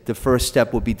said the first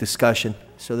step would be discussion.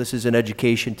 So this is an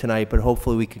education tonight, but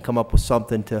hopefully we can come up with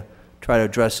something to try to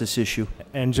address this issue.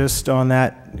 And just on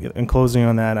that, in closing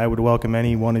on that, I would welcome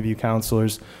any one of you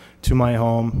counselors to my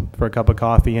home for a cup of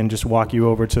coffee and just walk you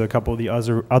over to a couple of the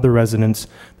other residents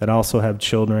that also have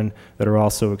children that are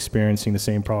also experiencing the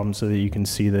same problem so that you can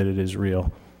see that it is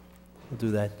real. We'll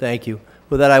do that. Thank you.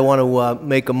 With that, I want to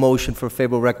make a motion for a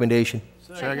favorable recommendation.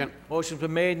 Second. Motion's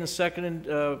been made and seconded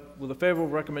with a favorable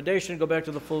recommendation, go back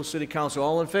to the full city council.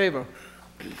 All in favor?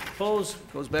 Opposed?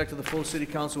 Goes back to the full city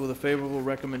council with a favorable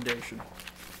recommendation.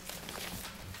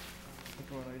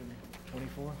 Item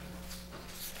 24?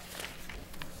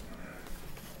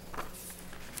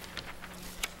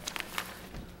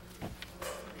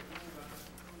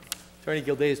 Attorney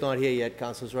Gilday's not here yet,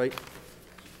 Councilors, right?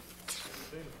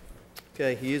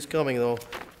 Okay, he is coming, though.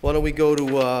 Why don't we go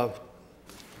to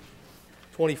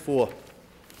 24?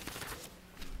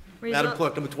 Madam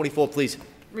Clerk, number 24, please.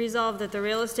 Resolved that the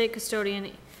real estate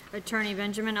custodian attorney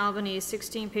Benjamin Albanese,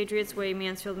 16 Patriots Way,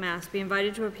 Mansfield, Mass., be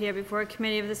invited to appear before a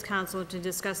committee of this council to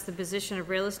discuss the position of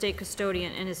real estate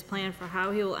custodian and his plan for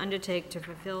how he will undertake to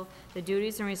fulfill the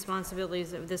duties and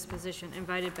responsibilities of this position.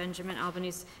 Invited Benjamin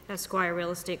Albanese, Esquire,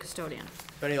 real estate custodian.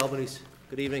 Attorney Albanese,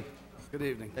 good evening. Good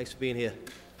evening. Thanks for being here.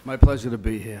 My pleasure to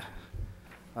be here.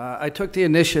 I took the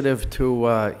initiative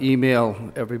to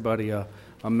email everybody a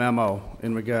memo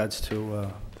in regards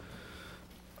to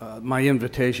my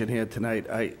invitation here tonight.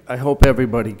 I hope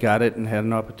everybody got it and had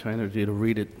an opportunity to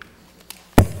read it.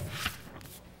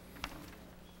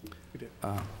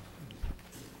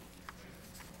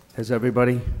 Has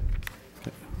everybody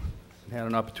had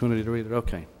an opportunity to read it?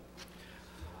 Okay.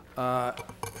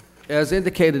 As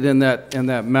indicated in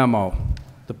that memo,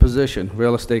 the position,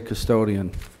 real estate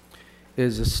custodian,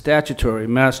 is a statutory,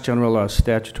 Mass General Law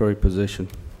statutory position.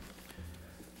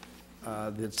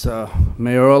 It's a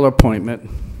mayoral appointment,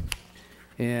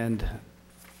 and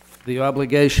the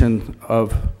obligation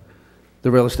of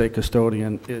the real estate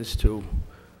custodian is to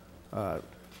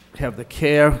have the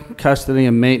care, custody,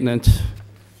 and maintenance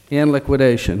and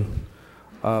liquidation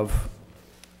of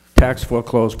tax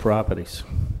foreclosed properties.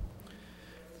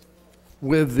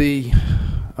 With the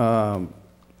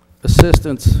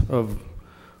assistance of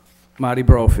Marty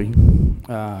Brophy,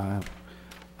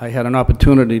 I had an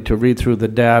opportunity to read through the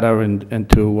data and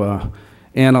to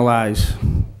analyze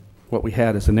what we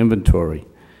had as an inventory.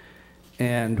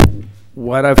 And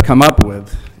what I've come up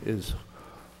with is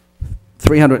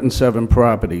 307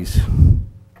 properties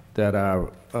that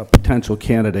are potential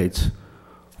candidates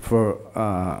for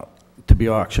to be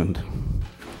auctioned.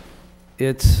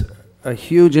 It's a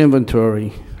huge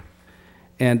inventory,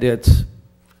 and it's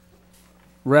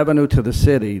revenue to the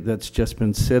city that's just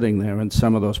been sitting there, and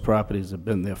some of those properties have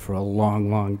been there for a long,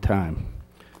 long time.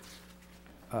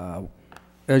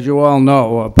 As you all know,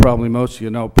 or probably most of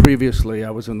you know, previously I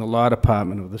was in the law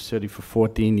department of the city for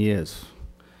 14 years.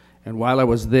 And while I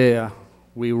was there,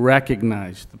 we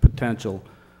recognized the potential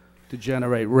to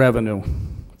generate revenue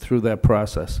through that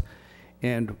process.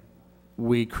 And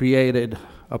we created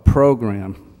a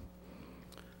program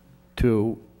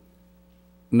to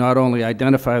not only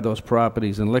identify those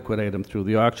properties and liquidate them through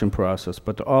the auction process,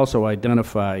 but to also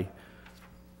identify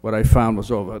what I found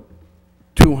was over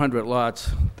 200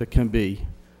 lots that can be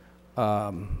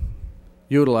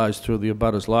utilized through the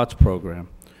Abutters Lots program,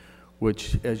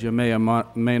 which, as you may or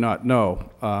may not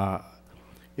know,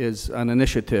 is an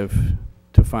initiative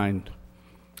to find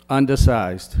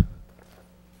undersized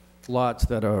lots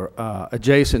that are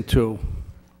adjacent to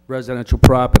residential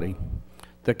property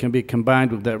that can be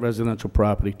combined with that residential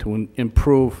property to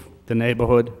improve the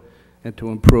neighborhood and to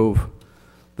improve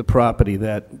the property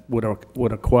that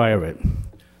would acquire it.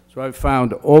 So I've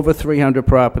found over 300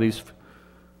 properties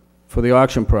for the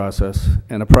auction process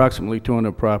and approximately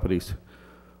 200 properties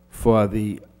for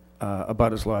the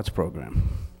Abutters Lots program.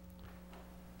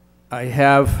 I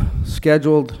have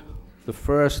scheduled the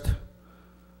first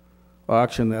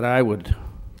auction that I would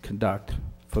conduct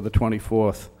for the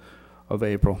 24th of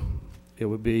April. It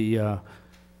would be,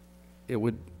 it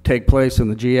would take place in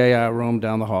the GAR room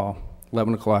down the hall,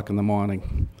 11 o'clock in the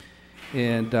morning.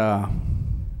 And I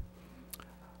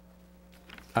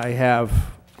have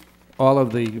all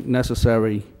of the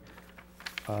necessary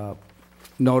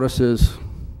notices,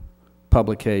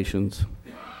 publications,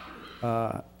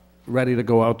 ready to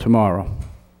go out tomorrow.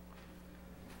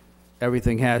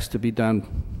 Everything has to be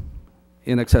done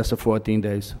in excess of 14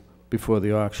 days before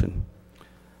the auction.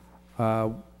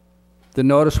 The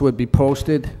notice would be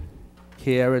posted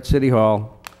here at City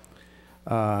Hall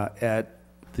at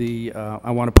the,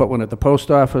 I want to put one at the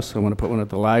post office, I want to put one at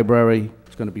the library.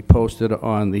 It's going to be posted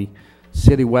on the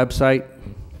city website.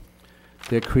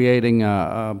 They're creating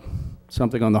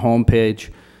something on the homepage.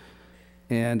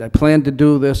 And I plan to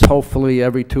do this hopefully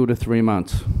every 2 to 3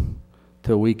 months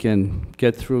till we can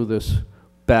get through this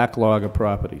backlog of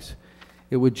properties.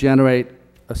 It would generate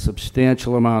a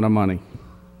substantial amount of money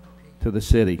to the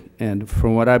city, and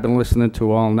from what I've been listening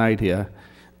to all night here,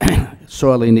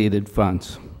 sorely needed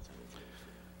funds.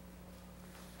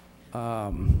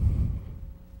 Are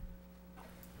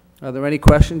there any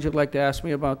questions you'd like to ask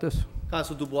me about this?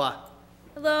 Council Dubois.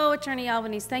 Hello, Attorney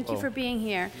Albanese. Thank you for being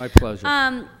here. My pleasure.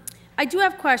 I do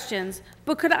have questions,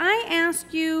 but could I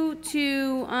ask you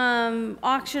to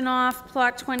auction off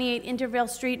Plot 28 Intervale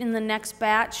Street in the next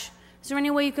batch? Is there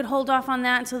any way you could hold off on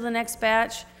that until the next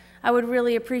batch? I would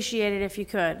really appreciate it if you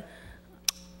could.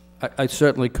 I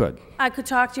certainly could. I could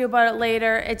talk to you about it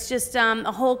later. It's just a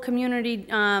whole community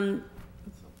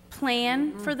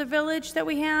plan for the village that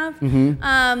we have.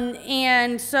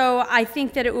 And so I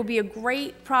think that it would be a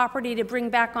great property to bring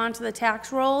back onto the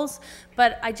tax rolls,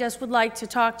 but I just would like to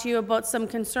talk to you about some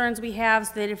concerns we have,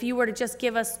 so that if you were to just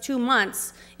give us 2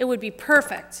 months, it would be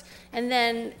perfect, and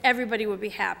then everybody would be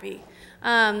happy.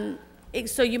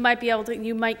 So you might be able to,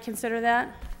 you might consider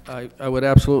that? I would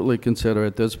absolutely consider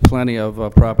it. There's plenty of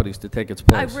properties to take its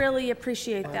place. I really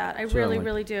appreciate that. I Certainly. really,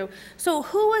 really do. So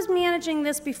who was managing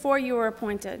this before you were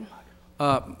appointed?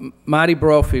 Marty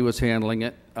Brophy was handling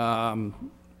it.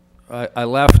 I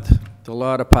left the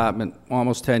law department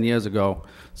almost 10 years ago.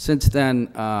 Since then,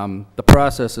 the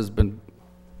process has been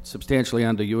substantially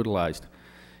underutilized.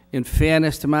 In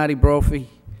fairness to Marty Brophy,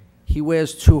 he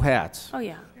wears 2 hats. Oh,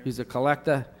 yeah. He's a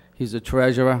collector, he's a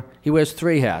treasurer, he wears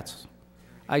 3 hats.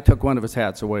 I took one of his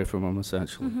hats away from him,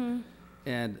 essentially.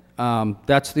 And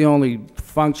that's the only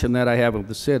function that I have of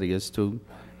the city, is to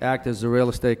act as a real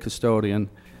estate custodian.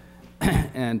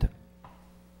 And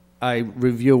I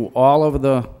review all of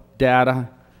the data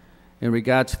in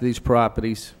regards to these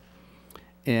properties,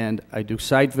 and I do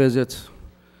site visits,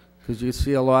 because you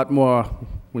see a lot more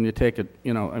when you take it,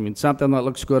 you know, I mean, something that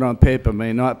looks good on paper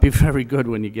may not be very good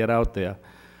when you get out there.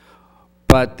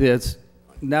 But there's,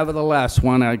 nevertheless,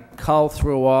 when I cull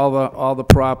through all the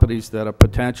properties that are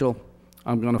potential,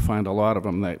 I'm going to find a lot of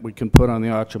them that we can put on the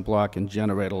auction block and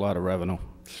generate a lot of revenue.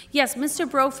 Yes, Mr.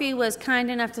 Brophy was kind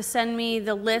enough to send me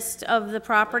the list of the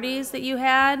properties that you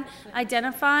had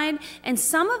identified, and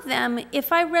some of them,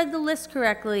 if I read the list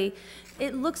correctly,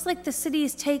 it looks like the city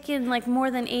is taken like more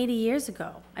than 80 years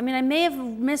ago. I mean, I may have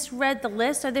misread the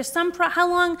list. Are there some, how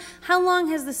long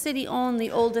has the city owned the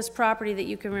oldest property that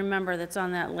you can remember that's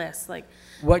on that list? Like,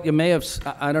 What you may have,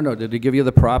 I don't know, did he give you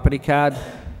the property card?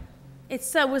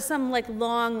 it was some like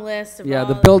long list of Yeah,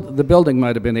 all the building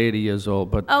might have been 80 years old,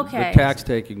 but Okay.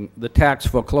 the tax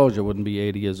foreclosure wouldn't be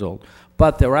 80 years old.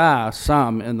 But there are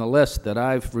some in the list that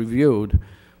I've reviewed,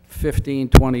 15,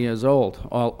 20 years old,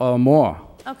 or more.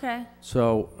 Okay.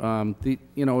 So,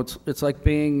 you know, it's like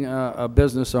being a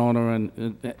business owner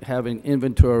and having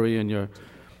inventory in your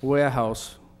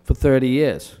warehouse for 30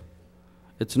 years.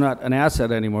 It's not an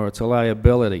asset anymore, it's a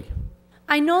liability.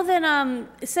 I know that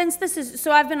since this is,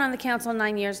 so I've been on the council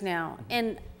 9 years now,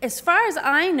 and as far as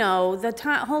I know, the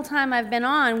whole time I've been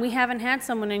on, we haven't had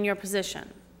someone in your position.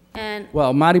 And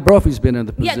Well, Marty Brophy's been in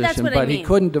the Yeah, position, that's what I but he mean.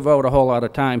 couldn't devote a whole lot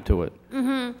of time to it.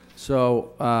 Mhm.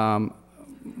 So,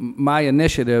 my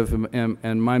initiative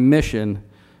and my mission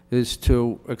is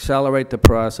to accelerate the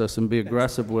process and be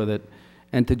aggressive with it,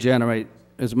 and to generate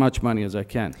as much money as I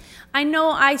can. I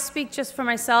know I speak just for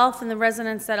myself and the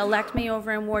residents that elect me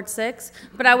over in Ward 6,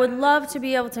 but I would love to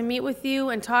be able to meet with you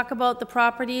and talk about the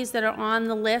properties that are on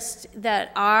the list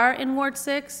that are in Ward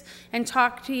 6, and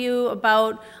talk to you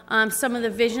about some of the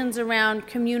visions around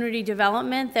community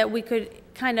development that we could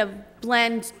kind of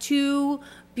blend two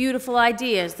beautiful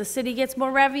ideas. The city gets more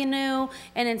revenue,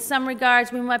 and in some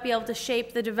regards, we might be able to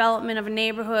shape the development of a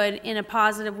neighborhood in a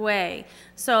positive way.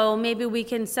 So maybe we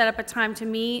can set up a time to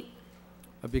meet.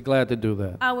 I'd be glad to do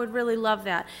that. I would really love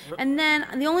that. And then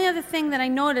the only other thing that I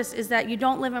noticed is that you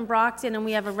don't live in Brockton, and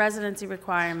we have a residency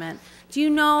requirement. Do you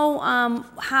know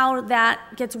how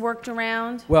that gets worked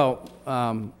around? Well,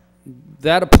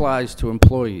 that applies to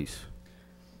employees.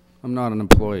 I'm not an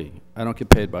employee. I don't get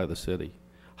paid by the city.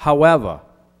 However,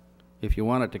 if you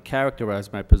wanted to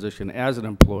characterize my position as an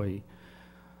employee,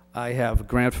 I have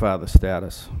grandfather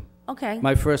status. Okay.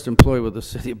 My first employee with the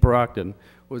city of Brockton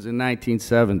was in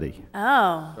 1970.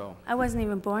 Oh, So- I wasn't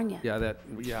even born yet.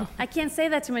 Yeah, I can't say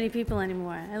that to many people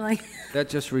anymore. I like. that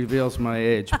just reveals my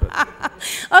age, but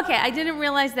Okay, I didn't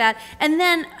realize that. And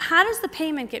then, how does the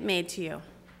payment get made to you?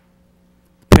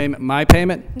 my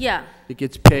payment? Yeah. It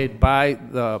gets paid by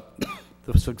the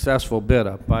successful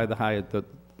bidder, by the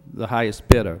highest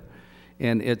bidder.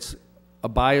 And it's a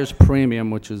buyer's premium,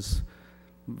 which is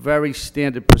very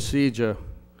standard procedure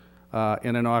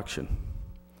in an auction.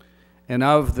 And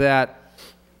of that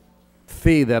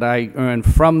fee that I earn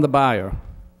from the buyer,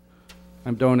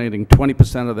 I'm donating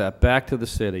 20% of that back to the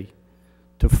city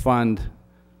to fund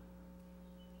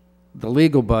the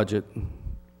legal budget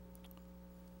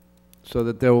so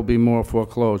that there will be more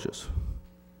foreclosures.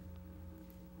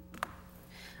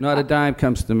 Not a dime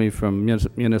comes to me from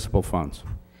municipal funds.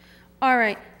 All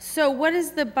right, so what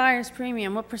is the buyer's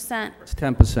premium? What percent? It's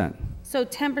 10%. So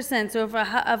 10%, so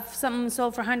if something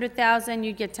sold for 100,000,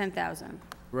 you'd get 10,000.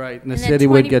 Right, and the then city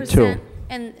would get 2. 20%,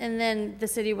 and then the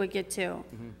city would get 2.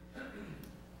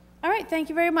 All right, thank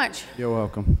you very much. You're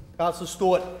welcome. Council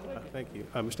Stewart. Thank you.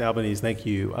 Mr. Albanese, thank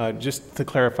you. Just to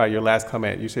clarify your last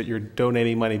comment, you said you're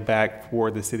donating money back for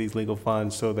the city's legal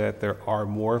funds so that there are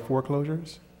more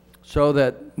foreclosures? So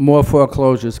that more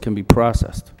foreclosures can be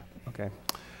processed. Okay.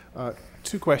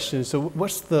 2 questions. So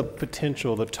what's the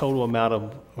potential, the total amount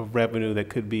of revenue that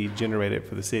could be generated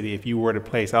for the city if you were to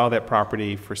place all that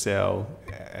property for sale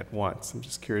at once? I'm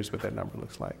just curious what that number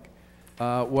looks like.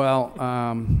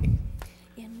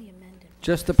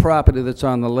 Just the property that's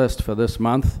on the list for this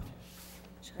month,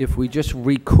 if we just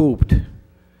recouped,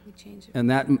 and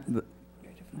that,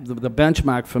 the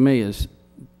benchmark for me is,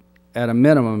 at a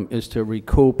minimum, is to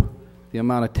recoup the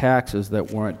amount of taxes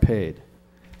that weren't paid.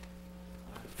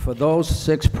 For those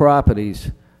 6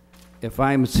 properties, if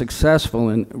I'm successful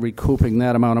in recouping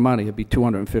that amount of money, it'd be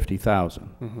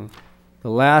 $250,000. The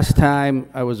last time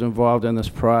I was involved in this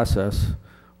process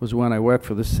was when I worked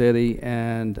for the city,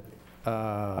 and it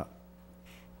was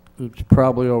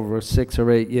probably over a 6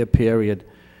 or 8 year period,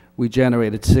 we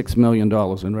generated $6 million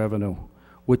in revenue,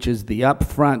 which is the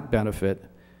upfront benefit,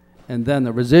 and then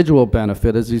the residual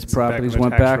benefit is these properties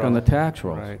went back on the tax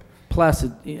roll. Right. Plus,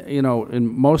 you know, in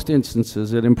most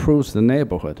instances, it improves the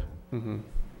neighborhood.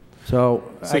 So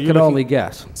I could only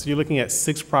guess. So you're looking at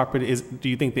 6 properties. Do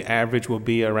you think the average will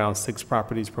be around 6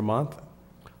 properties per month?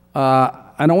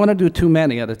 I don't want to do too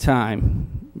many at a time,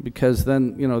 because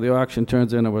then, you know, the auction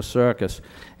turns into a circus.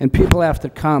 And people have to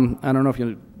come, I don't know if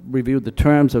you reviewed the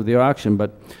terms of the auction,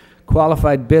 but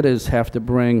qualified bidders have to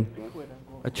bring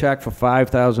a check for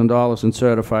 $5,000 in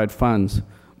certified funds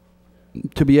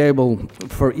to be able,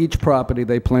 for each property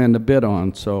they plan to bid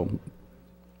on. So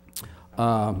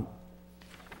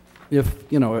if,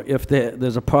 you know, if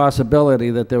there's a possibility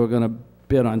that they were going to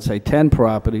bid on, say, 10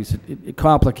 properties, it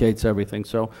complicates everything.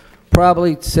 So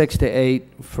probably 6 to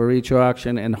 8 for each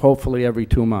auction, and hopefully every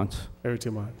 2 months. Every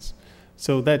 2 months.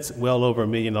 So that's well over $1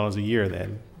 million a year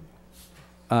then.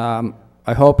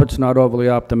 I hope it's not overly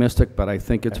optimistic, but I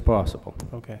think it's possible.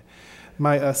 Okay.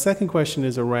 My second question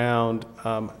is around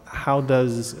how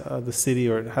does the city,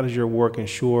 or how does your work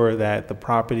ensure that the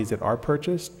properties that are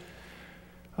purchased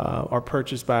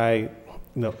by, you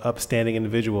know, upstanding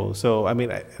individuals? So, I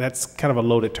mean, that's kind of a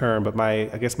loaded term, but I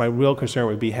guess my real concern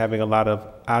would be having a lot of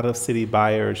out-of-city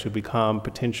buyers who become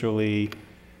potentially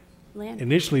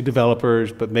initially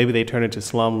developers, but maybe they turn into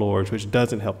slumlords, which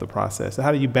doesn't help the process. So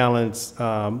how do you balance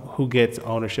who gets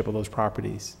ownership of those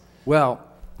properties? Well,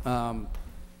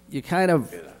 you're kind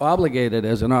of obligated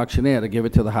as an auctioneer to give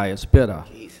it to the highest bidder.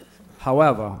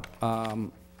 However,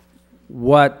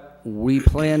 what we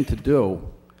plan to do,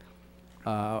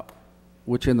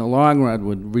 which in the long run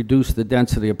would reduce the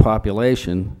density of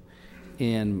population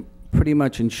and pretty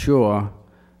much ensure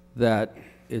that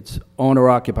it's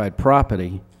owner-occupied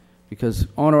property, because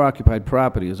owner-occupied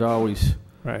property is always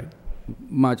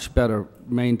much better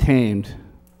maintained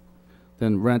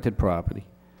than rented property.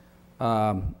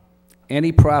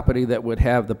 Any property that would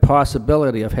have the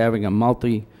possibility of having a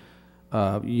multi-unit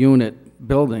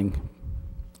building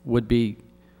would be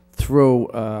through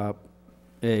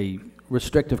a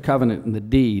restrictive covenant in the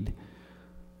deed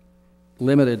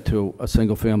limited to a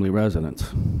single-family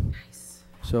residence. Nice.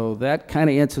 So that kind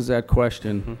of answers that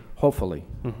question, hopefully.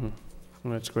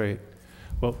 Well, that's great.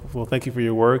 Well, thank you for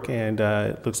your work, and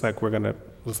it looks like you're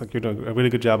doing a really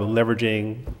good job of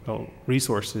leveraging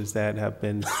resources that have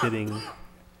been sitting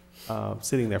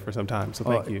there for some time. So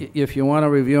thank you. If you want to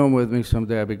review them with me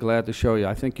someday, I'd be glad to show you.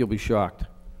 I think you'll be shocked.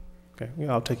 Okay,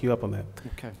 yeah, I'll take you up on that.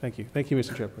 Okay. Thank you. Thank you,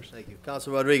 Mr. Chairperson. Thank you.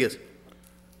 Councilor Rodriguez.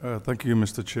 Thank you,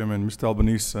 Mr. Chairman. Mr.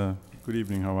 Albanese, good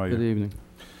evening. How are you? Good evening.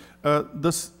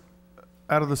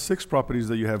 Out of the 6 properties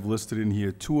that you have listed in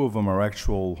here, 2 of them are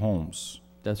actual homes.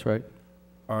 That's right.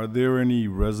 Are there any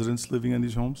residents living in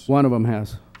these homes? One of them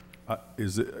has.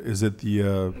 Is it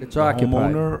the It's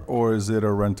occupied. homeowner, or is it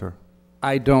a renter?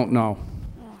 I don't know.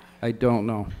 I don't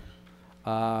know.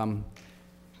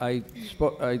 I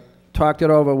talked it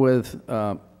over with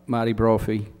Marty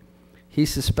Brophy. He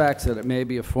suspects that it may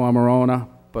be a former owner,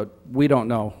 but we don't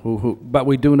know who. But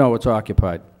we do know it's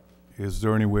occupied. Is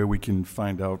there any way we can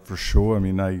find out for sure? I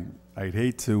mean, I'd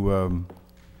hate to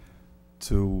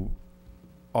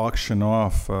auction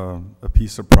off a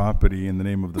piece of property in the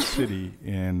name of the city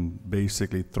and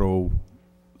basically throw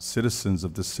citizens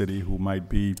of the city who might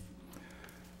be,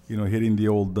 you know, hitting the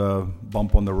old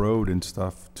bump on the road and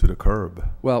stuff to the curb.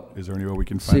 Well, is there any way we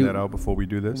can see, find that out before we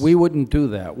do this? We wouldn't do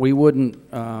that. We wouldn't,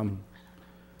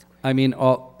 I mean,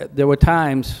 there were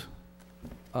times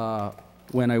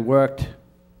when I worked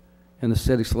in the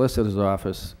city solicitor's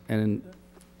office, and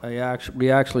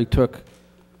we actually took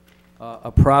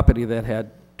a property that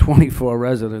had 24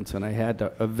 residents, and I had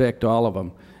to evict all of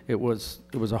them. It was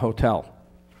a hotel.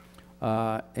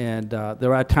 And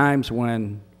there are times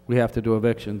when we have to do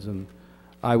evictions, and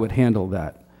I would handle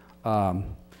that.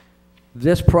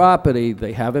 This property,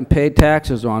 they haven't paid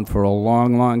taxes on for a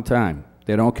long, long time.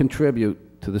 They don't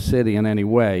contribute to the city in any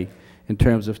way in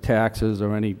terms of taxes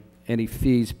or any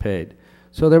fees paid.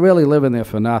 So they're really living there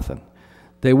for nothing.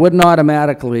 They wouldn't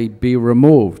automatically be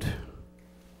removed.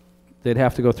 They'd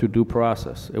have to go through due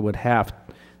process. It would have,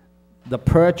 the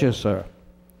purchaser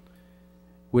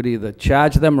would either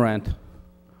charge them rent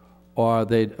or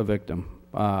they'd evict them.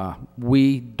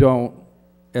 We don't,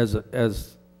 the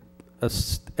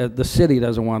city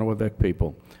doesn't want to evict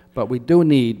people, but we do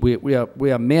need, we are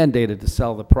mandated to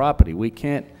sell the property. We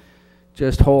can't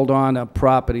just hold on a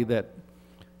property that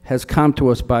has come to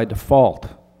us by default.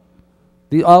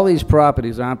 All these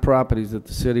properties aren't properties that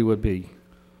the city would be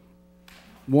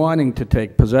wanting to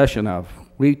take possession of.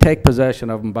 We take possession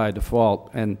of them by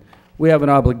default, and we have an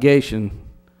obligation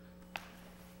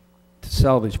to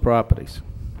sell these properties.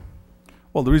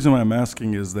 Well, the reason why I'm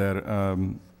asking is that, I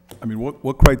mean,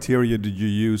 what criteria did you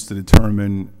use to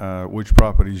determine which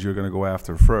properties you're going to go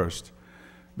after first?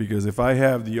 Because if I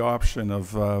have the option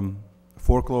of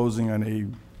foreclosing on a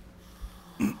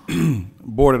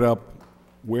boarded up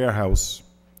warehouse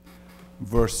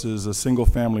versus a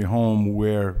single-family home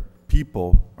where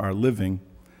people are living,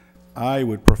 I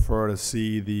would prefer to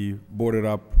see the boarded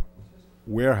up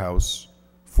warehouse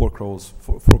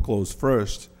foreclosed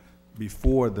first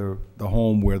before the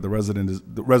home where the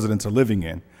residents are living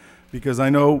in. Because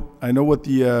I know what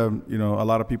the, you know, a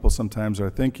lot of people sometimes are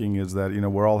thinking is that, you know,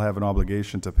 we're all have an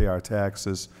obligation to pay our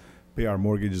taxes, pay our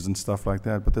mortgages and stuff like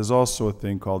that, but there's also a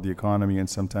thing called the economy, and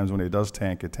sometimes when it does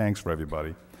tank, it tanks for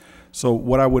everybody. So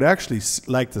what I would actually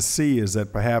like to see is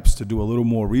that perhaps to do a little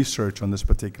more research on this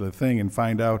particular thing and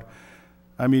find out,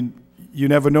 I mean, you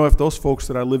never know if those folks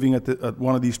that are living at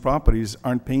one of these properties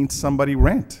aren't paying somebody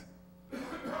rent.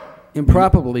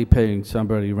 Improperly paying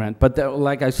somebody rent, but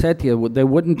like I said to you, they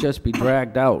wouldn't just be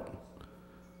dragged out.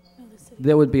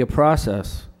 There would be a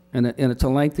process, and it's a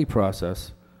lengthy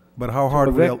process. But how hard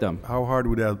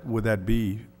would that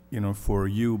be, you know, for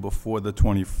you before the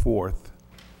 24th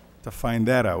to find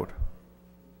that out?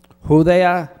 Who they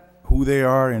are? Who they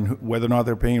are and whether or not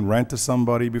they're paying rent to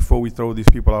somebody before we throw these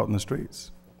people out in the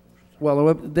streets.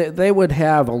 Well, they would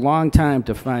have a long time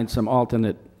to find some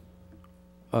alternate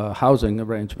housing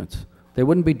arrangements. They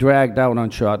wouldn't be dragged out on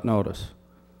short notice.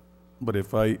 But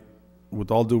if with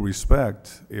all due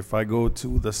respect, if I go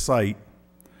to the site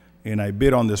and I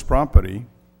bid on this property,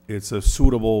 it's a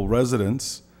suitable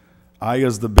residence, I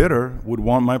as the bidder would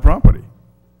want my property.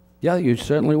 Yeah, you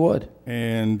certainly would.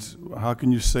 And how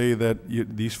can you say that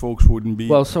these folks wouldn't be?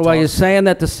 Well, so are you saying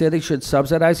that the city should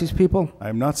subsidize these people?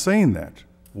 I'm not saying that.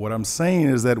 What I'm saying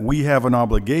is that we have an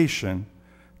obligation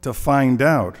to find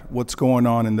out what's going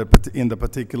on in the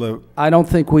particular. I don't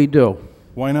think we do.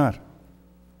 Why not?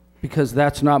 Because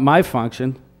that's not my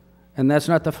function, and that's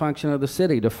not the function of the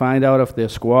city, to find out if they're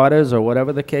squatters or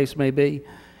whatever the case may be.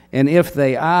 And if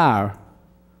they are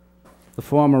the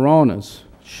former owners,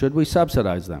 should we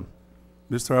subsidize them?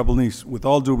 Mr. Albanese, with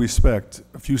all due respect,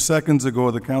 a few seconds ago,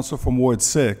 the council from Ward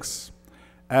 6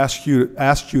 asked you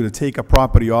to take a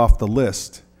property off the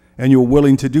list, and you're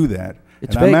willing to do that.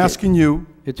 It's and vacant. I'm asking you.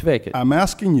 It's vacant. I'm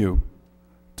asking you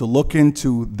to look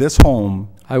into this home.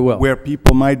 I will. Where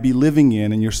people might be living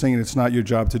in, and you're saying it's not your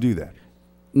job to do that.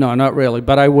 No, not really,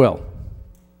 but I will.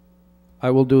 I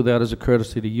will do that as a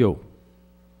courtesy to you.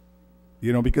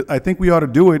 You know, because I think we ought to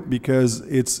do it because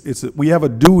we have a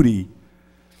duty.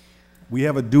 We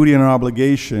have a duty and an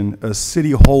obligation as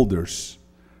city holders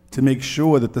to make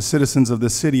sure that the citizens of the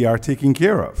city are taken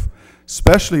care of,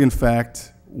 especially in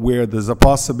fact where there's a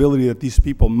possibility that these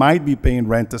people might be paying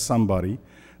rent to somebody.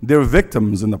 They're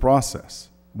victims in the process.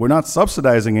 We're not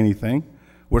subsidizing anything.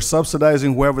 We're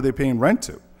subsidizing whoever they're paying rent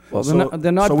to. Well, they're not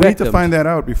victims. So we need to find that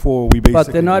out before we basically.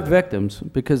 But they're not victims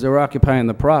because they're occupying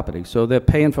the property, so they're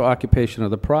paying for occupation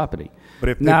of the property. But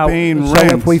if they're paying so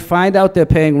rent, if we find out they're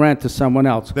paying rent to someone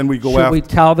else, then we go should after. we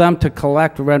tell them to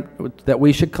collect rent, that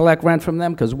we should collect rent from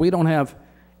them? Because we don't have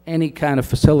any kind of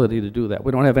facility to do that.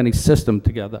 We don't have any system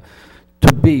together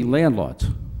to be landlords.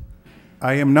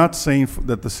 I am not saying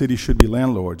that the city should be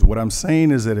landlords. What I'm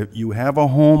saying is that if you have a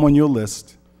home on your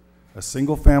list a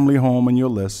single-family home on your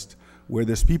list where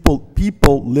there's people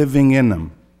living in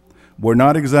them. We're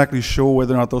not exactly sure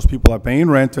whether or not those people are paying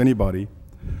rent to anybody,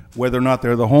 whether or not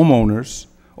they're the homeowners,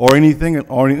 or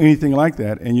anything like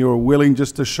that, and you're willing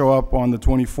just to show up on the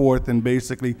 24th and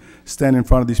basically stand in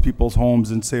front of these people's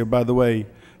homes and say, oh, by the way,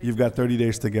 you've got 30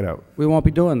 days to get out. We won't be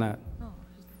doing that.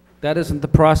 That isn't the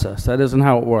process. That isn't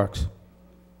how it works.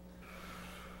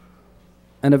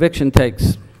 An eviction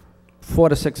takes 4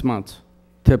 to 6 months,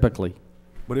 typically.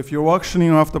 But if you're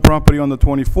auctioning off the property on the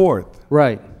 24th,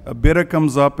 right, a bidder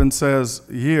comes up and says,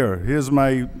 here's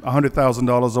my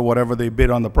 $100,000 or whatever they bid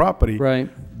on the property. Right.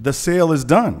 The sale is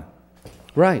done.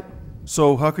 Right.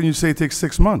 So how can you say it takes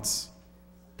 6 months?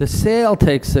 The sale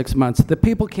takes 6 months. The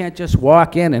people can't just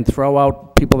walk in and throw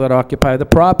out people that occupy the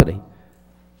property.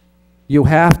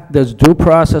 There's due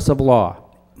process of law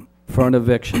for an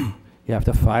eviction. You have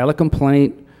to file a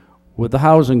complaint with the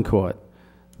housing court.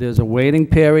 There's a waiting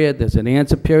period, there's an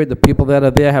answer period. The people that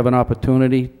are there have an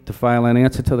opportunity to file an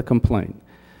answer to the complaint.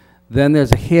 Then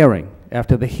there's a hearing.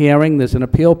 After the hearing, there's an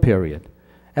appeal period.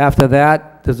 After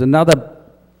that, there's another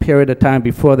period of time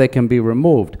before they can be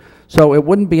removed. So it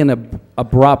wouldn't be an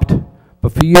abrupt,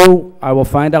 but for you, I will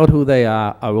find out who they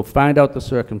are, I will find out the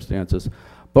circumstances.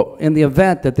 But in the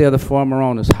event that they're the former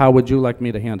owners, how would you like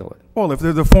me to handle it? Well, if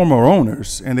they're the former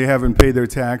owners and they haven't paid their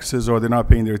taxes or they're not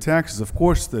paying their taxes, of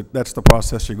course that's the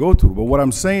process you go through. But what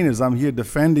I'm saying is I'm here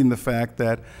defending the fact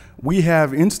that we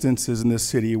have instances in this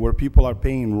city where people are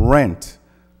paying rent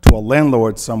to a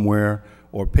landlord somewhere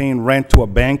or paying rent to a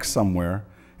bank somewhere,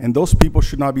 and those people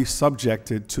should not be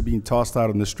subjected to being tossed out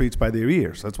on the streets by their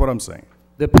ears. That's what I'm saying.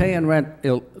 They're paying rent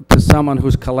to someone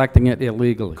who's collecting it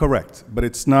illegally. Correct, but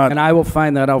it's not... And I will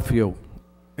find that out for you.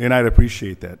 And I'd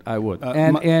appreciate that. I would.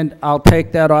 And I'll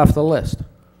take that off the list.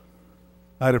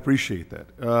 I'd appreciate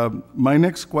that. My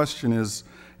next question is,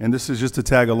 and this is just to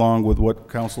tag along with what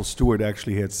Council Stewart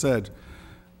actually had said,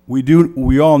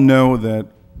 we all know that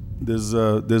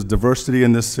there's diversity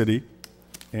in this city,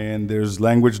 and there's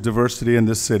language diversity in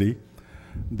this city.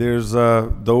 There's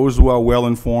those who are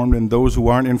well-informed and those who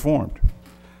aren't informed.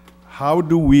 How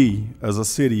do we, as a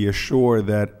city, assure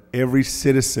that every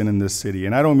citizen in this city,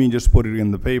 and I don't mean just put it in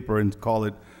the paper and call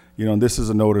it, this is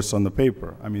a notice on the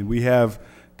paper. I mean, we have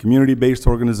community-based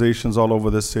organizations all over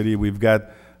the city. We've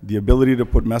got the ability to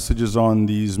put messages on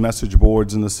these message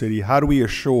boards in the city. How do we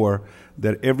assure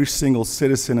that every single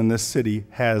citizen in this city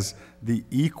has the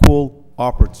equal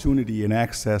opportunity and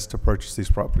access to purchase these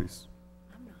properties?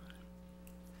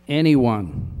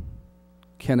 Anyone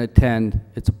can attend.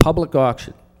 It's a public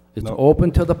auction. It's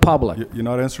open to the public. You're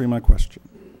not answering my question.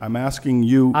 I'm asking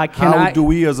you, how do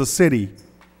we as a city,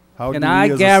 can I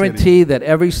guarantee that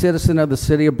every citizen of the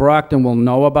city of Brockton will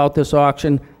know about this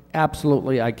auction?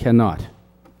 Absolutely, I cannot.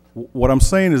 What I'm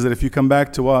saying is that if you come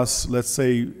back to us, let's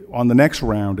say on the next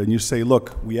round, and you say,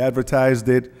 look, we advertised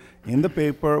it in the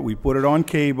paper, we put it on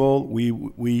cable,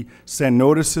 we send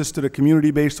notices to the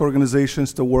community-based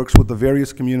organizations that works with the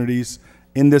various communities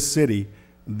in this city,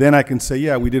 then I can say,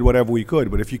 yeah, we did whatever we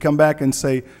could. But if you come back and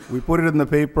say, we put it in the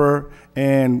paper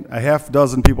and a half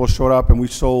dozen people showed up and we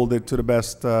sold it to the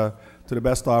best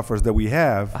offers that we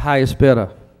have. Highest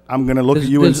bidder. I'm going to look at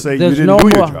you and say, you didn't do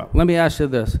your job. Let me ask you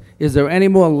this. Is there any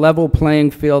more level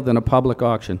playing field than a public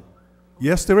auction?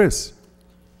 Yes, there is.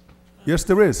 Yes,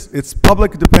 there is. It's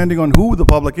public depending on who the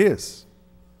public is.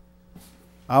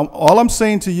 All I'm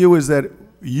saying to you is that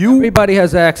everybody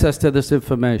has access to this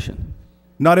information.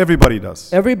 Not everybody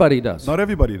does. Everybody does. Not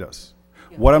everybody does.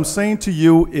 What I'm saying to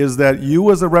you is that you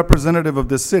as a representative of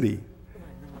this city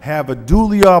have a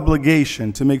duty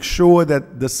obligation to make sure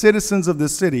that the citizens of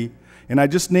this city, and I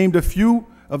just named a few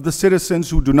of the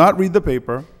citizens who do not read the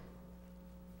paper,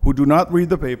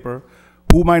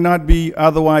 who might not be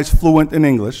otherwise fluent in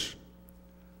English,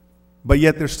 but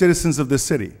yet they're citizens of this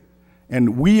city.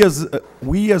 And we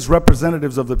as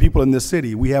representatives of the people in this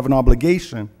city, we have an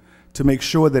obligation to make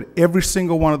sure that every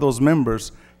single one of those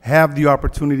members have the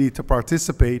opportunity to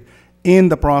participate in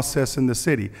the process in the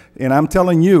city. And I'm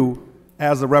telling you,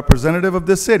 as a representative of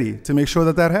this city, to make sure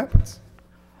that that happens.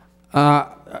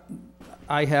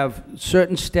 I have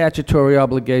certain statutory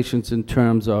obligations in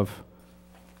terms of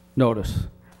notice.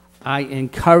 I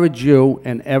encourage you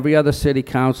and every other city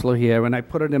councilor here, and I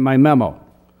put it in my memo,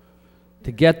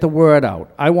 to get the word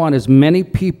out. I want as many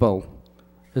people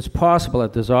as possible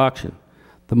at this auction.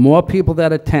 The more people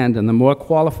that attend and the more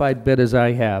qualified bidders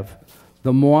I have,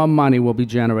 the more money will be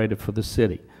generated for the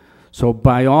city. So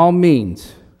by all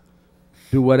means,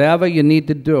 do whatever you need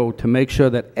to do to make sure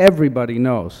that everybody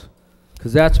knows,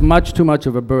 because that's much too much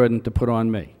of a burden to put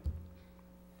on me.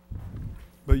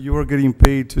 But you are getting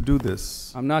paid to do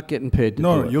this. I'm not getting paid to do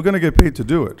No, it. you're going to get paid to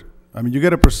do it. I mean, you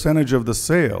get a percentage of the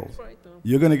sale.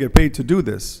 You're going to get paid to do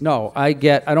this. No, I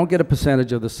don't get a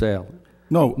percentage of the sale.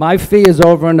 No. My fee is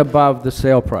over and above the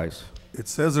sale price. It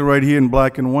says it right here in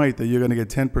black and white that you're going to get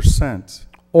 10%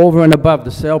 Over and above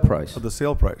the sale price. of the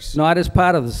sale price. Not as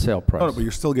part of the sale price. No, but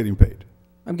you're still getting paid.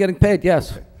 I'm getting paid,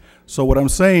 yes. So what I'm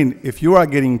saying, if you are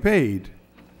getting paid,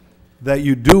 that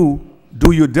you do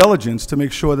your diligence to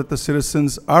make sure that the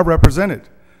citizens are represented.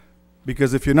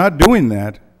 Because if you're not doing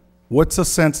that, what's the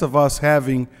sense of us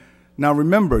having... Now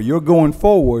remember, you're going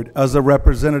forward as a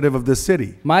representative of the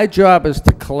city. My job is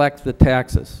to collect the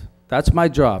taxes. That's my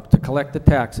job, to collect the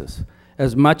taxes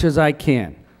as much as I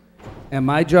can. And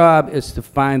my job is to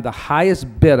find the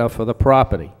highest bidder for the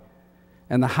property.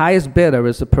 And the highest bidder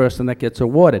is the person that gets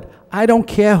awarded. I don't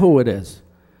care who it is.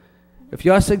 If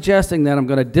you're suggesting that I'm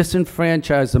going to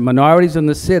disenfranchise the minorities in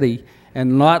the city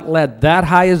and not let that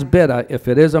highest bidder, if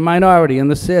it is a minority in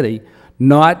the city,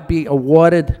 not be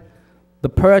awarded the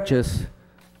purchase,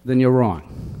 then you're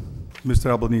wrong. Mr.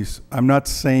 Albanese, I'm not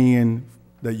saying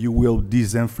that you will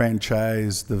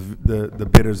disenfranchise the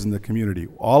bidders in the community.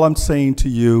 All I'm saying to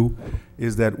you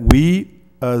is that we,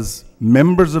 as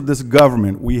members of this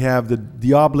government, we have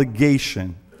the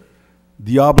obligation,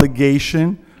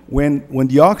 when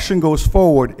the auction goes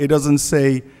forward, it doesn't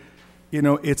say, you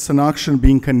know, it's an auction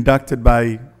being conducted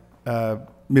by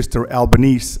Mr.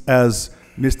 Albanese as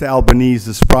Mr.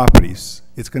 Albanese's properties.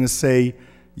 It's going to say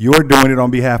you're doing it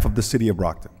on behalf of the city of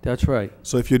Brockton. That's right.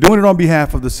 So if you're doing it on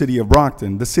behalf of the city of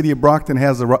Brockton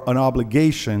has an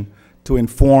obligation to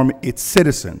inform its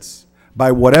citizens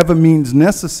by whatever means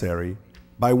necessary,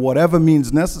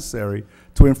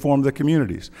 to inform the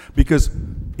communities. Because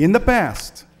in the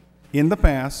past,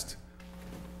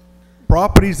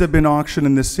 properties have been auctioned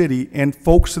in the city, and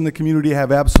folks in the community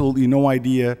have absolutely no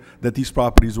idea that these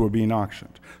properties were being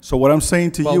auctioned. So what I'm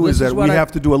saying to you is that we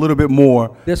have to do a little bit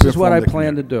more. This is what I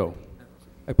plan to do.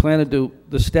 I plan to do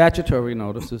the statutory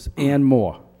notices and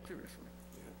more.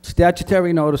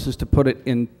 Statutory notices to put it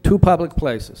in 2 public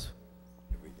places.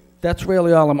 That's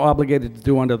really all I'm obligated to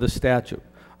do under the statute.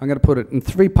 I'm going to put it in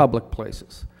 3 public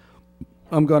places.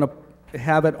 I'm going to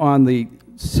have it on the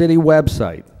city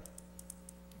website,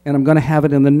 and I'm going to have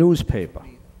it in the newspaper.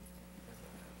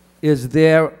 Is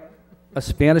there a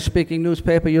Spanish-speaking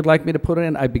newspaper you'd like me to put it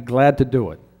in? I'd be glad to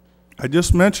do it. I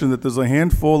just mentioned that there's a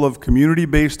handful of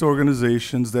community-based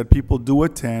organizations that people do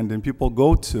attend and people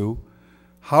go to.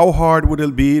 How hard would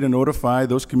it be to notify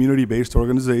those community-based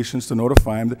organizations, to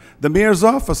notify them? The mayor's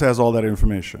office has all that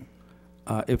information.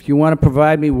 If you want to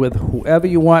provide me with whoever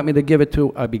you want me to give it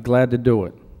to, I'd be glad to do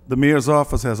it. The mayor's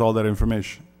office has all that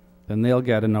information. Then they'll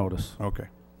get a notice. Okay.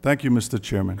 Thank you, Mr.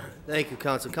 Chairman. Thank you,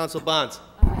 Counsel. Counsel Bonds.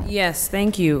 Yes,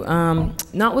 thank you.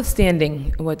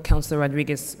 Notwithstanding what Councilor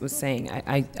Rodriguez was saying,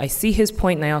 I see his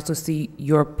point and I also see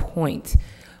your point.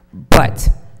 But,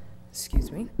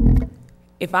 excuse me,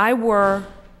 if I were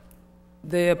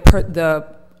the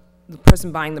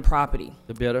person buying the property,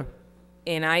 the bidder,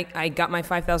 and I got my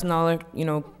 $5,000, you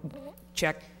know,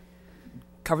 check,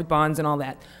 covered bonds and all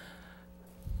that,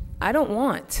 I don't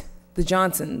want the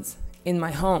Johnsons in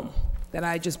my home that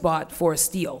I just bought for a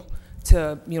steal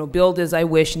to, you know, build as I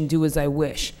wish and do as I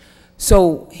wish.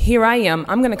 So here I am,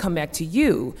 I'm gonna come back to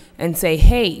you and say,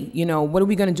 hey, you know, what are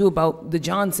we gonna do about the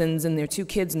Johnsons and their 2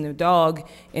 kids and their dog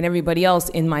and everybody else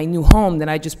in my new home that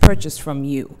I just purchased from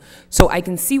you? So I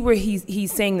can see where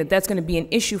he's saying that that's gonna be an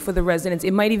issue for the residents.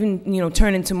 It might even, you know,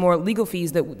 turn into more legal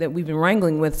fees that we've been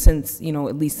wrangling with since, you know,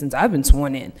 at least since I've been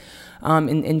sworn in,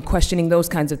 and questioning those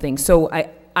kinds of things. So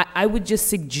I would just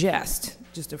suggest,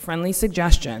 just a friendly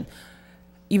suggestion,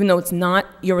 even though it's not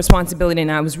your responsibility,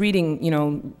 and I was reading, you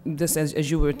know, this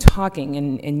as you were talking,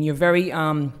 and you're very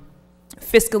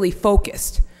fiscally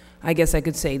focused, I guess I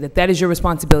could say, that is your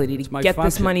responsibility to get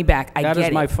this money back. I get it. That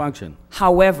is my function.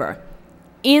 However,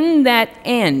 in that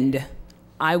end,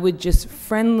 I would just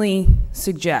friendly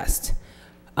suggest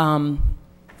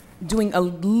doing a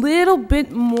little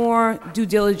bit more due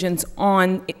diligence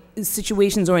on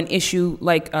situations or an issue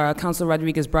like Councilor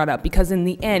Rodriguez brought up, because in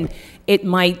the end, it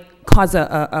might cause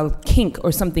a kink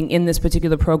or something in this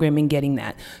particular program in getting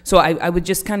that. So I would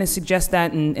just kind of suggest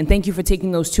that, and thank you for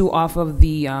taking those 2 off of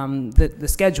the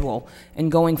schedule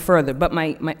and going further. But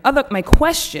my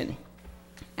question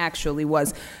actually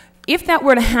was, if that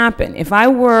were to happen, if I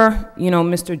were, you know,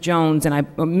 Mr. Jones and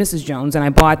or Mrs. Jones, and I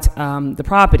bought the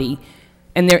property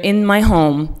and they're in my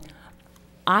home,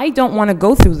 I don't want to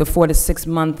go through the 4 to 6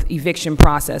 month eviction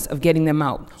process of getting them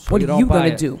out. What are you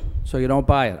going to do? So you don't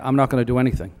buy it. I'm not going to do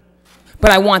anything.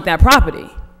 But I want that property.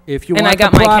 If you And want I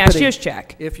got the my property- cashier's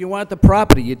check. If you want the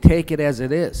property, you take it as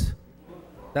it is.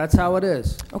 That's how it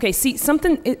is. Okay, see,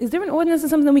 is there an ordinance or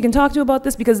something we can talk to about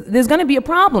this? Because there's gonna be a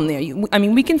problem there. I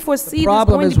mean, we can foresee there's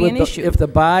Problem going is to be with an the, issue. if the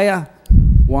buyer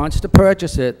wants to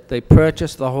purchase it, they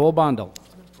purchase the whole bundle.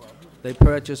 They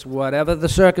purchase whatever the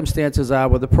circumstances are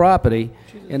with the property,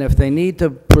 and if they need to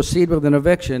proceed with an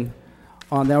eviction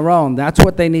on their own, that's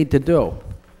what they need to do.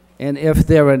 And if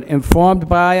they're an informed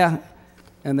buyer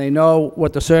and they know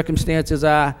what the circumstances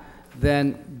are,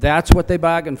 then that's what they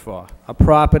bargain for, a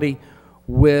property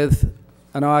with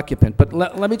an occupant. But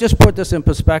let me just put this in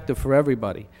perspective for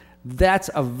everybody. That's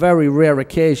a very rare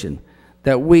occasion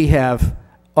that we have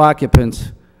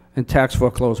occupants in tax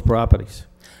foreclosed properties.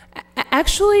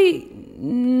 Actually,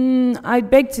 I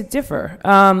beg to differ.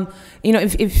 You know,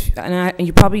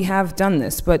 you probably have done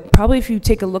this, but probably if you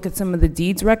take a look at some of the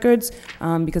deeds records,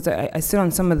 because I sit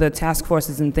on some of the task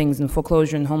forces and things, and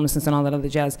foreclosure and homelessness and all that other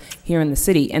jazz here in the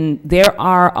city, and there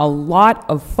are a lot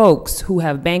of folks who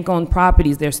have bank-owned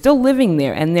properties. They're still living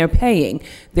there, and they're paying.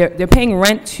 They're paying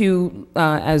rent to,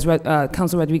 as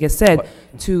Councilor Rodriguez said,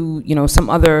 to, you know, some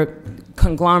other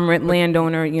conglomerate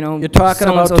landowner, you know, You're talking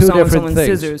about so-and-so, two so-and-so, different and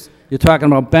things. scissors. You're talking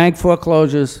about bank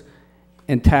foreclosures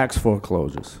and tax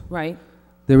foreclosures. Right.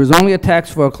 There is only a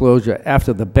tax foreclosure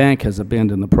after the bank has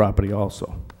abandoned the property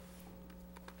also.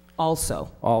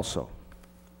 Also.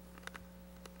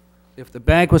 If the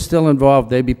bank was still involved,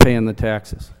 they'd be paying the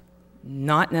taxes.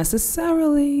 Not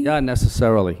necessarily. Yeah,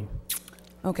 necessarily.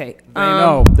 Okay.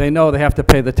 They know they have to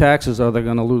pay the taxes or they're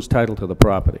gonna lose title to the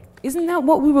property. Isn't that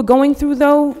what we were going through,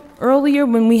 though, earlier,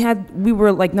 when we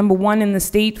were like #1 in the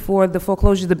state for the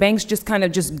foreclosure? The banks just kind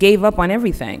of just gave up on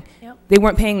everything. Yep. They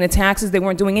weren't paying the taxes, they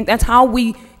weren't doing it. That's how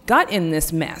we got in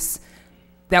this mess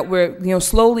that we're, you know,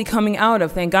 slowly coming out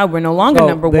of. Thank God we're no longer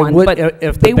So #1, would- but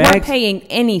if the they weren't banks- paying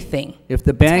anything. If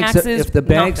the banks Taxes,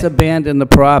 nothing. abandon the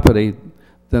property,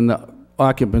 then the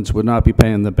occupants would not be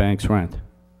paying the bank's rent.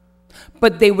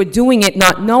 But they were doing it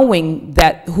not knowing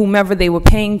that whomever they were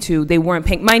paying to, they weren't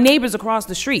paying. My neighbors across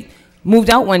the street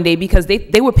moved out one day because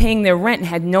they were paying their rent and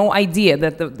had no idea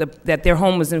that that their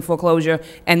home was in foreclosure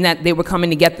and that they were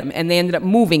coming to get them. And they ended up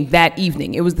moving that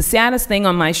evening. It was the saddest thing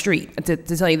on my street, to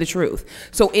tell you the truth.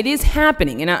 So it is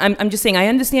happening. And I'm just saying, I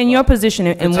understand your position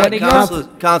and what your...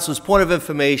 Councilors, point of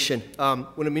information.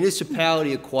 When a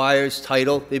municipality acquires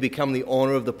title, they become the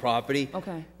owner of the property.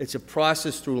 Okay. It's a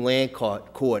process through land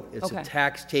court. It's Okay. a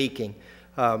tax taking.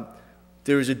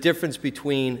 There is a difference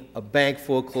between a bank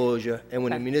foreclosure and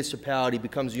when a Okay. municipality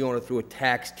becomes the owner through a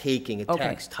tax taking, a Okay.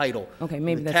 tax title. Okay,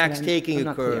 maybe When that's the what tax I'm taking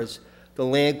not clear. occurs, the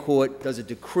land court does a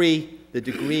decree. The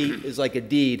decree is like a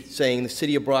deed saying the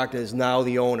city of Brockton is now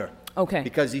the owner. Okay.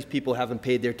 Because these people haven't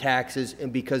paid their taxes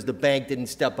and because the bank didn't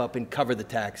step up and cover the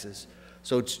taxes.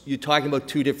 So you're talking about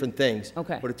two different things.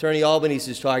 Okay. What Attorney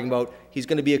Albanese is talking about, he's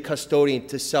going to be a custodian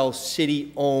to sell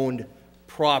city-owned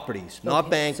properties, not Okay,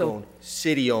 bank-owned,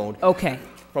 city-owned. Okay.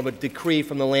 From a decree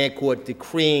from the land court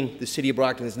decreeing the city of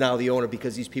Brockton is now the owner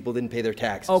because these people didn't pay their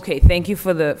taxes. Okay, thank you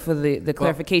for the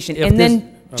clarification. if And this-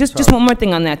 then, I'm just sorry. one more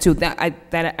thing on that, too, that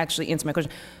actually answered my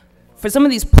question. For some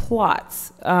of these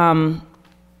plots, and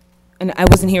I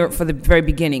wasn't here for the very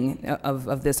beginning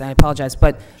of this, I apologize,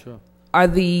 but are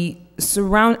the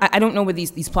I don't know where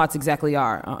these plots exactly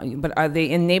are, but are they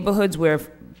in neighborhoods where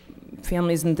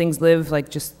families and things live, like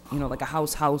just, you know, like a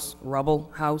house, rubble,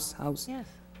 house? Yes.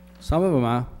 Some of them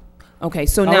are. Okay,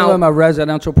 so Some of them now, are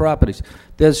residential properties.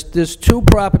 There's two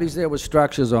properties there with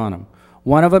structures on them.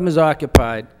 One of them is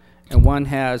occupied, and one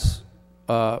has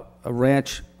a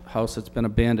ranch house that's been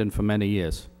abandoned for many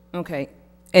years. okay,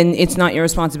 and it's not your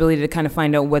responsibility to kind of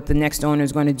find out what the next owner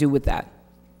is going to do with that?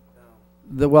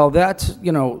 Well, that's,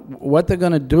 you know, what they're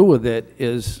going to do with it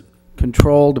is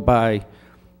controlled by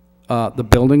the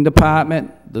building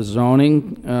department, the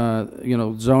zoning, you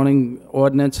know, zoning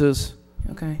ordinances.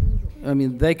 Okay. I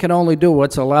mean, they can only do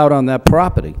what's allowed on that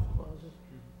property.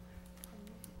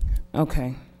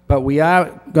 Okay. But we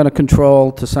are going to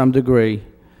control, to some degree,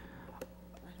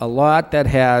 a lot that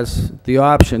has the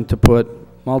option to put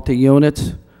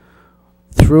multi-units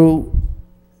through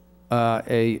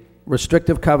a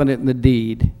restrictive covenant in the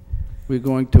deed. We're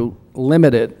going to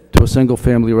limit it to a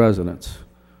single-family residence,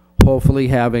 hopefully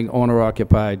having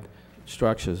owner-occupied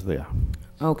structures there.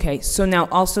 Okay, so now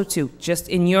also too, just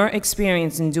in your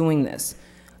experience in doing this,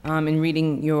 in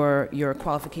reading your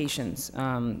qualifications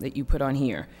that you put on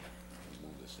here,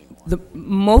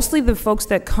 mostly the folks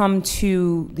that come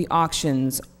to the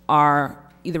auctions are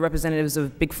either representatives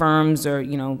of big firms or,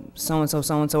 you know,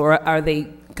 so-and-so, or are they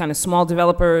kind of small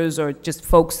developers or just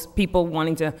folks, people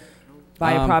wanting to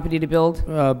buy a property to build?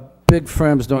 Big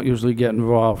firms don't usually get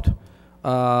involved.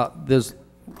 There's,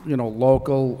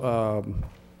 local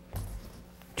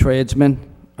tradesmen.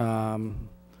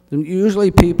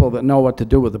 Usually people that know what to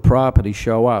do with the property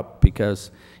show up,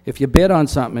 because if you bid on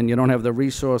something and you don't have the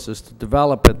resources to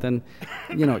develop it, then,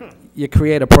 you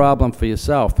create a problem for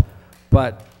yourself.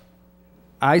 But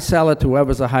I sell it to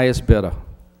whoever's the highest bidder.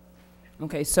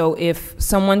 Okay, so if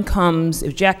someone comes,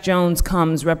 if Jack Jones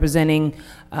comes representing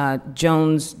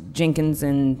Jones, Jenkins,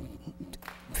 and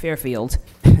Fairfield,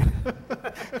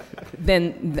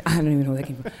 then, I don't even know where that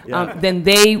came from, then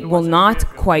they will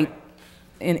not quite,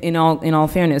 in all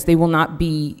fairness, they will not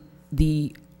be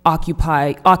the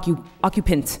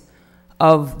occupant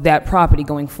of that property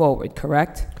going forward,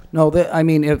 correct? No, I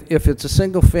mean, if it's a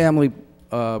single-family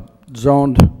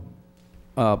zoned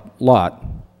lot,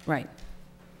 Right.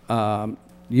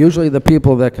 Usually the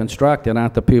people that construct it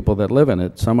aren't the people that live in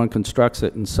it. Someone constructs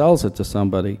it and sells it to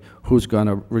somebody who's going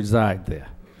to reside there.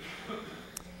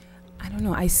 I don't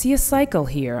know. I see a cycle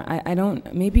here. I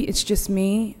don't, maybe it's just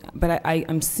me, but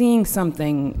I'm seeing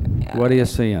something. What are you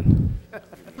seeing?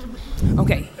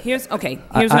 Okay, here's what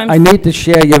I'm. I need to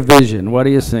share your vision. What are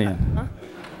you seeing? Huh?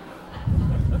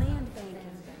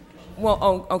 Well,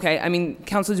 oh, okay. I mean,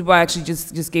 Councilor Dubois actually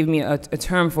just gave me a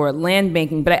term for it, land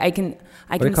banking, but I can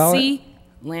see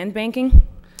land banking.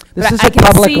 This is a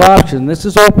public auction. This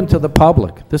is open to the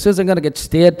public. This isn't going to get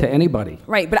steered to anybody.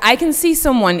 Right, but I can see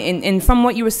someone, and from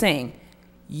what you were saying,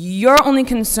 your only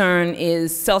concern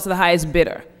is sell to the highest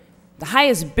bidder. The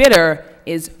highest bidder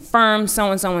is firm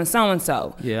so-and-so and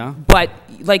so-and-so. Yeah. But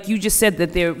like you just said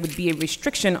that there would be a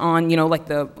restriction on, like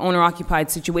the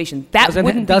owner-occupied situation. That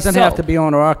wouldn't be so. Doesn't have to be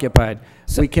owner-occupied.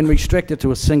 We can restrict it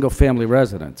to a single-family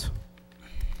residence.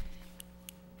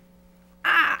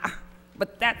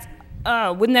 But that's,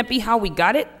 wouldn't that be how we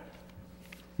got it?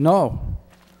 No.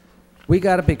 We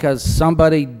got it because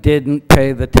somebody didn't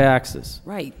pay the taxes.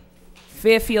 Right.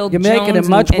 Fairfield, You're making it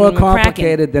much more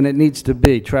complicated than it needs to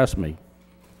be, trust me.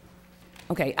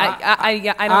 Okay,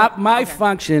 I don't... My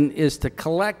function is to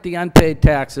collect the unpaid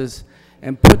taxes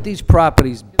and put these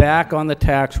properties back on the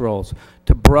tax rolls,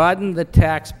 to broaden the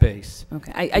tax base.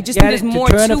 Okay, I just think there's more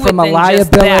to it than just that. To turn it from a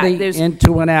liability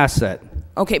into an asset.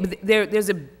 Okay, but there's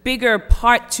a bigger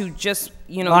part to just,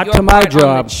 Not your to my part on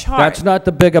job. the chart. That's not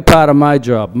the bigger part of my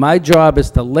job. My job is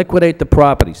to liquidate the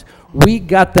properties. We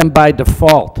got them by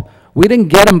default. We didn't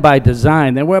get them by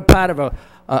design. They were part of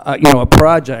a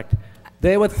project.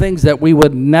 They were things that we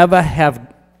would never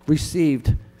have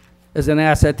received as an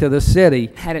asset to the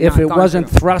city if it wasn't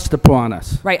thrust upon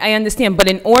us. Right, I understand, but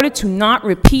in order to not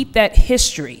repeat that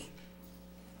history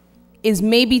is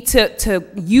maybe to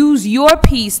use your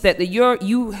piece that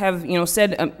you have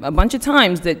said a bunch of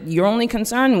times that you're only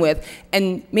concerned with,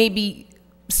 and maybe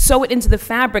sew it into the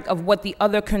fabric of what the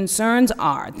other concerns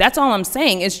are. That's all I'm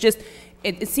saying. It's just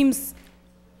it seems.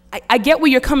 I get where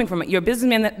you're coming from. You're a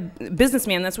businessman.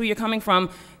 That's where you're coming from.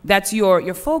 That's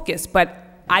your focus. But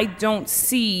I don't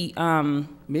see.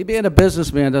 Me being a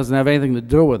businessman doesn't have anything to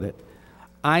do with it.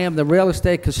 I am the real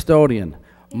estate custodian.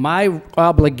 My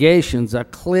obligations are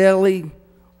clearly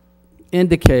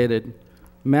indicated.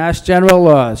 Mass General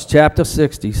Laws, Chapter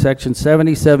 60, Section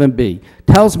 77B,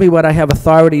 tells me what I have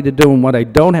authority to do and what I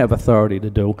don't have authority to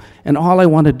do, and all I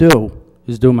want to do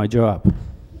is do my job.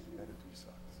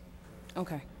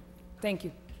 Okay. Thank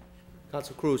you.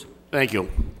 Council Cruz. Thank you.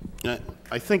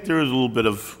 I think there is a little bit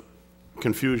of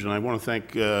confusion. I want to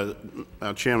thank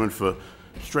our chairman for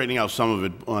straightening out some of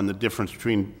it on the difference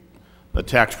between a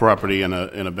tax property and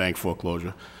a bank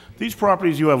foreclosure. These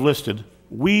properties you have listed,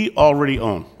 we already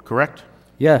own, correct?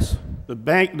 Yes. The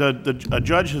bank, a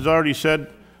judge has already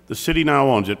said the city now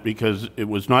owns it because it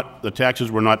was not, the taxes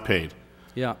were not paid.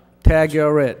 Yeah. Tag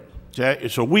your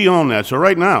it. So we own that. So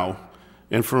right now,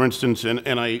 and for instance,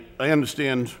 and I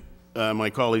understand my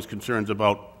colleague's concerns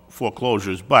about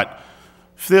foreclosures, but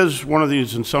if there's one of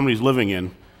these and somebody's living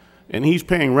in, and he's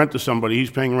paying rent to somebody,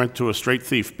 he's paying rent to a straight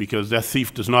thief because that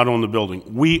thief does not own the building.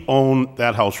 We own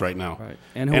that house right now. Right.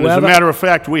 And as a matter of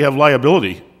fact, we have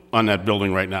liability on that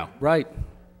building right now. Right.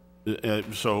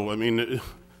 So, I mean,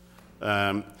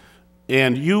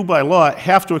 and you by law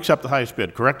have to accept the highest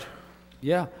bid, correct?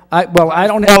 Yeah. I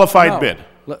don't have qualified bid.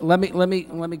 Let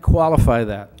me qualify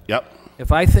that. Yep.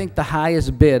 If I think the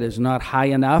highest bid is not high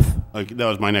enough, that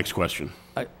was my next question.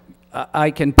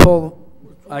 I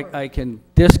can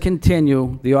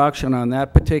discontinue the auction on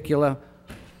that particular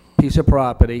piece of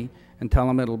property and tell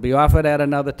them it'll be offered at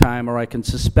another time, or I can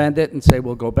suspend it and say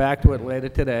we'll go back to it later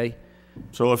today.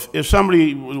 So if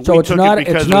somebody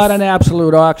it's not an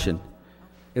absolute auction.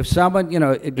 If someone,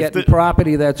 getting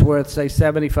property that's worth, say,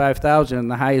 $75,000 and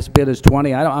the highest bid is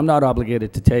 $20,000, I'm not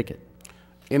obligated to take it.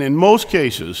 And in most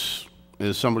cases,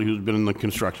 as somebody who's been in the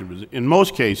construction business. In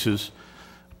most cases,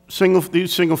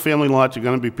 these single-family lots are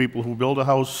gonna be people who build a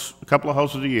house, a couple of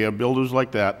houses a year, builders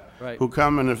like that, Right. who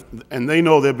come and they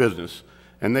know their business,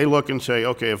 and they look and say,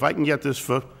 okay, if I can get this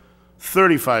for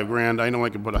 35 grand, I know I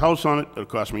can put a house on it, it'll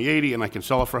cost me 80, and I can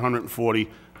sell it for 140,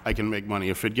 I can make money.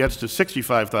 If it gets to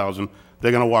 65,000,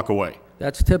 they're gonna walk away.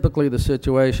 That's typically the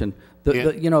situation.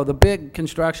 The big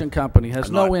construction company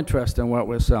has no interest in what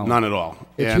we're selling. None at all.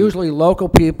 It's And- usually local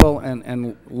people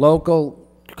and local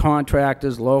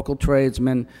contractors, local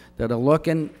tradesmen that are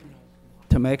looking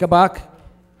to make a buck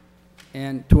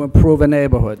and to improve a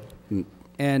neighborhood.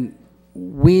 And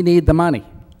we need the money.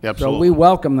 Absolutely. So we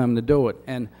welcome them to do it.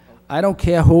 And I don't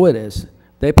care who it is.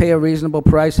 They pay a reasonable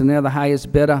price and they're the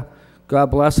highest bidder.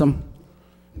 God bless them.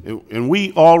 And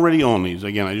we already own these.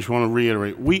 Again, I just want to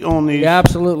reiterate, we own these. We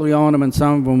absolutely own them, and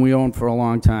some of them we own for a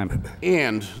long time.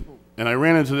 And I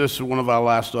ran into this at one of our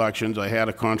last auctions. I had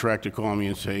a contractor call me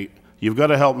and say, you've got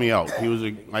to help me out.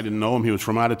 I didn't know him. He was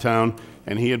from out of town,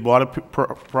 and he had bought a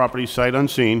property sight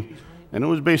unseen, and it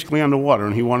was basically underwater,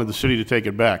 and he wanted the city to take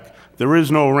it back. There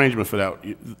is no arrangement for that.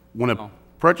 When a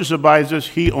purchaser buys this,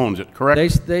 he owns it,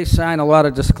 correct? They sign a lot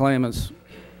of disclaimers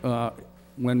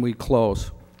when we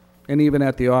close, and even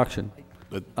at the auction.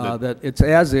 That it's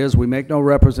as is, we make no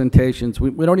representations.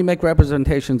 We don't even make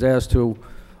representations as to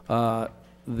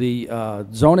the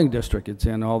zoning district it's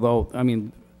in, although, I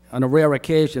mean, on a rare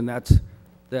occasion, that's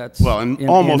Well, and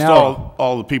almost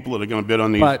all the people that are going to bid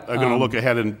on these are going to look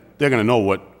ahead and they're going to know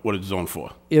what it's zoned for.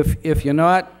 If you're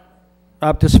not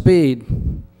up to speed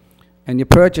and you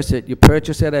purchase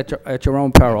it at your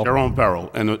own peril. Your own peril,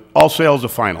 and all sales are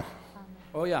final.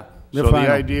 Oh, yeah. So the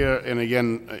idea, and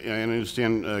again, I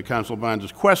understand Council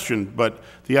Barnes' question, but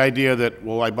the idea that,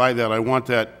 well, I buy that, I want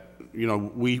that,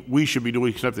 we should be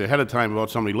doing something ahead of time about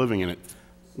somebody living in it.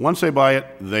 Once they buy it,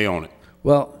 they own it.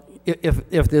 Well,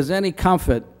 if there's any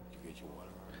comfort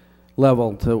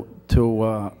level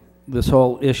to this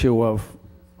whole issue of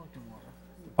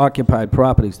occupied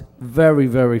properties, very,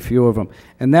 very few of them.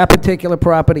 And that particular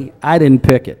property, I didn't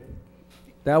pick it.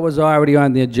 That was already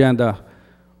on the agenda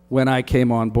when I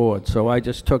came on board, so I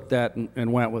just took that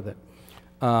and went with it.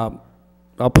 I'll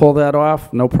pull that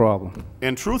off, no problem.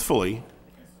 And truthfully,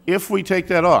 if we take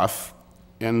that off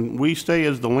and we stay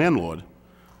as the landlord,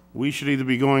 we should either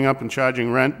be going up and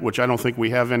charging rent, which I don't think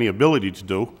we have any ability to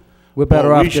do. We're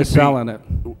better off just selling it.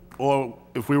 Or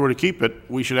if we were to keep it,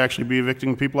 we should actually be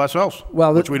evicting people ourselves,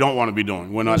 well, which we don't want to be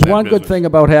doing. We're not in There's that one good business. thing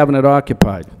about having it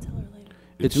occupied.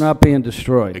 It's not being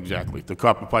destroyed. Exactly. The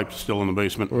copper pipe's still in the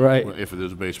basement. Right. If it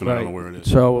is a basement, I don't know where it is.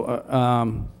 So,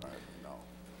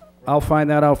 I'll find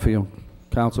that out for you,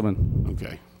 Councilman.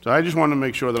 Okay. So I just wanted to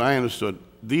make sure that I understood.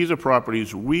 These are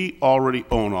properties, we already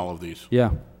own all of these.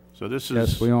 Yeah. So this is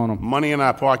Yes, we own 'em. money in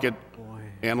our pocket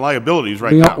and liabilities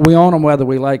right now. We own them whether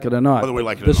we like it or not. Whether we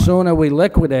like it or The not. sooner we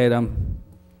liquidate them,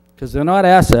 because they're not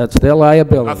assets, they're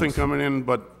liabilities. Nothing coming in,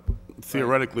 but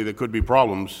theoretically, there could be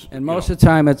problems. And most of the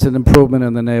time, it's an improvement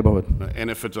in the neighborhood.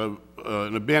 And if it's an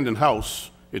abandoned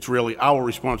house, it's really our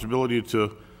responsibility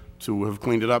to have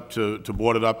cleaned it up, to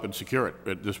board it up and secure it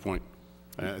at this point.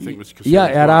 I think Mr. Cassini. Yeah,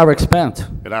 at our expense.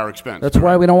 At our expense. That's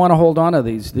why we don't want to hold on to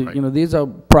these. These are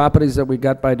properties that we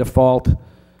got by default,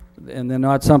 and they're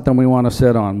not something we want to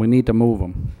sit on. We need to move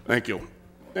them. Thank you.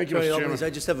 Thank you, Attorney Mr. Chairman. Albanese, I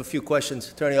just have a few questions.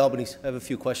 Attorney Albanese, I have a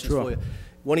few questions Sure. for you.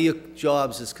 One of your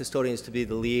jobs as custodian is to be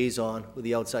the liaison with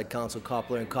the outside counsel,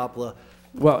 Coppola and Coppola.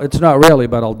 Well, it's not really,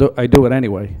 but I do it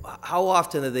anyway. How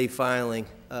often are they filing?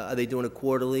 Are they doing it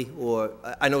quarterly? Or,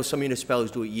 I know some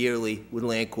municipalities do it yearly with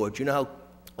land court. Do you know how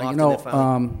often they're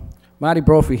filing? Marty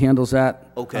Brophy handles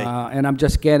that. Okay. And I'm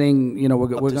just getting,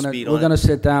 we're speed on gonna it.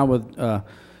 sit down with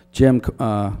Jim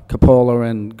Capola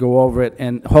and go over it,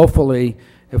 and hopefully,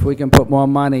 if we can put more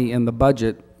money in the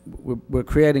budget, we're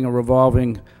creating a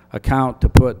revolving account to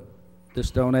put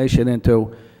this donation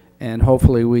into, and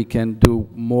hopefully we can do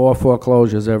more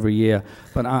foreclosures every year.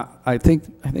 But I think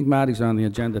Marty's on the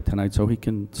agenda tonight, so he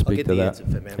can speak to that. I'll get the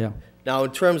answer, ma'am. Yeah. Now,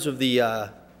 in terms of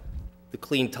the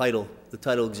clean title, the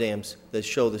title exams that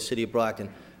show the city of Brockton,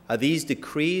 are these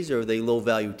decrees or are they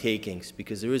low-value takings?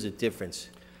 Because there is a difference.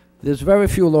 There's very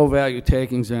few low-value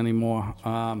takings anymore,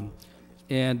 and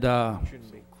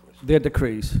they're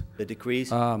decrees. The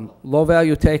decrees?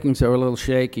 Low-value takings are a little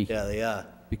shaky. Yeah, they are.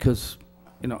 Because,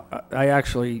 I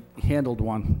actually handled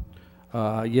one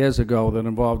years ago that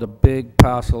involved a big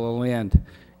parcel of land,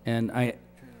 and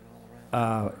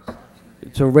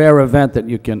it's a rare event that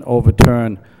you can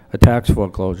overturn a tax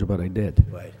foreclosure, but I did.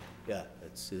 Right, yeah,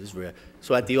 it is rare.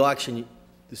 So at the auction,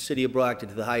 the city of Brockton,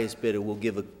 to the highest bidder, will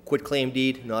give a quitclaim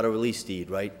deed, not a release deed,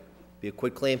 right? Be a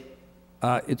quitclaim?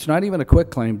 It's not even a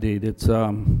quitclaim deed. It's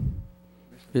a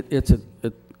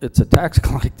tax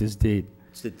collector's deed.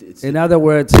 In other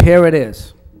words, here it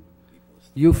is.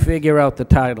 You figure out the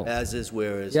title. As is,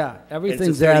 where is. Yeah, And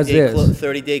everything's it's a 30-day as is.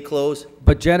 30-day close?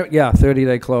 But yeah,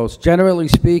 30-day close. Generally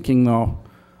speaking, though,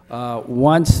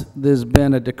 once there's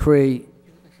been a decree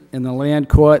in the land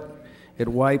court, it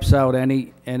wipes out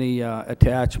any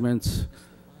attachments,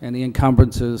 any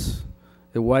encumbrances.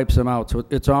 It wipes them out. So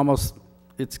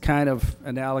it's kind of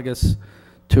analogous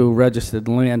to registered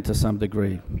land to some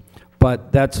degree.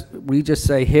 But we just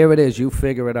say, here it is, you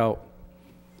figure it out.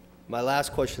 My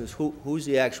last question is, who's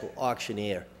the actual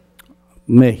auctioneer?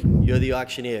 Me. You're the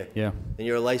auctioneer? Yeah. And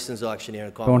you're a licensed auctioneer in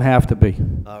Don't Commonwealth? have to be.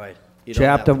 All right. You don't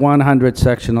have Chapter to. 100,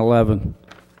 Section 11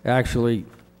 actually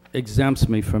exempts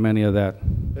me from any of that.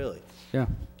 Really? Yeah.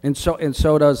 And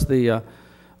so does the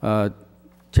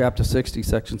Chapter 60,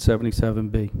 Section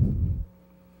 77B.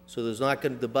 So there's not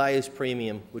going to, the buyer's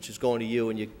premium, which is going to you,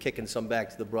 and you're kicking some back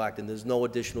to the Brockton, there's no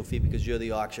additional fee because you're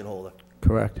the auction holder?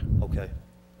 Correct. Okay.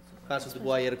 Councilor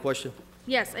Dubois, you had a question?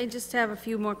 Yes, I just have a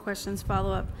few more questions,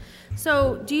 follow-up.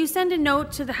 So do you send a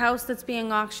note to the house that's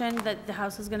being auctioned, that the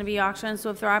house is going to be auctioned? So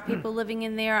if there are people living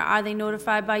in there, are they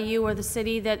notified by you or the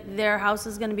city that their house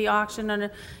is going to be auctioned on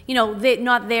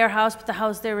not their house, but the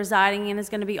house they're residing in is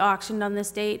going to be auctioned on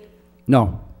this date?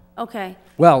 No. Okay.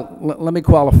 Well, let me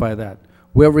qualify that.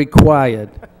 We're required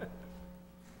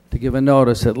to give a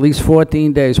notice at least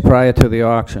 14 days prior to the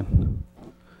auction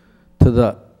to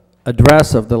the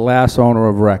address of the last owner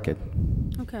of record.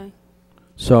 Okay.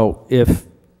 So if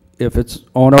it's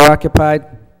owner occupied,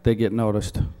 they get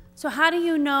noticed. So how do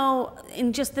you know,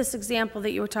 in just this example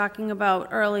that you were talking about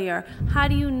earlier, how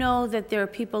do you know that there are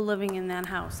people living in that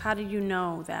house? How do you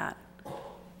know that?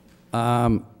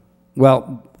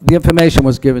 Well, the information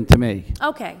was given to me.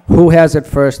 Okay. Who has it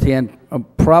firsthand?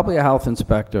 Probably a health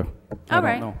inspector. I All don't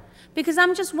right. know. Because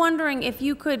I'm just wondering if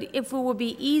it would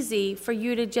be easy for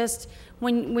you to just,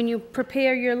 when you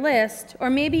prepare your list, or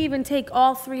maybe even take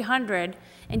all 300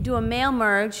 and do a mail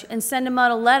merge and send them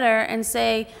out a letter and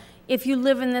say, if you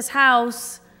live in this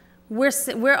house,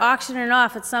 we're auctioning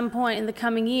off at some point in the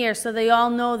coming year, so they all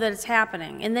know that it's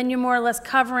happening. And then you're more or less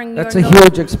covering your... That's a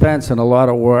huge expense and a lot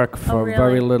of work for really?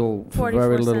 very little,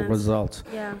 44 cents. results.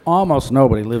 Yeah. Almost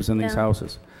nobody lives in these Yeah.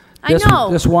 houses. I know.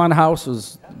 This one house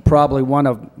is probably one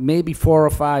of maybe 4 or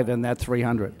 5 in that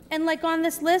 300. And like on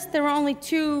this list, there are only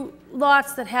 2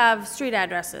 lots that have street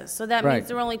addresses. So that Right. means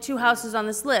there are only 2 houses on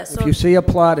this list. If So you see a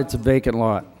plot, it's a vacant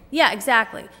lot. yeah,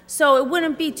 exactly. So it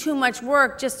wouldn't be too much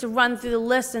work just to run through the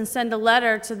list and send a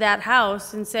letter to that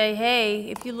house and say,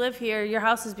 hey, if you live here, your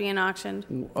house is being auctioned.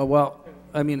 Well,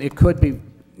 I mean, it could be,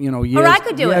 years, Or I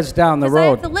could do years it. down the 'cause I have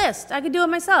road. the list. I could do it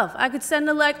myself. I could send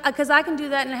because I can do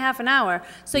that in a half an hour.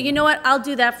 So you know what? I'll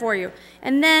do that for you.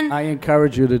 And then I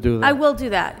encourage you to do that. I will do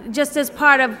that, just as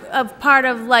part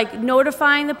of like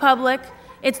notifying the public.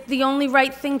 It's the only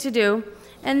right thing to do.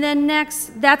 And then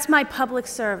next, that's my public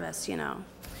service,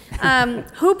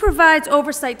 Who provides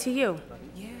oversight to you?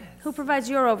 Who provides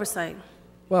your oversight?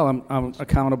 Well, I'm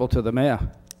accountable to the mayor.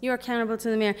 You're accountable to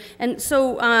the mayor. And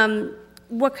so,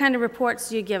 what kind of reports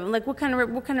do you give? Like, what kind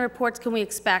of reports can we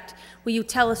expect? Will you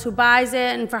tell us who buys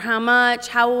it and for how much?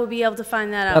 How will we be able to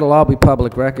find that out? That'll all be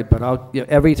public record, but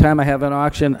every time I have an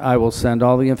auction, I will send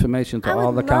all the information to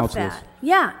all the councilors.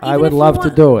 Yeah. I would love to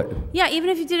do it. Yeah, even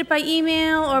if you did it by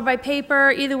email or by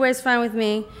paper, either way is fine with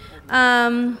me.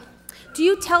 Do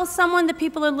you tell someone that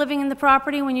people are living in the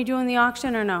property when you're doing the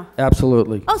auction or no?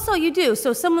 Absolutely. Oh, so you do.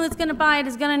 So someone that's going to buy it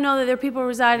is going to know that there are people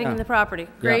residing in the property.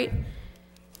 Great.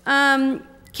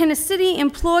 Can a city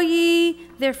employee,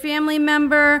 their family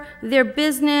member, their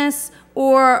business,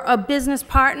 or a business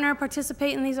partner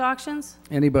participate in these auctions?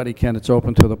 Anybody can. It's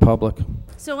open to the public.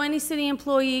 So any city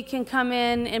employee can come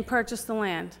in and purchase the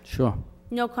land? Sure.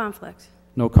 No conflict?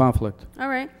 No conflict. All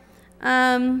right.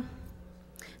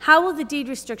 How will the deed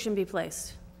restriction be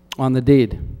placed? On the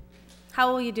deed.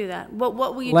 How will you do that? What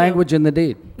will you do? Language in the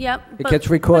deed. Yep. It gets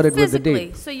recorded with the physically,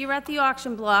 deed. so you're at the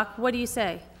auction block, what do you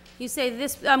say? You say,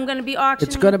 this, I'm going to be auctioning...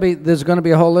 There's going to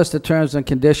be a whole list of terms and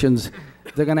conditions.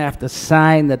 They're going to have to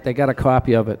sign that they got a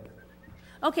copy of it.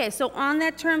 Okay, so on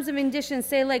that terms of conditions,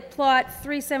 say like plot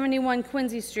 371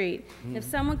 Quincy Street, if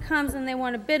someone comes and they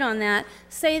want to bid on that,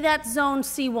 say that's zone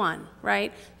C1,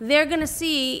 right? They're going to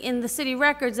see in the city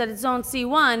records that it's zone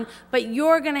C1, but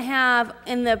you're going to have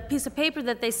in the piece of paper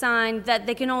that they signed that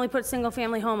they can only put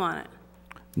single-family home on it.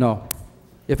 No.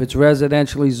 If it's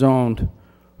residentially zoned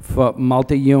for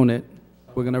multi-unit,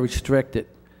 we're going to restrict it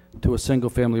to a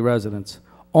single-family residence,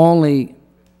 only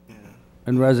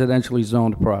in residentially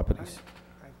zoned properties.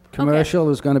 Commercial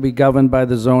is going to be governed by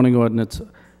the zoning ordinance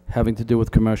having to do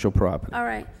with commercial property. All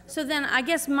right, so then I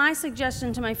guess my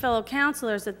suggestion to my fellow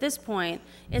councilors at this point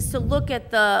is to look at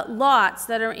the lots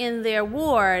that are in their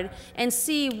ward and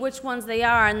see which ones they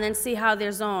are and then see how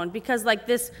they're zoned. Because like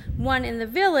this one in the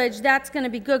village, that's gonna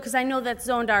be good, because I know that's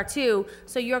zoned R2,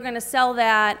 so you're gonna sell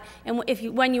that, and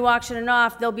when you auction it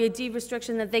off, there'll be a deed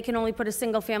restriction that they can only put a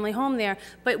single-family home there.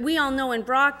 But we all know in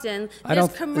Brockton,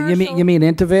 there's commercial. You mean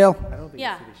Intervale?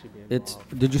 Yeah,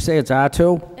 Did you say it's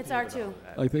R2? it's R2.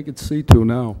 I think it's C2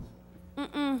 now.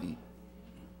 Mm-mm.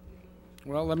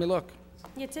 Well, let me look.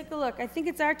 Yeah, take a look. I think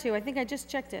it's R2. I think I just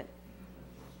checked it.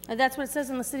 That's what it says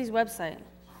on the city's website.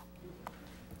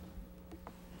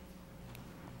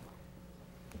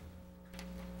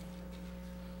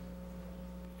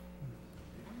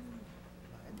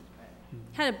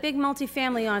 Had a big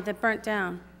multifamily on it that burnt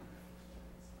down.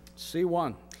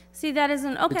 C1. See, that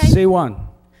isn't, okay. It's C1.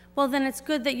 Well, then it's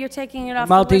good that you're taking it off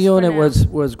the list for Multi-unit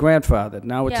now. was grandfathered,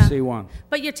 now it's Yeah. C1.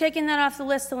 But you're taking that off the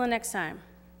list till the next time.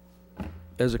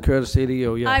 As a courtesy to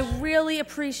you, yes. I really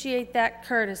appreciate that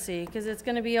courtesy, because it's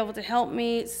going to be able to help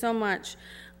me so much.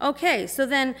 Okay, so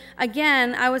then,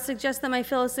 again, I would suggest that my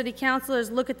fellow city councilors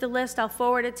look at the list, I'll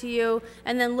forward it to you,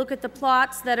 and then look at the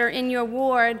plots that are in your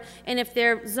ward, and if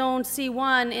they're zoned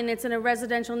C1 and it's in a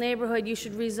residential neighborhood, you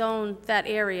should rezone that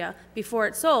area before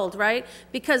it's sold, right?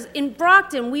 Because in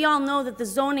Brockton, we all know that the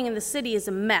zoning in the city is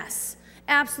a mess.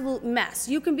 Absolute mess.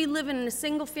 You can be living in a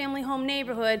single-family home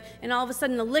neighborhood, and all of a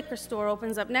sudden a liquor store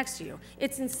opens up next to you.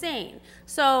 It's insane.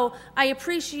 So I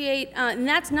appreciate, and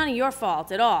that's none of your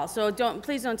fault at all. So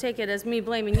please don't take it as me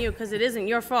blaming you, because it isn't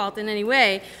your fault in any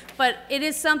way. But it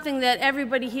is something that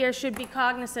everybody here should be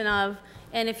cognizant of.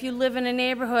 And if you live in a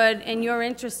neighborhood and you're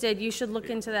interested, you should look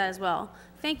into that as well.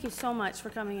 Thank you so much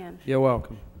for coming in. You're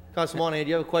welcome. Councilor Monahan, do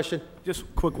you have a question? Just a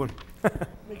quick one.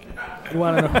 You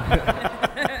want to know?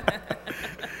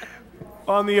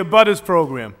 On the abutters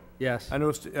program. Yes. I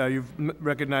noticed you've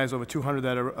recognized over 200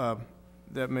 that are,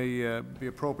 that may be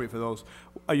appropriate for those.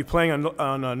 Are you planning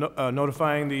on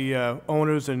notifying the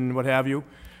owners and what have you?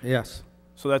 Yes.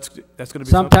 So that's going to be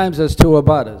Sometimes there's two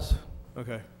abutters.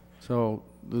 Okay. So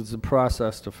there's a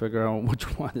process to figure out which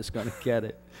one is going to get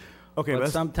it. Okay, But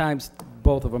that's sometimes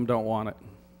both of them don't want it.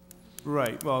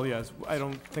 right. Well, yes. I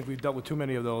don't think we've dealt with too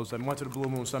many of those. And once in a blue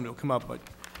moon, somebody will come up. But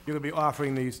you're going to be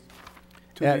offering these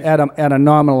to these. At a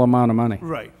nominal amount of money.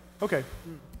 Right. Okay.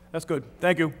 That's good.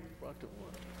 Thank you.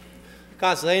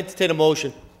 Councilor, I entertain a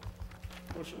motion.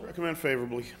 Motion recommend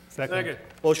favorably. Second.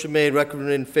 Motion made,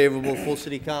 recommended favorable, full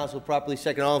city council, properly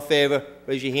second. All in favor,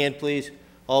 raise your hand, please.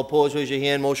 All opposed, raise your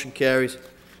hand. Motion carries.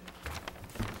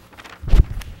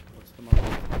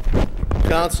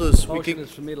 Councilors, we Motion can,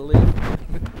 is for me to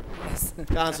leave.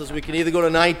 councilors, we can either go to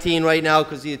 19 right now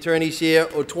because the attorney's here,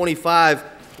 or 25,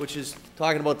 which is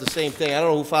talking about the same thing. I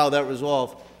don't know who filed that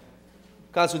resolve.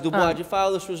 Councilor Dubois, did you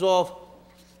file this resolve?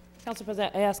 Council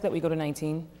President, I ask that we go to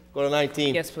 19. Go to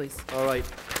 19. Yes, please. All right.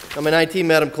 Number 19,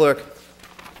 Madam Clerk.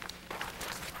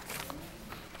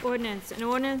 Ordinance, an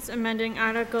ordinance amending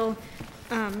Article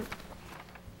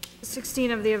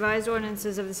 16 of the revised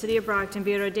ordinances of the City of Brockton,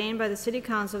 be it ordained by the City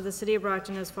Council of the City of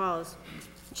Brockton as follows.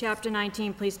 Chapter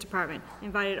 19, Police Department.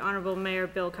 Invited Honorable Mayor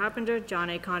Bill Carpenter, John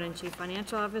A. Condon, Chief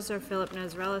Financial Officer, Philip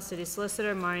Nazarella, City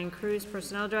Solicitor, Maureen Cruz,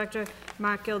 Personnel Director,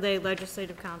 Mark Gilday,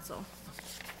 Legislative Counsel.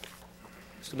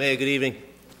 Mr. Mayor, good evening.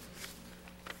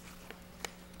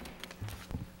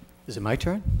 Is it my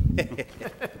turn?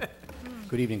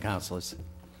 Good evening, councilors.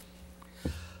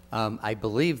 I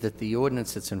believe that the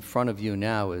ordinance that's in front of you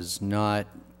now is not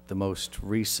the most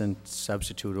recent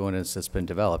substitute ordinance that's been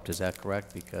developed. Is that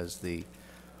correct? Because the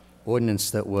ordinance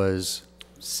that was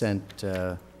sent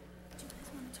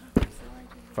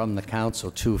from the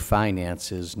council to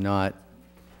finance is not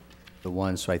the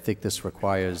one, so I think this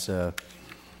requires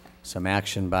some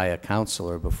action by a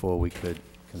councilor before we could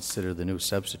consider the new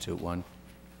substitute one.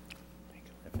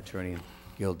 If Attorney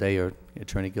Gilday or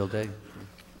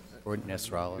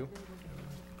Nasrallah.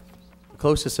 The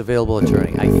closest available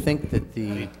attorney. I think that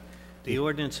the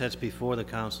ordinance that's before the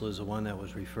council is the one that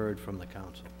was referred from the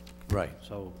council. Right.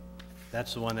 So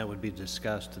that's the one that would be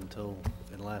discussed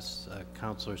unless a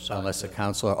councilor sought unless a to-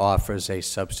 councilor offers a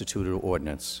substituted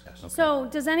ordinance. Yes. Okay. So,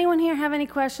 does anyone here have any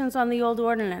questions on the old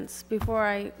ordinance before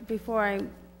I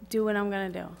do what I'm gonna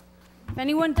do? If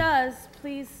anyone does,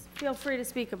 please feel free to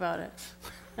speak about it.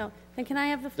 No, then can I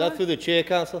have the Is floor? that through the chair,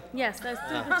 Council? Yes, that's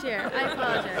through the chair. I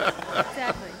apologize.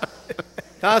 Exactly.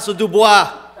 Councilor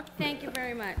Dubois. Thank you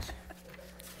very much.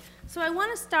 So I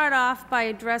want to start off by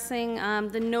addressing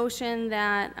the notion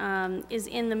that is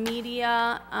in the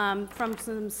media from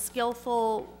some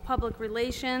skillful public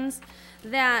relations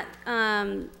that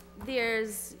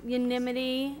there's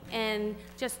unanimity and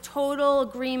just total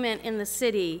agreement in the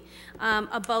city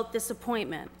about this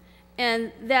appointment,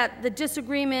 and that the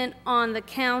disagreement on the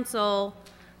council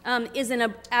is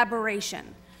an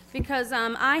aberration. Because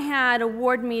I had a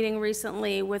ward meeting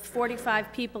recently with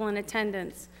 45 people in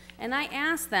attendance, and I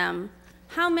asked them,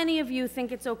 how many of you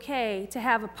think it's okay to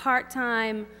have a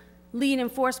part-time lead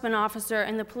enforcement officer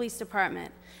in the police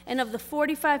department? And of the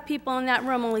 45 people in that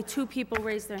room, only 2 people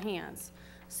raised their hands.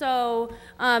 So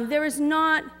there is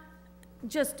not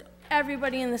just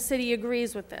everybody in the city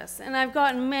agrees with this. And I've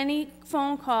gotten many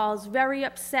phone calls very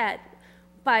upset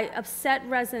by upset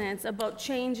residents about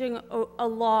changing a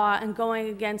law and going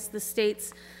against the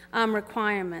state's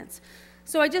requirements.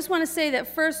 So I just want to say that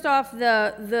first off,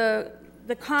 the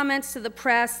comments to the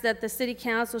press that the city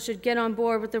council should get on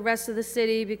board with the rest of the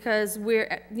city because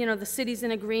the city's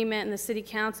in agreement and the city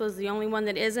council is the only one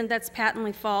that isn't, that's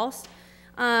patently false.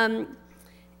 And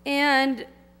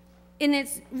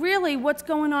it's really what's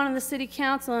going on in the city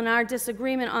council and our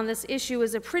disagreement on this issue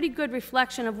is a pretty good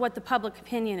reflection of what the public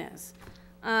opinion is.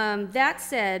 That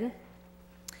said,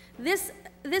 this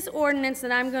ordinance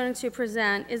that I'm going to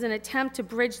present is an attempt to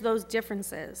bridge those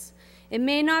differences. It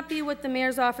may not be what the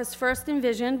mayor's office first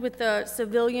envisioned with the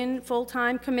civilian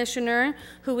full-time commissioner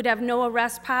who would have no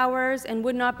arrest powers and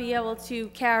would not be able to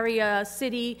carry a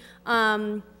city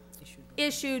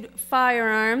issued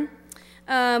firearm.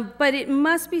 But it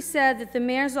must be said that the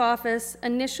mayor's office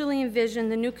initially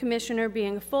envisioned the new commissioner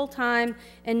being full-time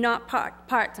and not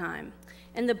part-time.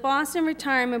 And the Boston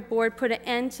Retirement Board put an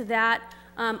end to that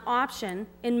option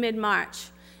in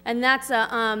mid-March. And that's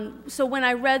so when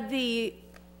I read the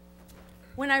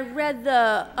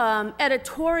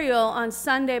editorial on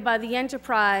Sunday by the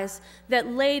Enterprise that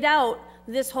laid out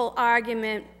this whole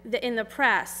argument in the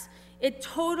press, it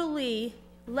totally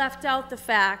left out the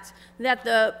fact that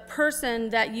the person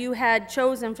that you had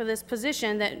chosen for this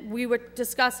position that we were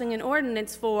discussing an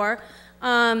ordinance for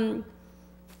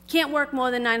can't work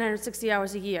more than 960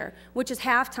 hours a year, which is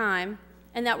half-time,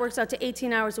 and that works out to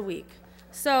 18 hours a week.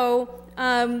 So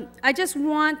I just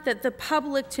want the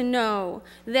public to know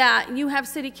that you have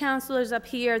city councilors up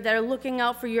here that are looking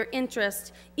out for your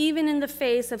interest, even in the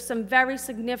face of some very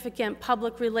significant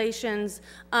public relations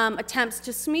attempts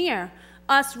to smear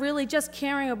us really just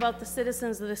caring about the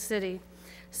citizens of the city.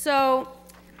 So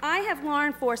I have law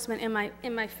enforcement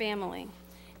in my family.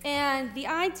 And the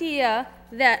idea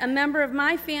that a member of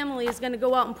my family is going to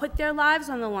go out and put their lives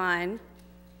on the line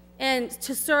and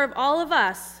to serve all of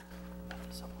us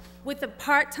with a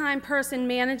part-time person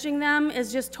managing them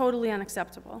is just totally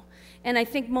unacceptable. And I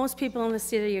think most people in the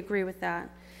city agree with that.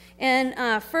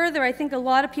 And further, I think a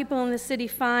lot of people in the city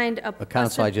find a...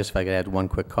 Council, if I could add one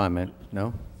quick comment.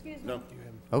 No? Excuse me? No.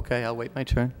 Okay, I'll wait my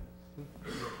turn.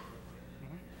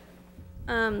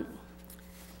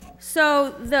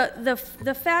 So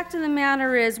the fact of the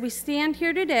matter is we stand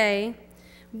here today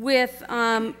with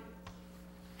a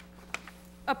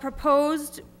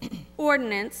proposed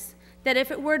ordinance that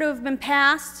if it were to have been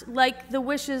passed like the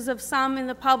wishes of some in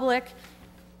the public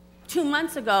 2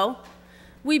 months ago,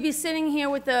 we'd be sitting here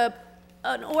with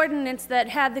an ordinance that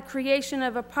had the creation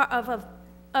of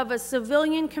a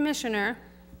civilian commissioner,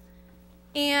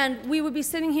 and we would be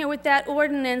sitting here with that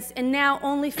ordinance and now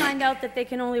only find out that they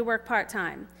can only work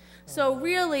part-time. So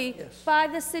really, by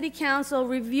the city council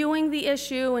reviewing the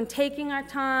issue and taking our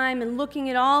time and looking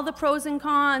at all the pros and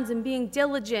cons and being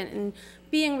diligent and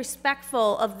being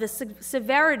respectful of the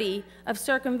severity of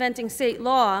circumventing state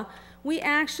law, we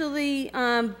actually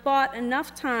bought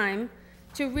enough time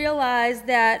to realize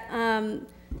that,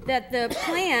 that the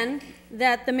plan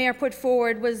that the mayor put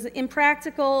forward was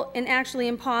impractical and actually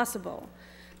impossible.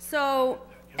 So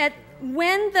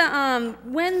when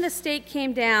the state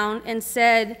came down and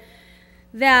said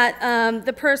that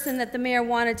the person that the mayor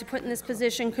wanted to put in this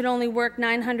position could only work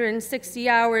 960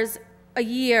 hours a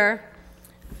year,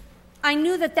 I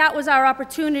knew that that was our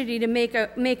opportunity to make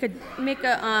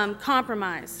a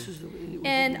compromise.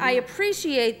 And I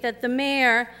appreciate that the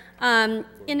mayor,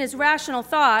 in his rational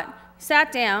thought,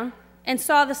 sat down and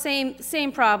saw the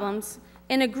same problems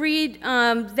and agreed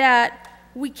that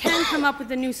we can come up with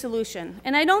a new solution.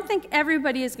 And I don't think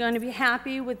everybody is going to be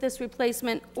happy with this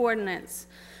replacement ordinance.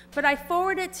 But I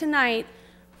forward it tonight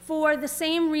for the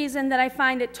same reason that I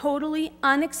find it totally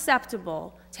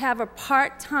unacceptable to have a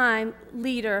part-time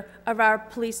leader of our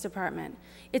police department.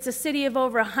 It's a city of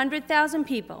over 100,000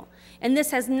 people, and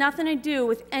this has nothing to do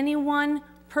with any one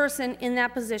person in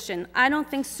that position. I don't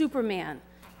think Superman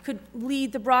could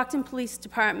lead the Brockton Police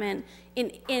Department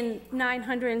in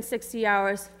 960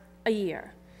 hours a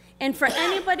year. And for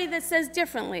anybody that says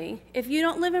differently, if you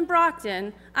don't live in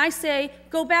Brockton, I say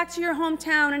go back to your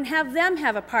hometown and have them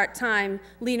have a part-time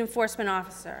lead enforcement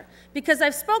officer. Because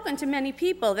I've spoken to many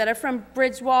people that are from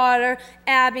Bridgewater,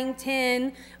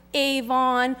 Abington,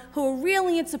 Avon, who are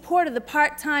really in support of the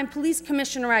part-time police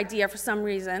commissioner idea for some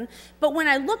reason. But when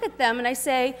I look at them and I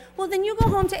say, well, then you go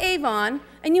home to Avon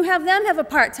and you have them have a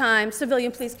part-time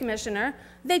civilian police commissioner,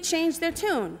 they change their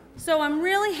tune. So I'm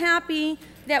really happy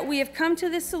that we have come to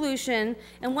this solution,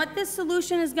 and what this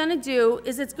solution is going to do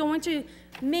is it's going to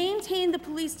maintain the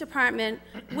police department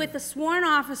with a sworn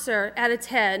officer at its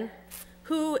head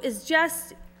who's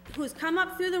come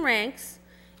up through the ranks,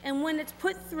 and when it's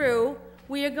put through,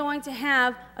 we are going to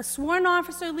have a sworn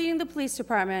officer leading the police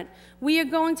department. We are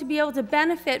going to be able to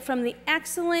benefit from the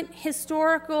excellent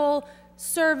historical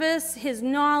service, his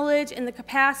knowledge, and the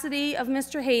capacity of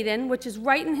Mr. Hayden, which is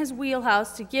right in his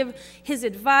wheelhouse to give his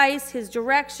advice, his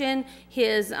direction,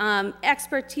 his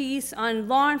expertise on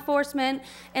law enforcement.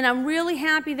 And I'm really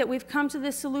happy that we've come to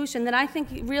this solution that I think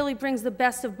really brings the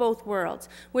best of both worlds,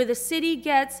 where the city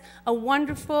gets a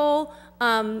wonderful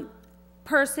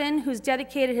person who's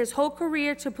dedicated his whole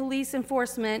career to police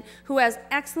enforcement, who has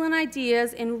excellent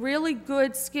ideas and really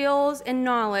good skills and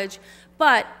knowledge,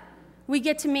 but we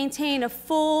get to maintain a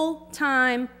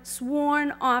full-time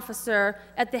sworn officer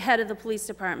at the head of the police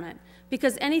department,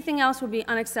 because anything else would be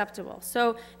unacceptable.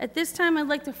 So at this time, I'd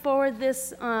like to forward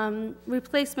this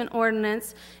replacement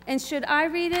ordinance, and should I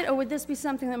read it, or would this be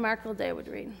something that Mark Gilday would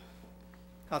read?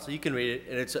 Counselor, you can read it,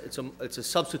 and it's a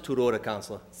substitute order,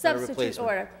 Counselor. Substitute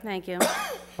order, thank you.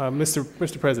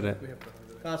 Mr. President.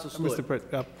 Counselor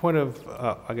Stewart. Point of,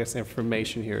 I guess,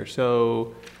 information here.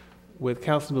 So with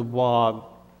Councilor Dubois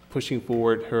pushing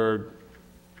forward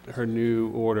her new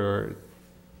order,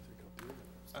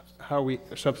 how are we,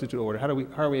 substitute order, how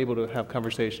are we able to have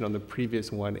conversation on the previous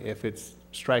one if it's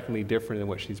strikingly different than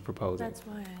what she's proposing? That's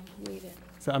why I read it.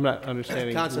 So I'm not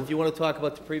understanding. Counselor, if you want to talk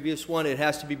about the previous one, it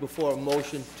has to be before a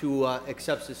motion to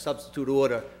accept the substitute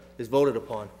order is voted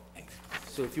upon.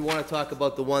 So if you want to talk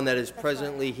about the one that is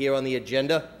presently here on the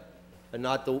agenda, and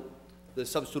not the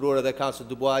substitute order that Councilor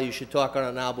Dubois, you should talk on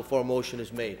it now before a motion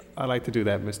is made. I'd like to do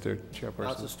that, Mr. Chairperson.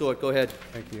 Councilor Stewart, go ahead.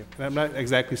 Thank you. And I'm not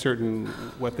exactly certain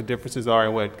what the differences are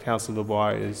in what Councilor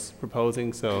Dubois is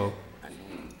proposing, so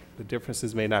the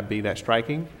differences may not be that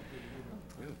striking.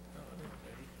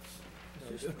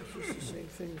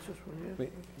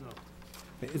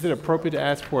 Is it appropriate to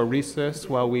ask for a recess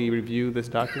while we review this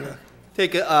document?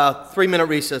 Take a 3-minute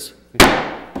recess.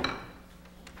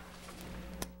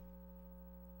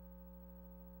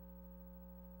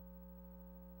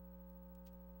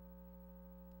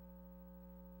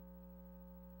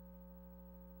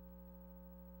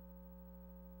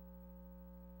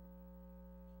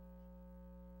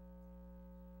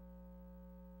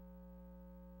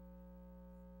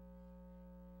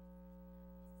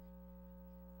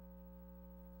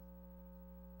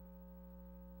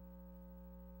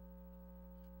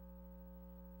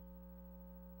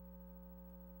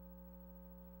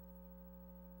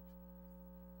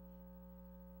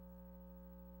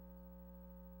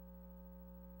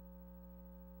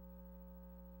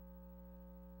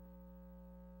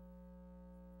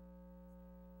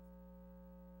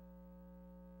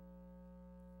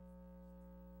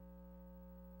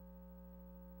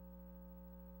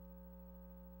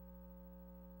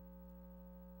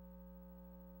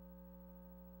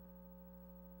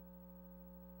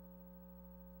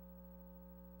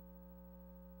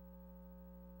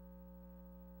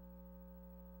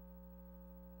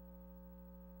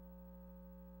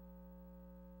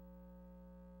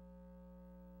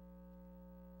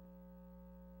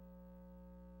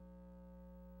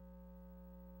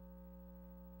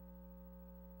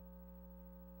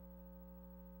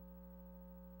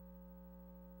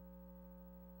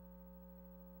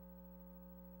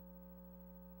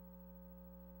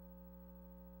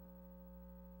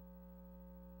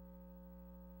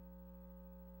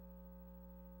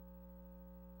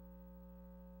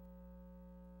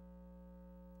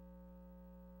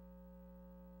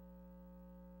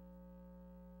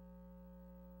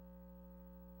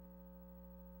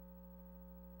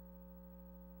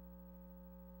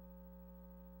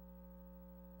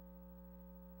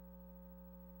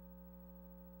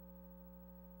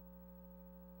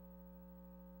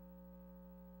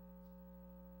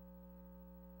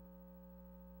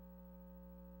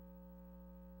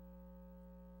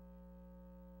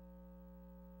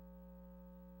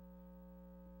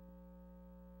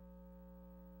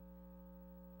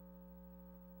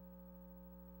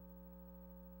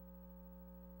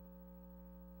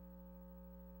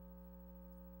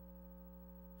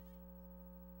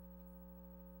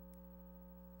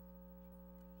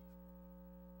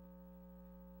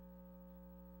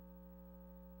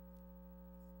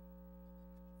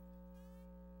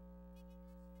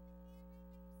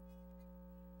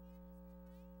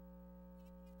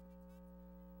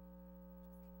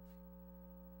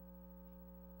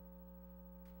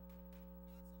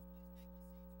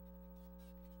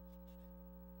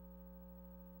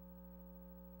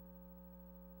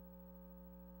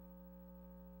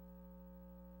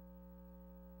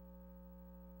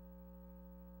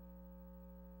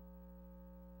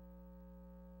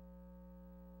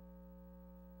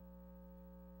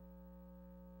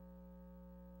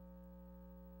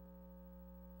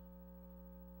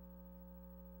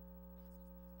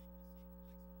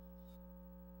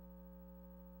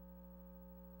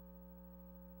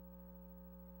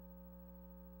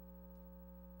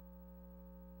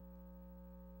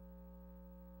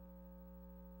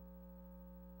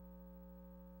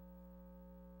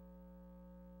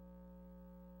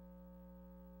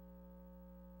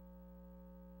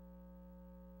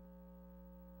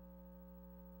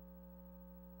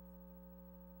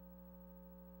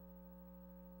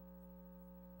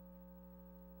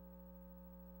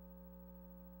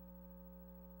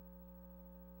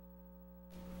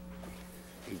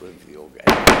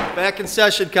 Back in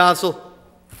session, Council.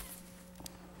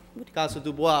 Council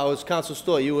Dubois, it was Council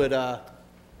Stoll, you had the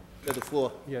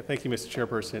floor. Yeah, thank you, Mr.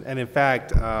 Chairperson. And in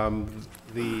fact,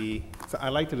 so I'd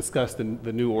like to discuss the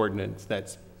new ordinance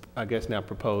that's, I guess, now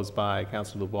proposed by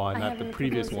Council Dubois, not the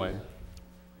previous one.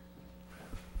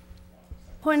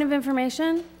 Point of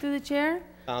information through the chair?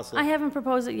 Council. I haven't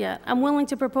proposed it yet. I'm willing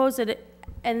to propose it,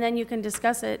 and then you can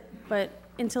discuss it, but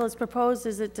until it's proposed,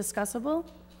 is it discussable?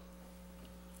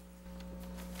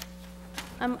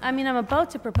 I mean, I'm about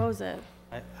to propose it.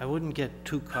 I wouldn't get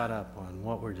too caught up on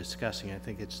what we're discussing. I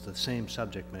think it's the same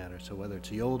subject matter, so whether it's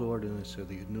the old ordinance or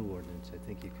the new ordinance, I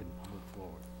think you can move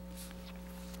forward.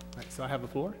 All right, so I have the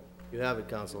floor? You have it,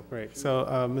 Council. Great. So,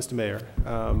 Mr. Mayor.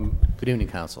 Good evening,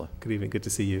 Councilor. Good evening. Good to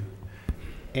see you.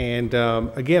 And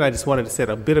again, I just wanted to set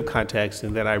a bit of context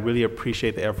in that I really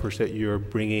appreciate the efforts that you're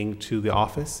bringing to the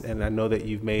office. And I know that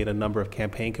you've made a number of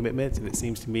campaign commitments, and it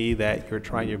seems to me that you're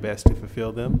trying your best to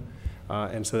fulfill them.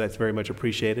 And so that's very much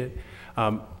appreciated.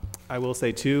 I will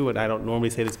say, too, and I don't normally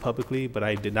say this publicly, but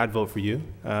I did not vote for you.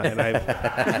 And I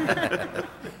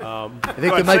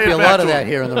think there might be a lot of that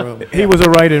here in the room. He was a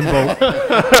write-in vote.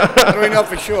 How do we know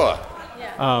for sure?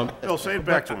 Bill, say it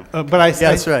back to him. But I say,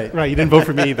 that's right. Right, you didn't vote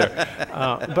for me either.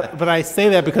 But I say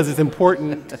that because it's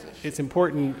important. It's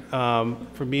important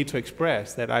for me to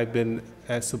express that I've been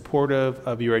as supportive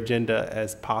of your agenda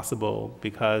as possible,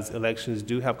 because elections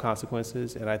do have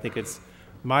consequences, and I think it's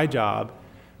my job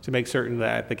to make certain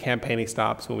that the campaigning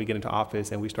stops when we get into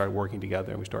office and we start working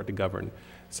together and we start to govern.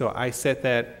 So I set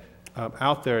that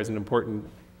out there as an important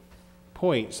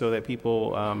point so that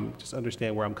people just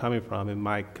understand where I'm coming from, and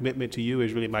my commitment to you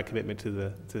is really my commitment to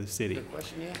the city.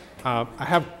 I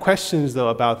have questions, though,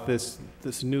 about this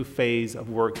new phase of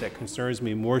work that concerns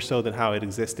me more so than how it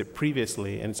existed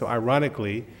previously, and so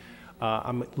ironically,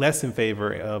 I'm less in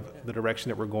favor of the direction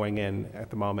that we're going in at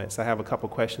the moment. So I have a couple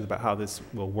questions about how this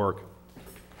will work.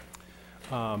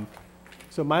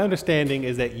 So my understanding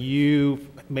is that you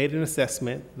made an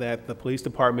assessment that the police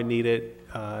department needed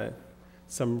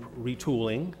some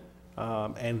retooling,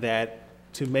 and that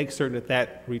to make certain that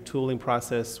that retooling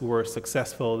process were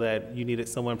successful, that you needed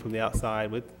someone from the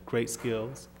outside with great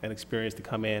skills and experience to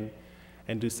come in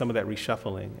and do some of that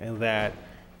reshuffling, and that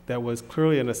there was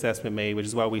clearly an assessment made, which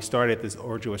is why we started this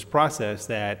arduous process,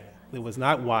 that it was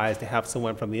not wise to have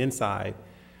someone from the inside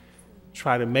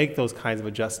try to make those kinds of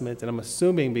adjustments. And I'm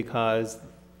assuming because,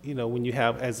 you know, when you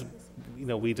have, as you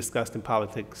know, we discussed in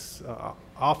politics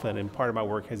often, and part of my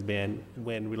work has been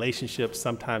when relationships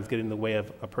sometimes get in the way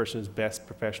of a person's best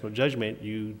professional judgment,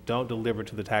 you don't deliver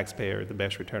to the taxpayer the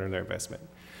best return on their investment.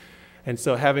 And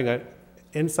so having an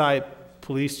inside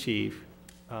police chief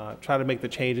try to make the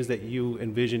changes that you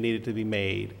envisioned needed to be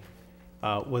made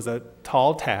was a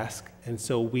tall task. And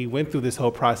so we went through this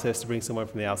whole process to bring someone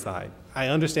from the outside. I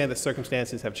understand that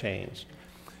circumstances have changed,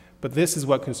 but this is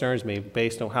what concerns me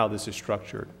based on how this is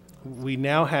structured. We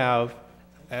now have,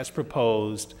 as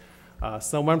proposed,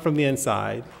 someone from the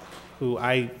inside who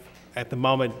I, at the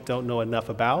moment, don't know enough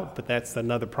about, but that's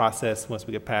another process once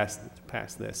we get past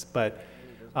this. But,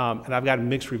 and I've gotten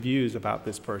mixed reviews about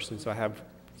this person, so I have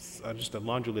just a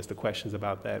laundry list of questions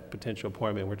about that potential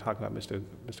appointment. We're talking about Mr.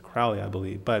 Crowley, I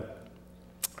believe. But,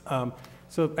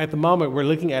 so at the moment, we're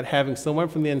looking at having someone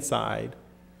from the inside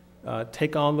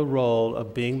take on the role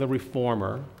of being the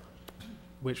reformer,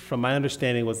 which from my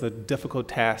understanding was a difficult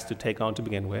task to take on to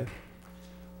begin with.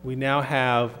 We now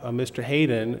have Mr.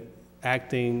 Hayden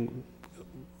acting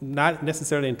not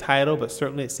necessarily in title, but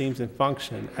certainly it seems in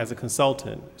function as a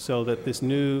consultant, so that this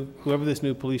new, whoever this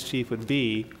new police chief would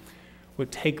be,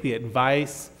 would take the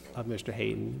advice of Mr.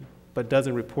 Hayden, but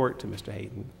doesn't report to Mr.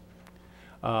 Hayden.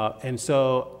 And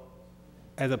so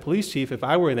as a police chief, if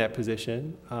I were in that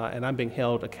position, and I'm being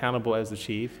held accountable as the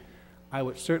chief, I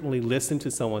would certainly listen to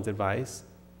someone's advice,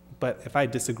 but if I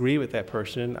disagree with that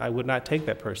person, I would not take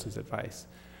that person's advice.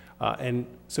 And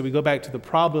so we go back to the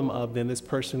problem of then this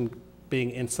person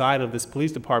being inside of this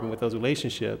police department with those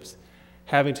relationships,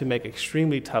 having to make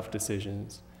extremely tough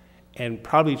decisions, and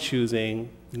probably choosing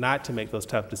not to make those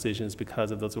tough decisions because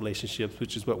of those relationships,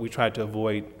 which is what we tried to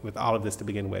avoid with all of this to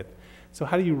begin with. So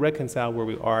how do you reconcile where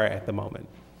we are at the moment?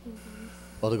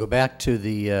 Well, to go back to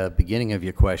the beginning of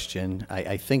your question,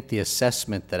 I think the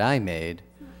assessment that I made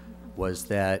was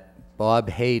that Bob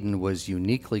Hayden was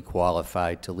uniquely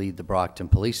qualified to lead the Brockton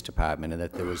Police Department, and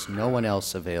that there was no one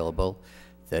else available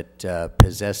that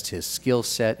possessed his skill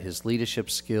set, his leadership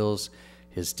skills,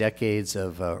 his decades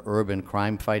of urban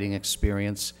crime fighting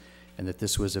experience, and that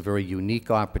this was a very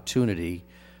unique opportunity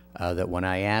that when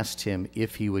I asked him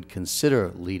if he would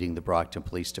consider leading the Brockton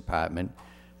Police Department,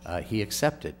 he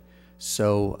accepted.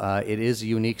 So it is a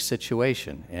unique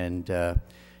situation,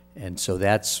 and so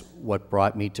that's what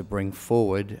brought me to bring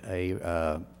forward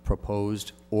a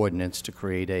proposed ordinance to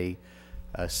create a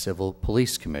civil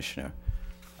police commissioner.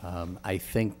 I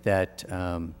think that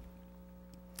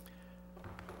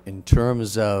in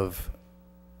terms of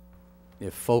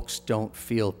if folks don't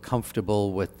feel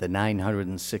comfortable with the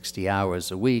 960 hours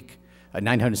a week,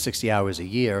 960 hours a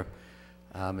year,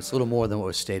 it's a little more than what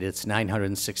was stated. It's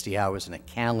 960 hours in a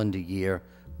calendar year,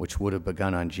 which would have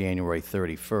begun on January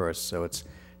 31st, so it's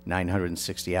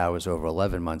 960 hours over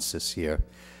 11 months this year.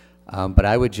 But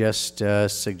I would just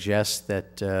suggest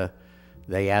that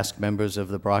they ask members of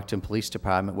the Brockton Police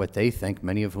Department what they think,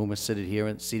 many of whom are seated here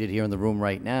in the room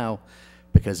right now,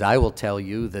 because I will tell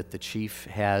you that the chief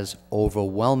has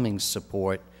overwhelming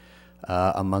support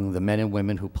among the men and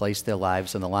women who place their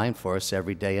lives on the line for us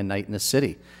every day and night in the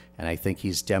city. And I think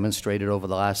he's demonstrated over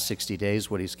the last 60 days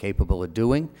what he's capable of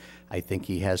doing. I think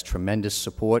he has tremendous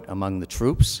support among the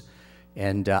troops.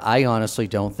 And I honestly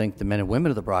don't think the men and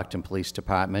women of the Brockton Police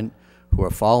Department who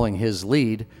are following his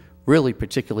lead really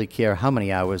particularly care how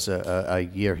many hours a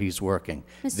year he's working.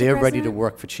 Mr. They're ready to President?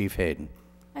 work for Chief Hayden.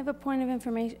 I have a point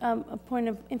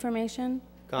of information.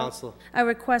 Counselor. A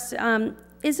request, aren't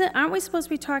we supposed to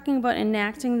be talking about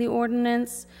enacting the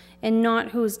ordinance and not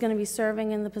who's going to be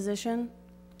serving in the position?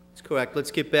 That's correct.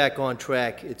 Let's get back on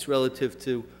track. It's relative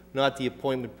to not the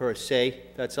appointment per se.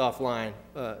 That's offline.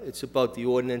 It's about the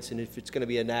ordinance and if it's going to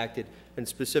be enacted, and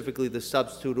specifically the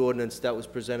substitute ordinance that was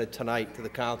presented tonight to the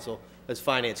council as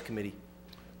Finance Committee.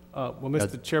 Well,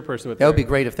 Mr. Chairperson, That would be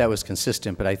great if that was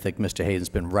consistent, but I think Mr. Hayden's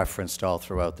been referenced all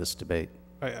throughout this debate.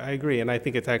 I agree, and I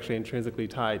think it's actually intrinsically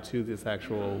tied to this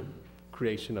actual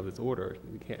creation of this order.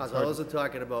 We can't. I wasn't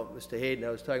talking about Mr. Hayden.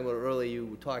 I was talking about earlier. You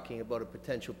were talking about a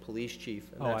potential police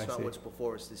chief, and that's not what's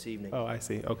before us this evening. Oh, I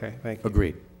see. Okay, thank you.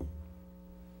 Agreed.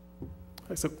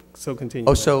 So continue.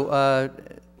 Oh, so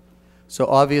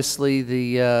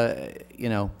obviously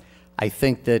I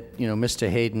think that, Mr.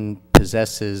 Hayden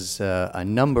possesses a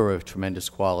number of tremendous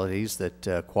qualities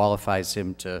that qualifies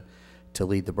him to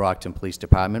lead the Brockton Police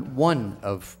Department, one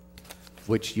of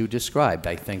which you described.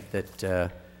 I think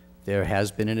that there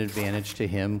has been an advantage to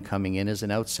him coming in as an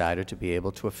outsider to be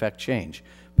able to affect change.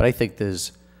 But I think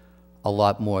there's a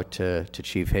lot more to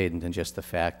Chief Hayden than just the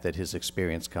fact that his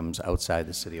experience comes outside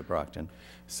the city of Brockton.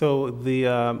 So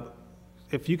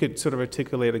if you could sort of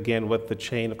articulate again what the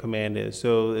chain of command is.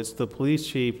 So it's the police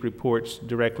chief reports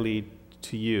directly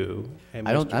to you. And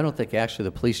I don't think actually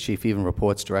the police chief even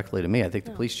reports directly to me. I think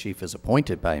the police chief is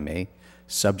appointed by me,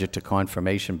 subject to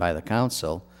confirmation by the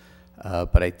council.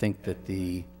 But I think that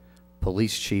the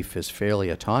police chief is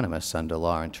fairly autonomous under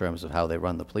law in terms of how they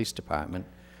run the police department.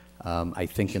 I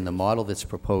think in the model that's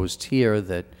proposed here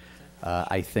that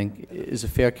I think is a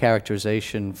fair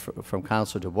characterization from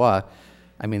Councilor Dubois.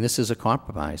 I mean, this is a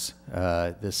compromise.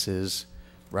 This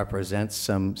represents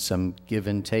some give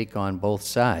and take on both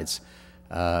sides.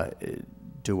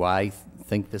 Do I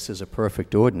think this is a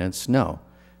perfect ordinance? No.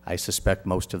 I suspect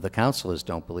most of the councilors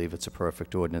don't believe it's a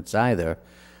perfect ordinance either.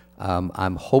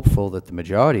 I'm hopeful that the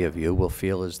majority of you will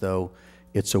feel as though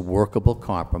it's a workable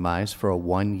compromise for a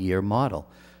one-year model.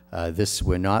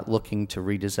 We're not looking to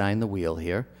redesign the wheel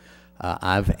here.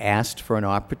 I've asked for an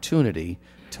opportunity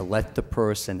to let the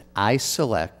person I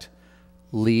select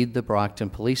lead the Brockton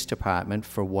Police Department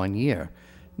for 1 year.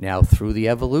 Now, through the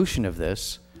evolution of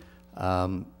this,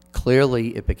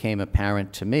 clearly it became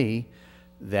apparent to me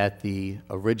that the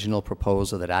original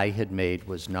proposal that I had made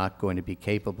was not going to be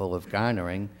capable of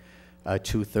garnering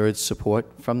two-thirds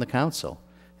support from the council.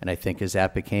 And I think as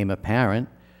that became apparent,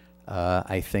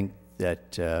 I think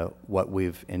that what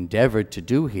we've endeavored to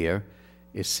do here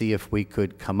is see if we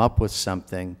could come up with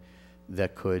something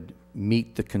that could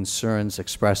meet the concerns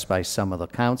expressed by some of the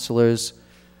councilors,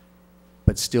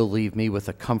 but still leave me with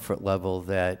a comfort level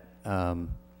that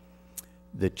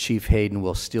Chief Hayden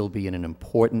will still be in an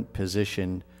important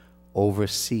position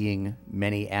overseeing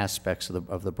many aspects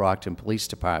of the Brockton Police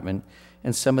Department,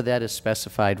 and some of that is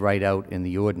specified right out in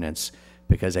the ordinance,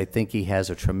 because I think he has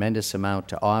a tremendous amount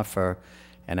to offer,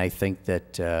 and I think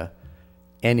that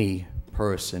any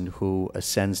person who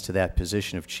ascends to that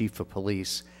position of Chief of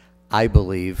Police, I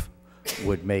believe,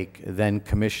 would make then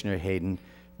Commissioner Hayden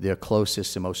their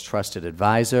closest and most trusted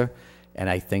advisor, and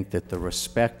I think that the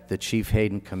respect that Chief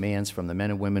Hayden commands from the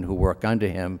men and women who work under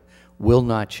him will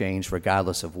not change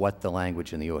regardless of what the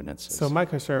language in the ordinance is. So my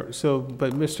concern,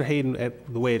 but Mr. Hayden,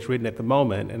 the way it's written at the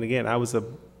moment, and again, I was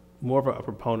more of a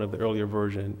proponent of the earlier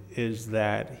version, is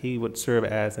that he would serve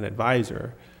as an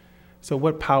advisor. So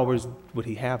what powers would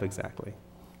he have exactly?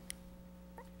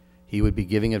 he would be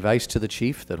giving advice to the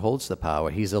chief that holds the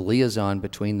power. He's a liaison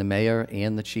between the mayor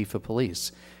and the chief of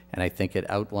police. And I think it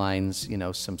outlines, you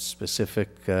know, some specific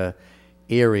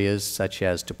areas such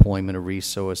as deployment of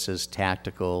resources,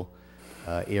 tactical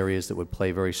areas that would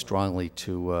play very strongly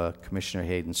to Commissioner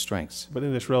Hayden's strengths. But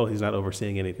in this role, he's not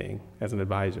overseeing anything as an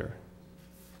advisor.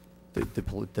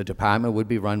 The department would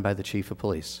be run by the chief of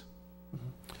police.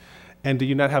 And do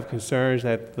you not have concerns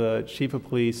that the chief of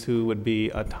police, who would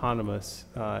be autonomous,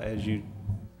 as you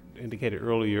indicated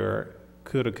earlier,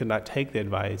 could or could not take the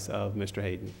advice of Mr.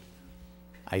 Hayden?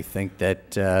 I think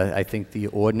that I think the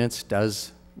ordinance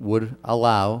would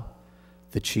allow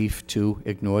the chief to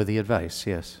ignore the advice,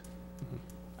 yes.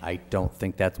 I don't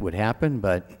think that would happen,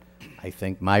 but I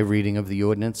think my reading of the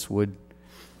ordinance would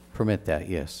permit that,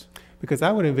 yes. Because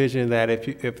I would envision that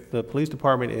if the police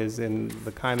department is in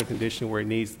the kind of condition where it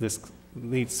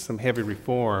needs some heavy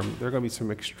reform, there are going to be some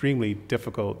extremely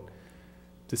difficult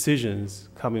decisions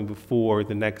coming before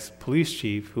the next police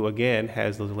chief, who again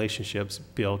has those relationships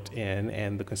built in,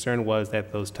 and the concern was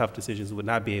that those tough decisions would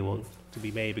not be able to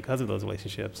be made because of those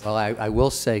relationships. Well, I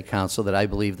will say, Counsel, that I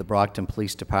believe the Brockton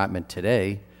Police Department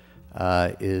today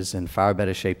is in far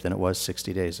better shape than it was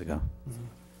 60 days ago.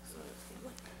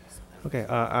 Okay.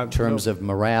 In terms of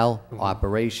morale,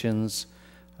 operations,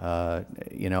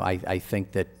 you know, I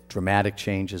think that dramatic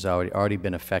change has already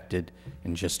been affected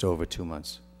in just over 2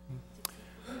 months.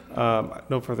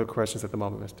 No further questions at the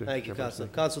moment, Mr. Thank you, Chairperson. Councilor.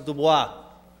 Councilor Dubois.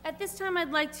 At this time,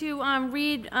 I'd like to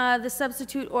read the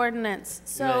substitute ordinance.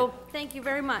 So, thank you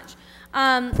very much.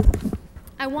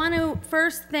 I want to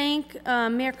first thank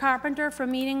Mayor Carpenter for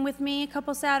meeting with me a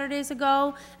couple Saturdays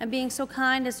ago and being so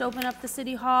kind as to open up the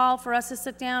City Hall for us to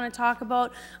sit down and talk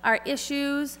about our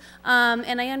issues.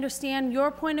 And I understand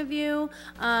your point of view,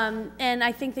 and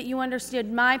I think that you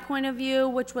understood my point of view,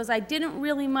 which was I didn't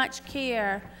really much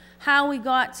care how we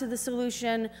got to the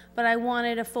solution, but I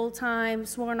wanted a full-time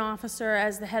sworn officer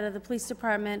as the head of the police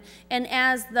department. And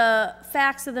as the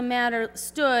facts of the matter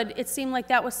stood, it seemed like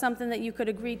that was something that you could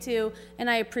agree to,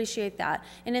 and I appreciate that.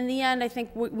 And in the end, I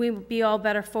think we would be all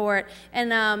better for it.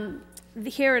 And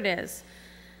here it is.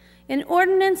 An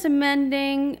ordinance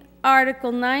amending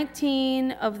Article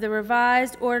 19 of the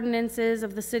revised ordinances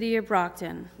of the City of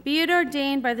Brockton. Be it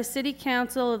ordained by the City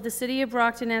Council of the City of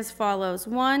Brockton as follows.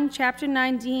 1, Chapter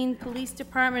 19, Police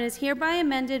Department is hereby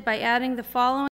amended by adding the following